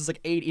was just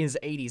like in his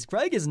 80s.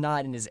 Greg is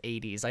not in his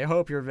 80s. I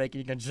hope you're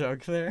making a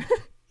joke there.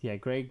 Yeah,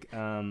 Greg...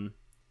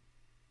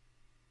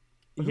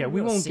 Yeah,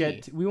 we won't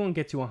get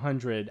to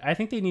 100. I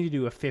think they need to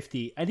do a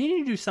 50. I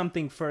need to do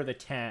something for the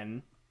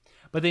 10.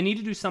 But they need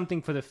to do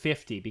something for the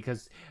 50,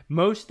 because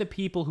most of the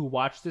people who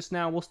watch this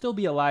now will still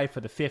be alive for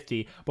the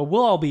 50, but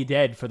we'll all be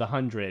dead for the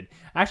 100.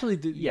 Actually,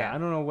 I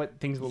don't know what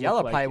things will Yellow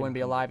look like. Yellow probably wouldn't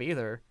be alive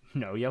either.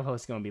 No,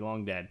 Yellow's going to be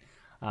long dead.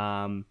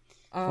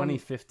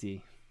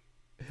 2050.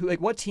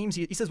 What teams?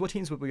 He says what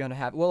teams would we going to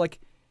have? Well, like,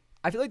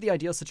 I feel like the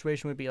ideal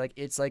situation would be like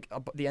it's like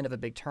the end of a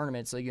big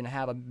tournament, so you're going to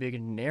have a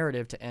big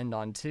narrative to end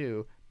on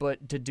too.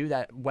 But to do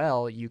that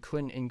well, you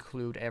couldn't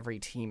include every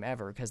team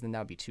ever, because then that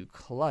would be too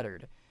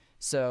cluttered.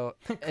 So,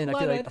 and I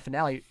feel like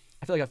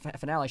a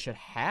finale should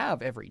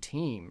have every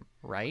team,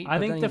 right? I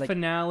think the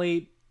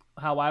finale,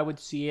 how I would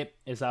see it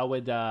is I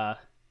would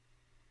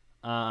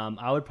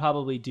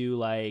probably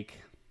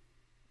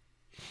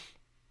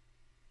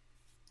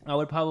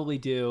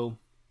do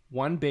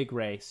one big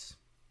race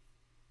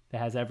that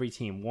has every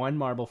team, one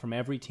marble from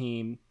every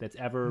team that's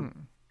ever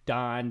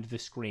donned the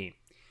screen.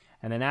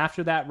 And then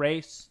after that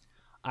race,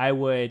 I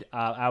would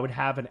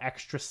have an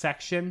extra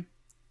section.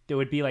 There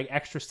would be like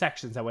extra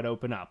sections that would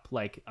open up,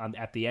 like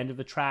at the end of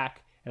the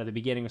track and at the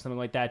beginning or something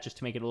like that, just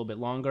to make it a little bit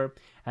longer.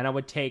 And I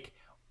would take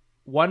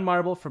one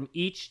marble from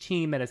each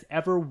team that has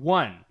ever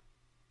won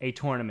a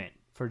tournament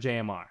for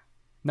JMR.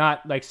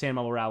 Not like Sand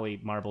Marble Rally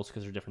marbles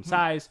because they're different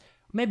size.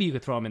 Maybe you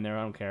could throw them in there,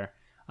 I don't care.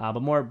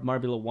 But more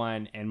Marbula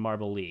 1 and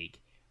Marble League.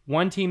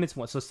 One team that's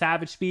won. So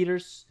Savage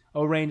Speeders,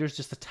 O-Rangers,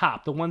 just the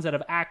top, the ones that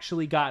have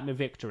actually gotten a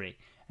victory.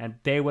 And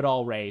they would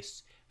all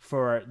race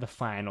for the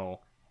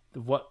final.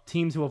 What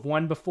teams who have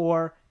won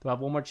before, they'll have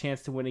one more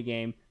chance to win a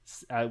game,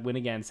 win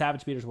again.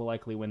 Savage Speeders will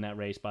likely win that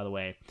race, by the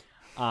way.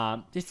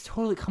 It's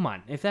totally, come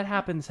on. If that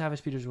happens, Savage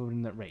Speeders will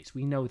win that race.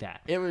 We know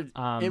that. It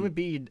would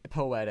be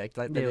poetic.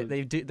 Like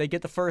they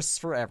get the first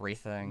for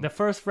everything. The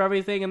first for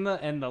everything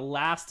and the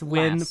last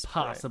win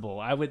possible.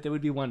 Right. That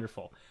would be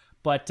wonderful.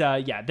 But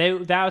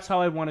that's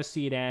how I want to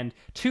see it end.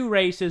 2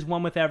 races,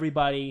 one with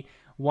everybody,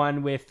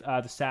 one with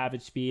the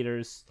Savage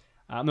Speeders.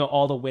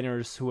 All the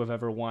winners who have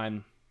ever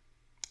won.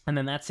 And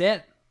then that's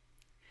it.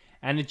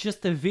 And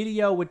the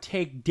video would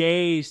take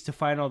days to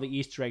find all the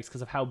Easter eggs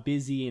because of how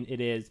busy it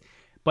is.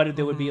 but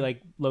there would be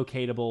like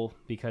locatable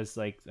because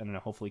like I don't know,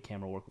 hopefully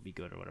camera work would be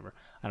good or whatever.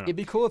 I don't know. It'd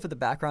be cool if the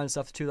background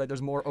stuff too, like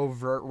there's more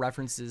overt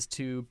references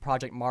to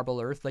Project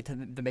Marble Earth, like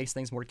that makes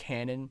things more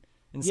canon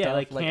and stuff.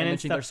 Like canon mentioning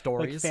stuff, their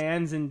stories, like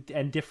fans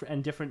and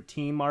different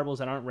team marbles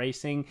that aren't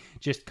racing,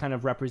 just kind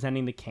of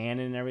representing the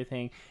canon and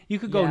everything. You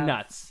could go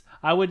nuts.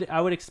 I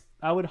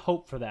would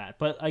hope for that.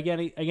 But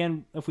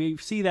again, if we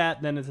see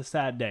that, then it's a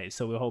sad day.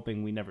 So we're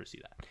hoping we never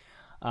see that.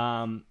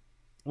 I'm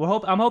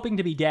hoping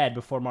to be dead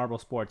before Marble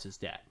Sports is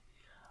dead.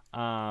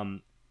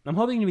 I'm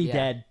hoping to be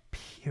dead.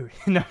 Period.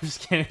 No, I'm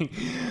just kidding.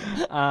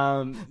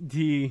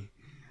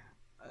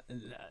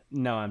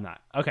 No, I'm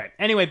not. Okay.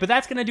 Anyway, but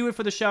that's gonna do it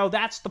for the show.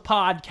 That's the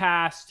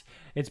podcast.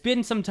 It's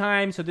been some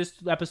time, so this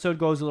episode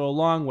goes a little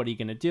long. What are you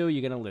gonna do?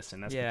 You're gonna listen.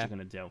 That's what you're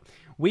gonna do.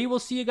 We will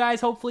see you guys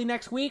hopefully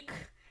next week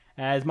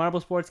as Marble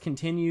Sports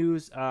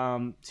continues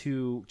to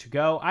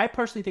go. I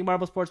personally think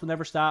Marble Sports will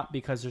never stop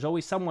because there's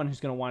always someone who's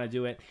going to want to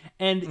do it.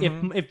 And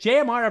if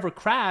JMR ever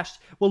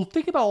crashed, well,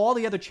 think about all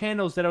the other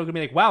channels that are going to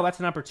be like, wow, that's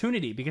an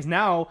opportunity because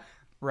now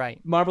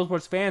Marble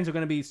Sports fans are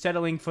going to be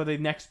settling for the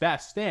next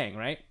best thing,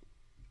 right?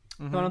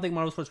 So I don't think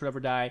Marble Sports will ever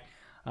die.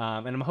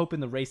 And I'm hoping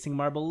the Racing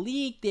Marble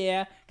League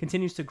there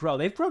continues to grow.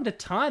 They've grown a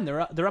ton.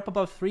 They're up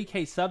above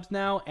 3K subs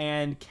now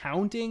and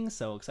counting,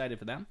 so excited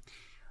for them.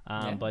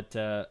 But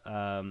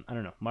I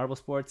don't know. Marble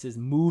Sports is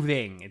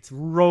moving. It's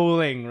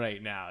rolling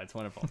right now. It's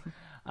wonderful.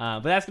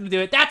 But that's going to do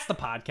it. That's the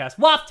podcast.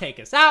 Wof, take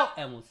us out,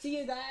 and we'll see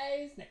you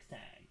guys next time.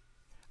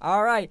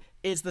 All right.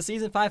 It's the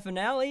season 5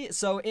 finale,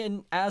 so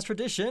as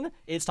tradition,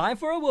 it's time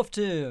for a Wof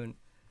Tune.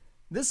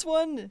 This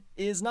one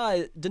did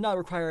not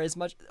require as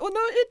much. Well, no,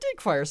 it did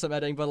require some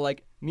editing, but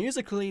like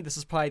musically, this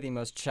is probably the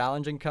most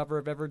challenging cover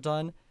I've ever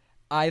done.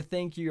 I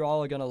think you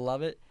all are going to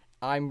love it.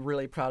 I'm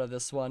really proud of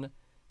this one.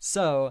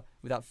 So,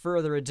 without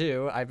further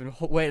ado, I've been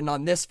waiting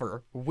on this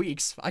for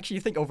weeks. Actually,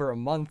 I think over a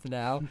month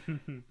now.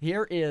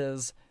 Here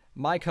is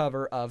my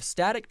cover of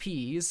Static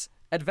P's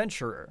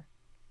Adventurer.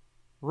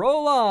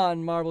 Roll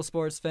on, Marble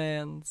Sports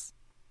fans.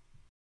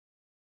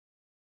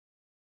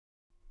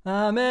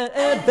 I'm an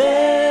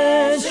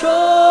adventurer.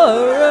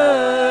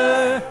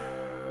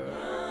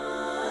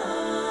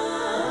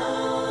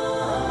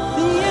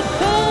 The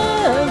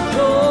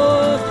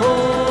adventure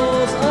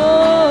calls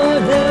our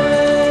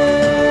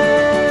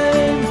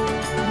name.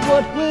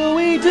 What will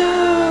we do?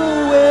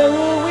 Where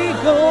will we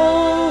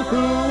go?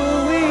 Who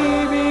will we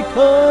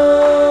become?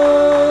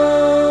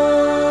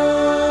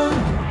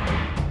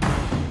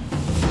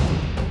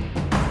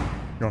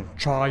 Young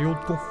child,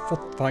 go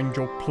forth, find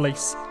your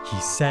place, he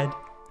said,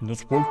 in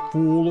this world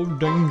full of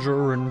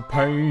danger and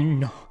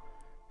pain.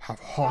 Have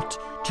heart,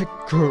 take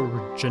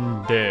courage,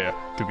 and dare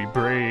to be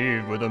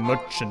brave, whether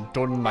merchant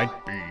or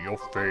knight be your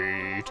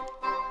fate.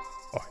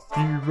 A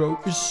hero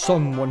is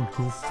someone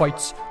who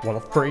fights while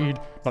afraid,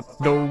 not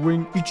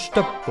knowing each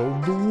step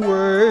of the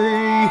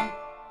way.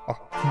 A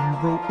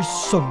hero is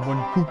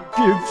someone who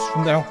gives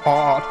from their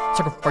heart,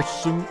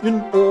 sacrificing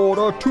in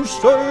order to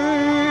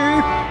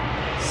save.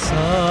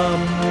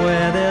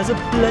 Somewhere there's a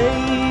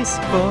place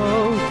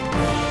both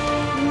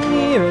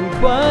near and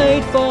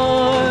quite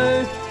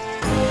far,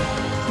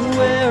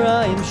 where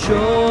I am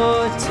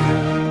sure to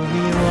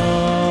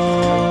belong.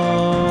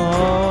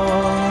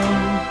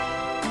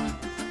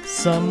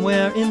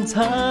 Somewhere in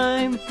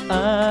time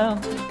I'll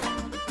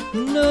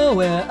know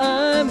where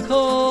I'm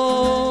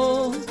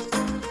called,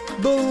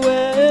 but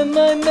where am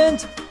I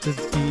meant to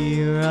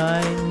be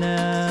right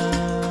now?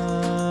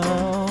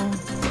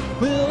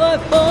 Will I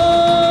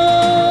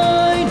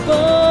find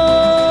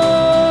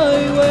my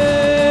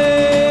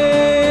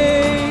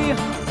way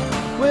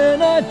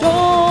when I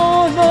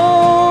don't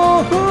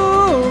know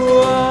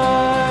who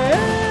I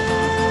am?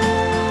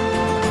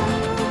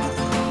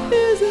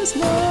 Is this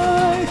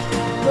life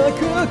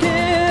like a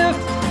gift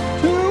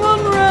to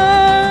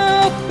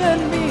unwrap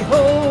and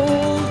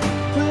behold?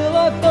 Will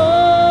I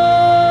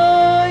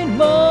find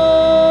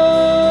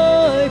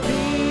my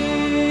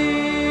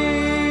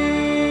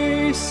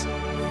peace?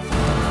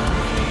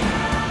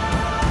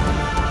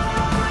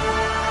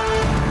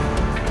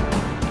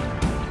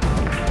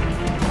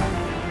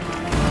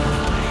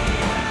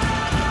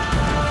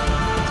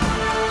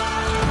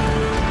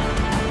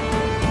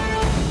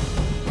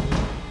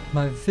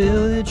 My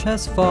village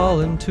has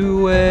fallen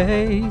to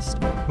waste.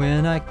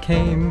 When I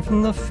came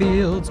from the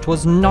fields,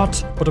 'twas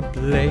not but a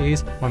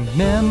blaze. My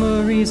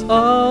memories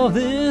of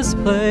this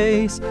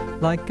place,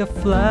 like a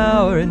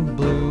flower in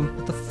bloom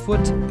at the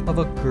foot of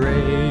a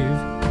grave.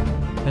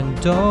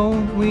 And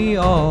don't we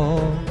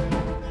all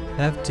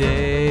have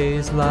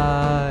days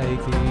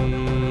like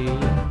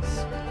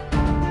these?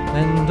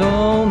 And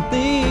don't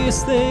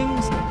these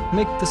things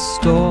make the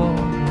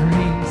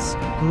stories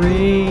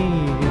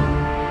real?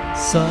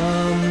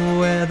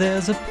 Somewhere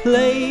there's a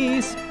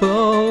place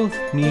both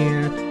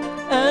near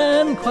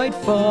and quite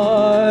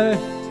far,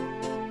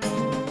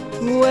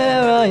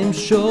 where I am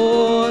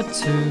sure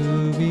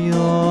to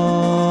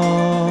belong.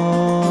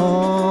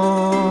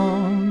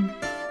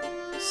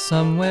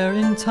 Somewhere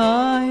in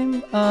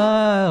time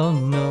I'll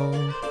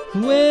know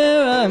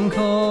where I'm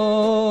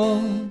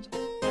called,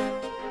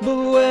 But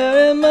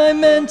where am I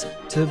meant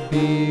to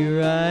be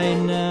right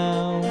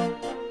now?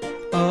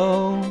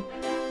 Oh,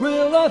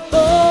 will I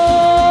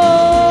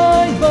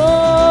find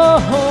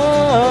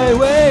my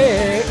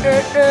way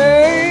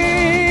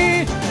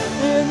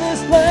in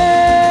this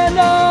land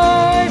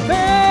I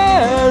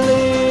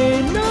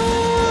barely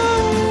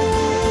know?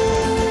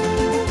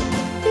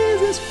 Is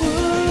this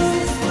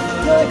world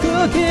like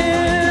a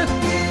gift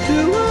to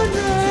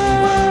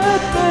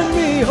unwrap and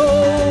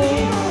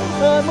behold?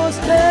 I must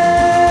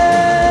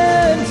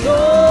stand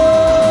forth.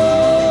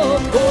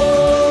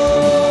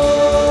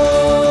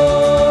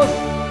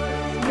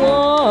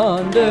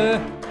 Wonder,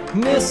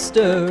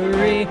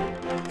 mystery,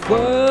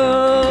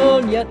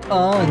 world yet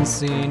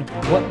unseen.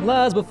 What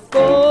lies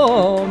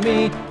before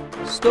me?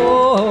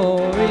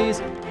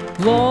 Stories,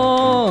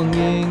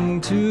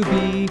 longing to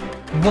be.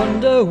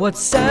 Wonder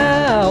what's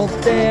out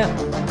there,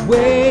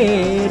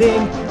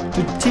 waiting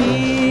to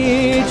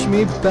teach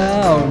me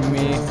about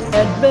me.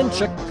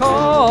 Adventure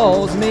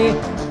calls me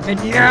and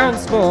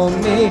yearns for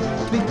me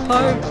to be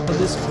part of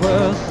this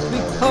world, to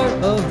be part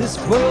of this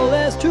world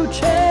as to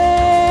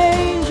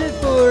change it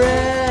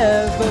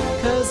forever.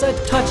 'Cause I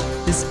touched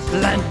this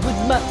land with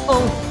my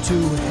own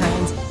two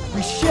hands,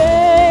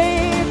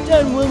 reshaped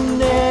and will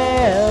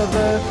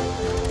never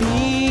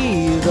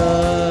be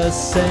the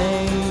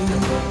same.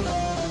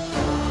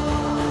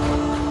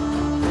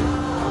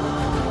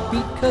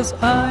 Because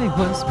I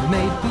was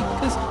made,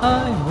 because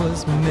I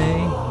was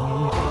made.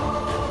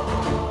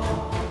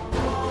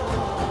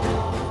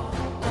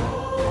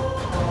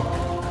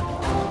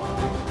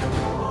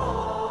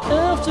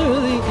 After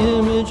the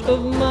image of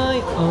my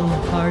own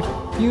heart,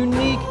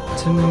 unique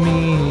to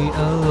me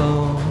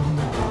alone,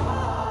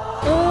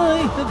 I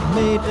have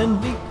made and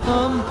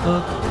become a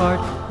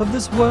part of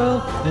this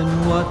world and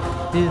what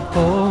it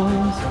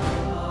holds.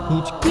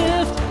 Each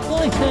gift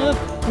I have,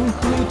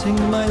 including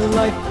my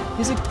life,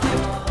 is a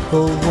gift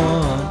for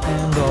one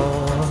and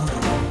all.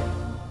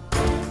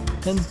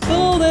 And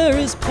though there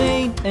is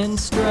pain and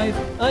strife,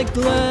 I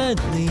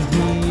gladly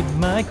heed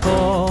my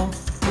call.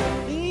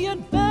 The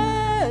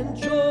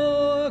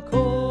adventure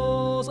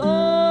calls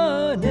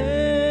our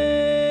name.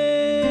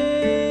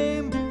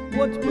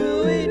 What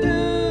will we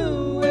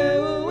do? Where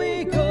will we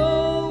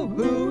go?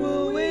 Who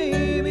will we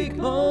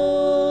become?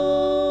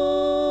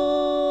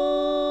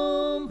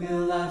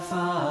 Will I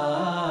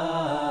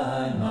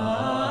find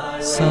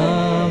myself?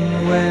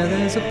 Somewhere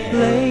there's a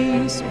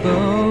place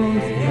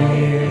both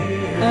near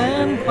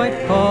and quite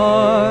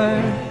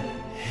far,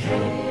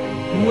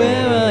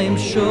 where I am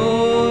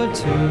sure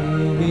to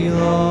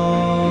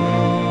belong.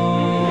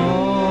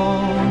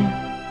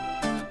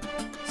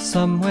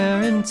 Somewhere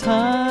in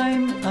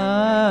time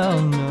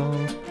I'll know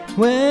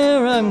where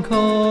I'm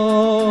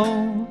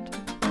called.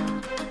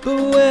 But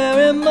where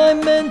am I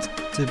meant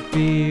to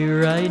be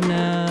right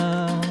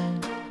now?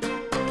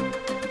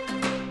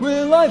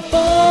 Will I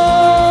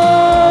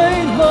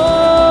find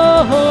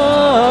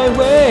my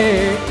way?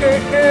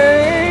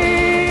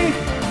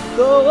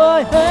 Though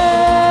I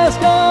ask,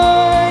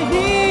 I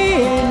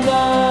hear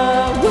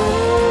not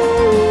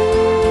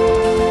word.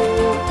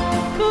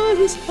 'Cause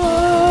this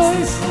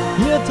heart,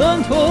 yet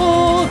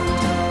untold,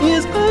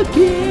 is a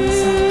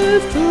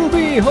gift to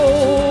behold.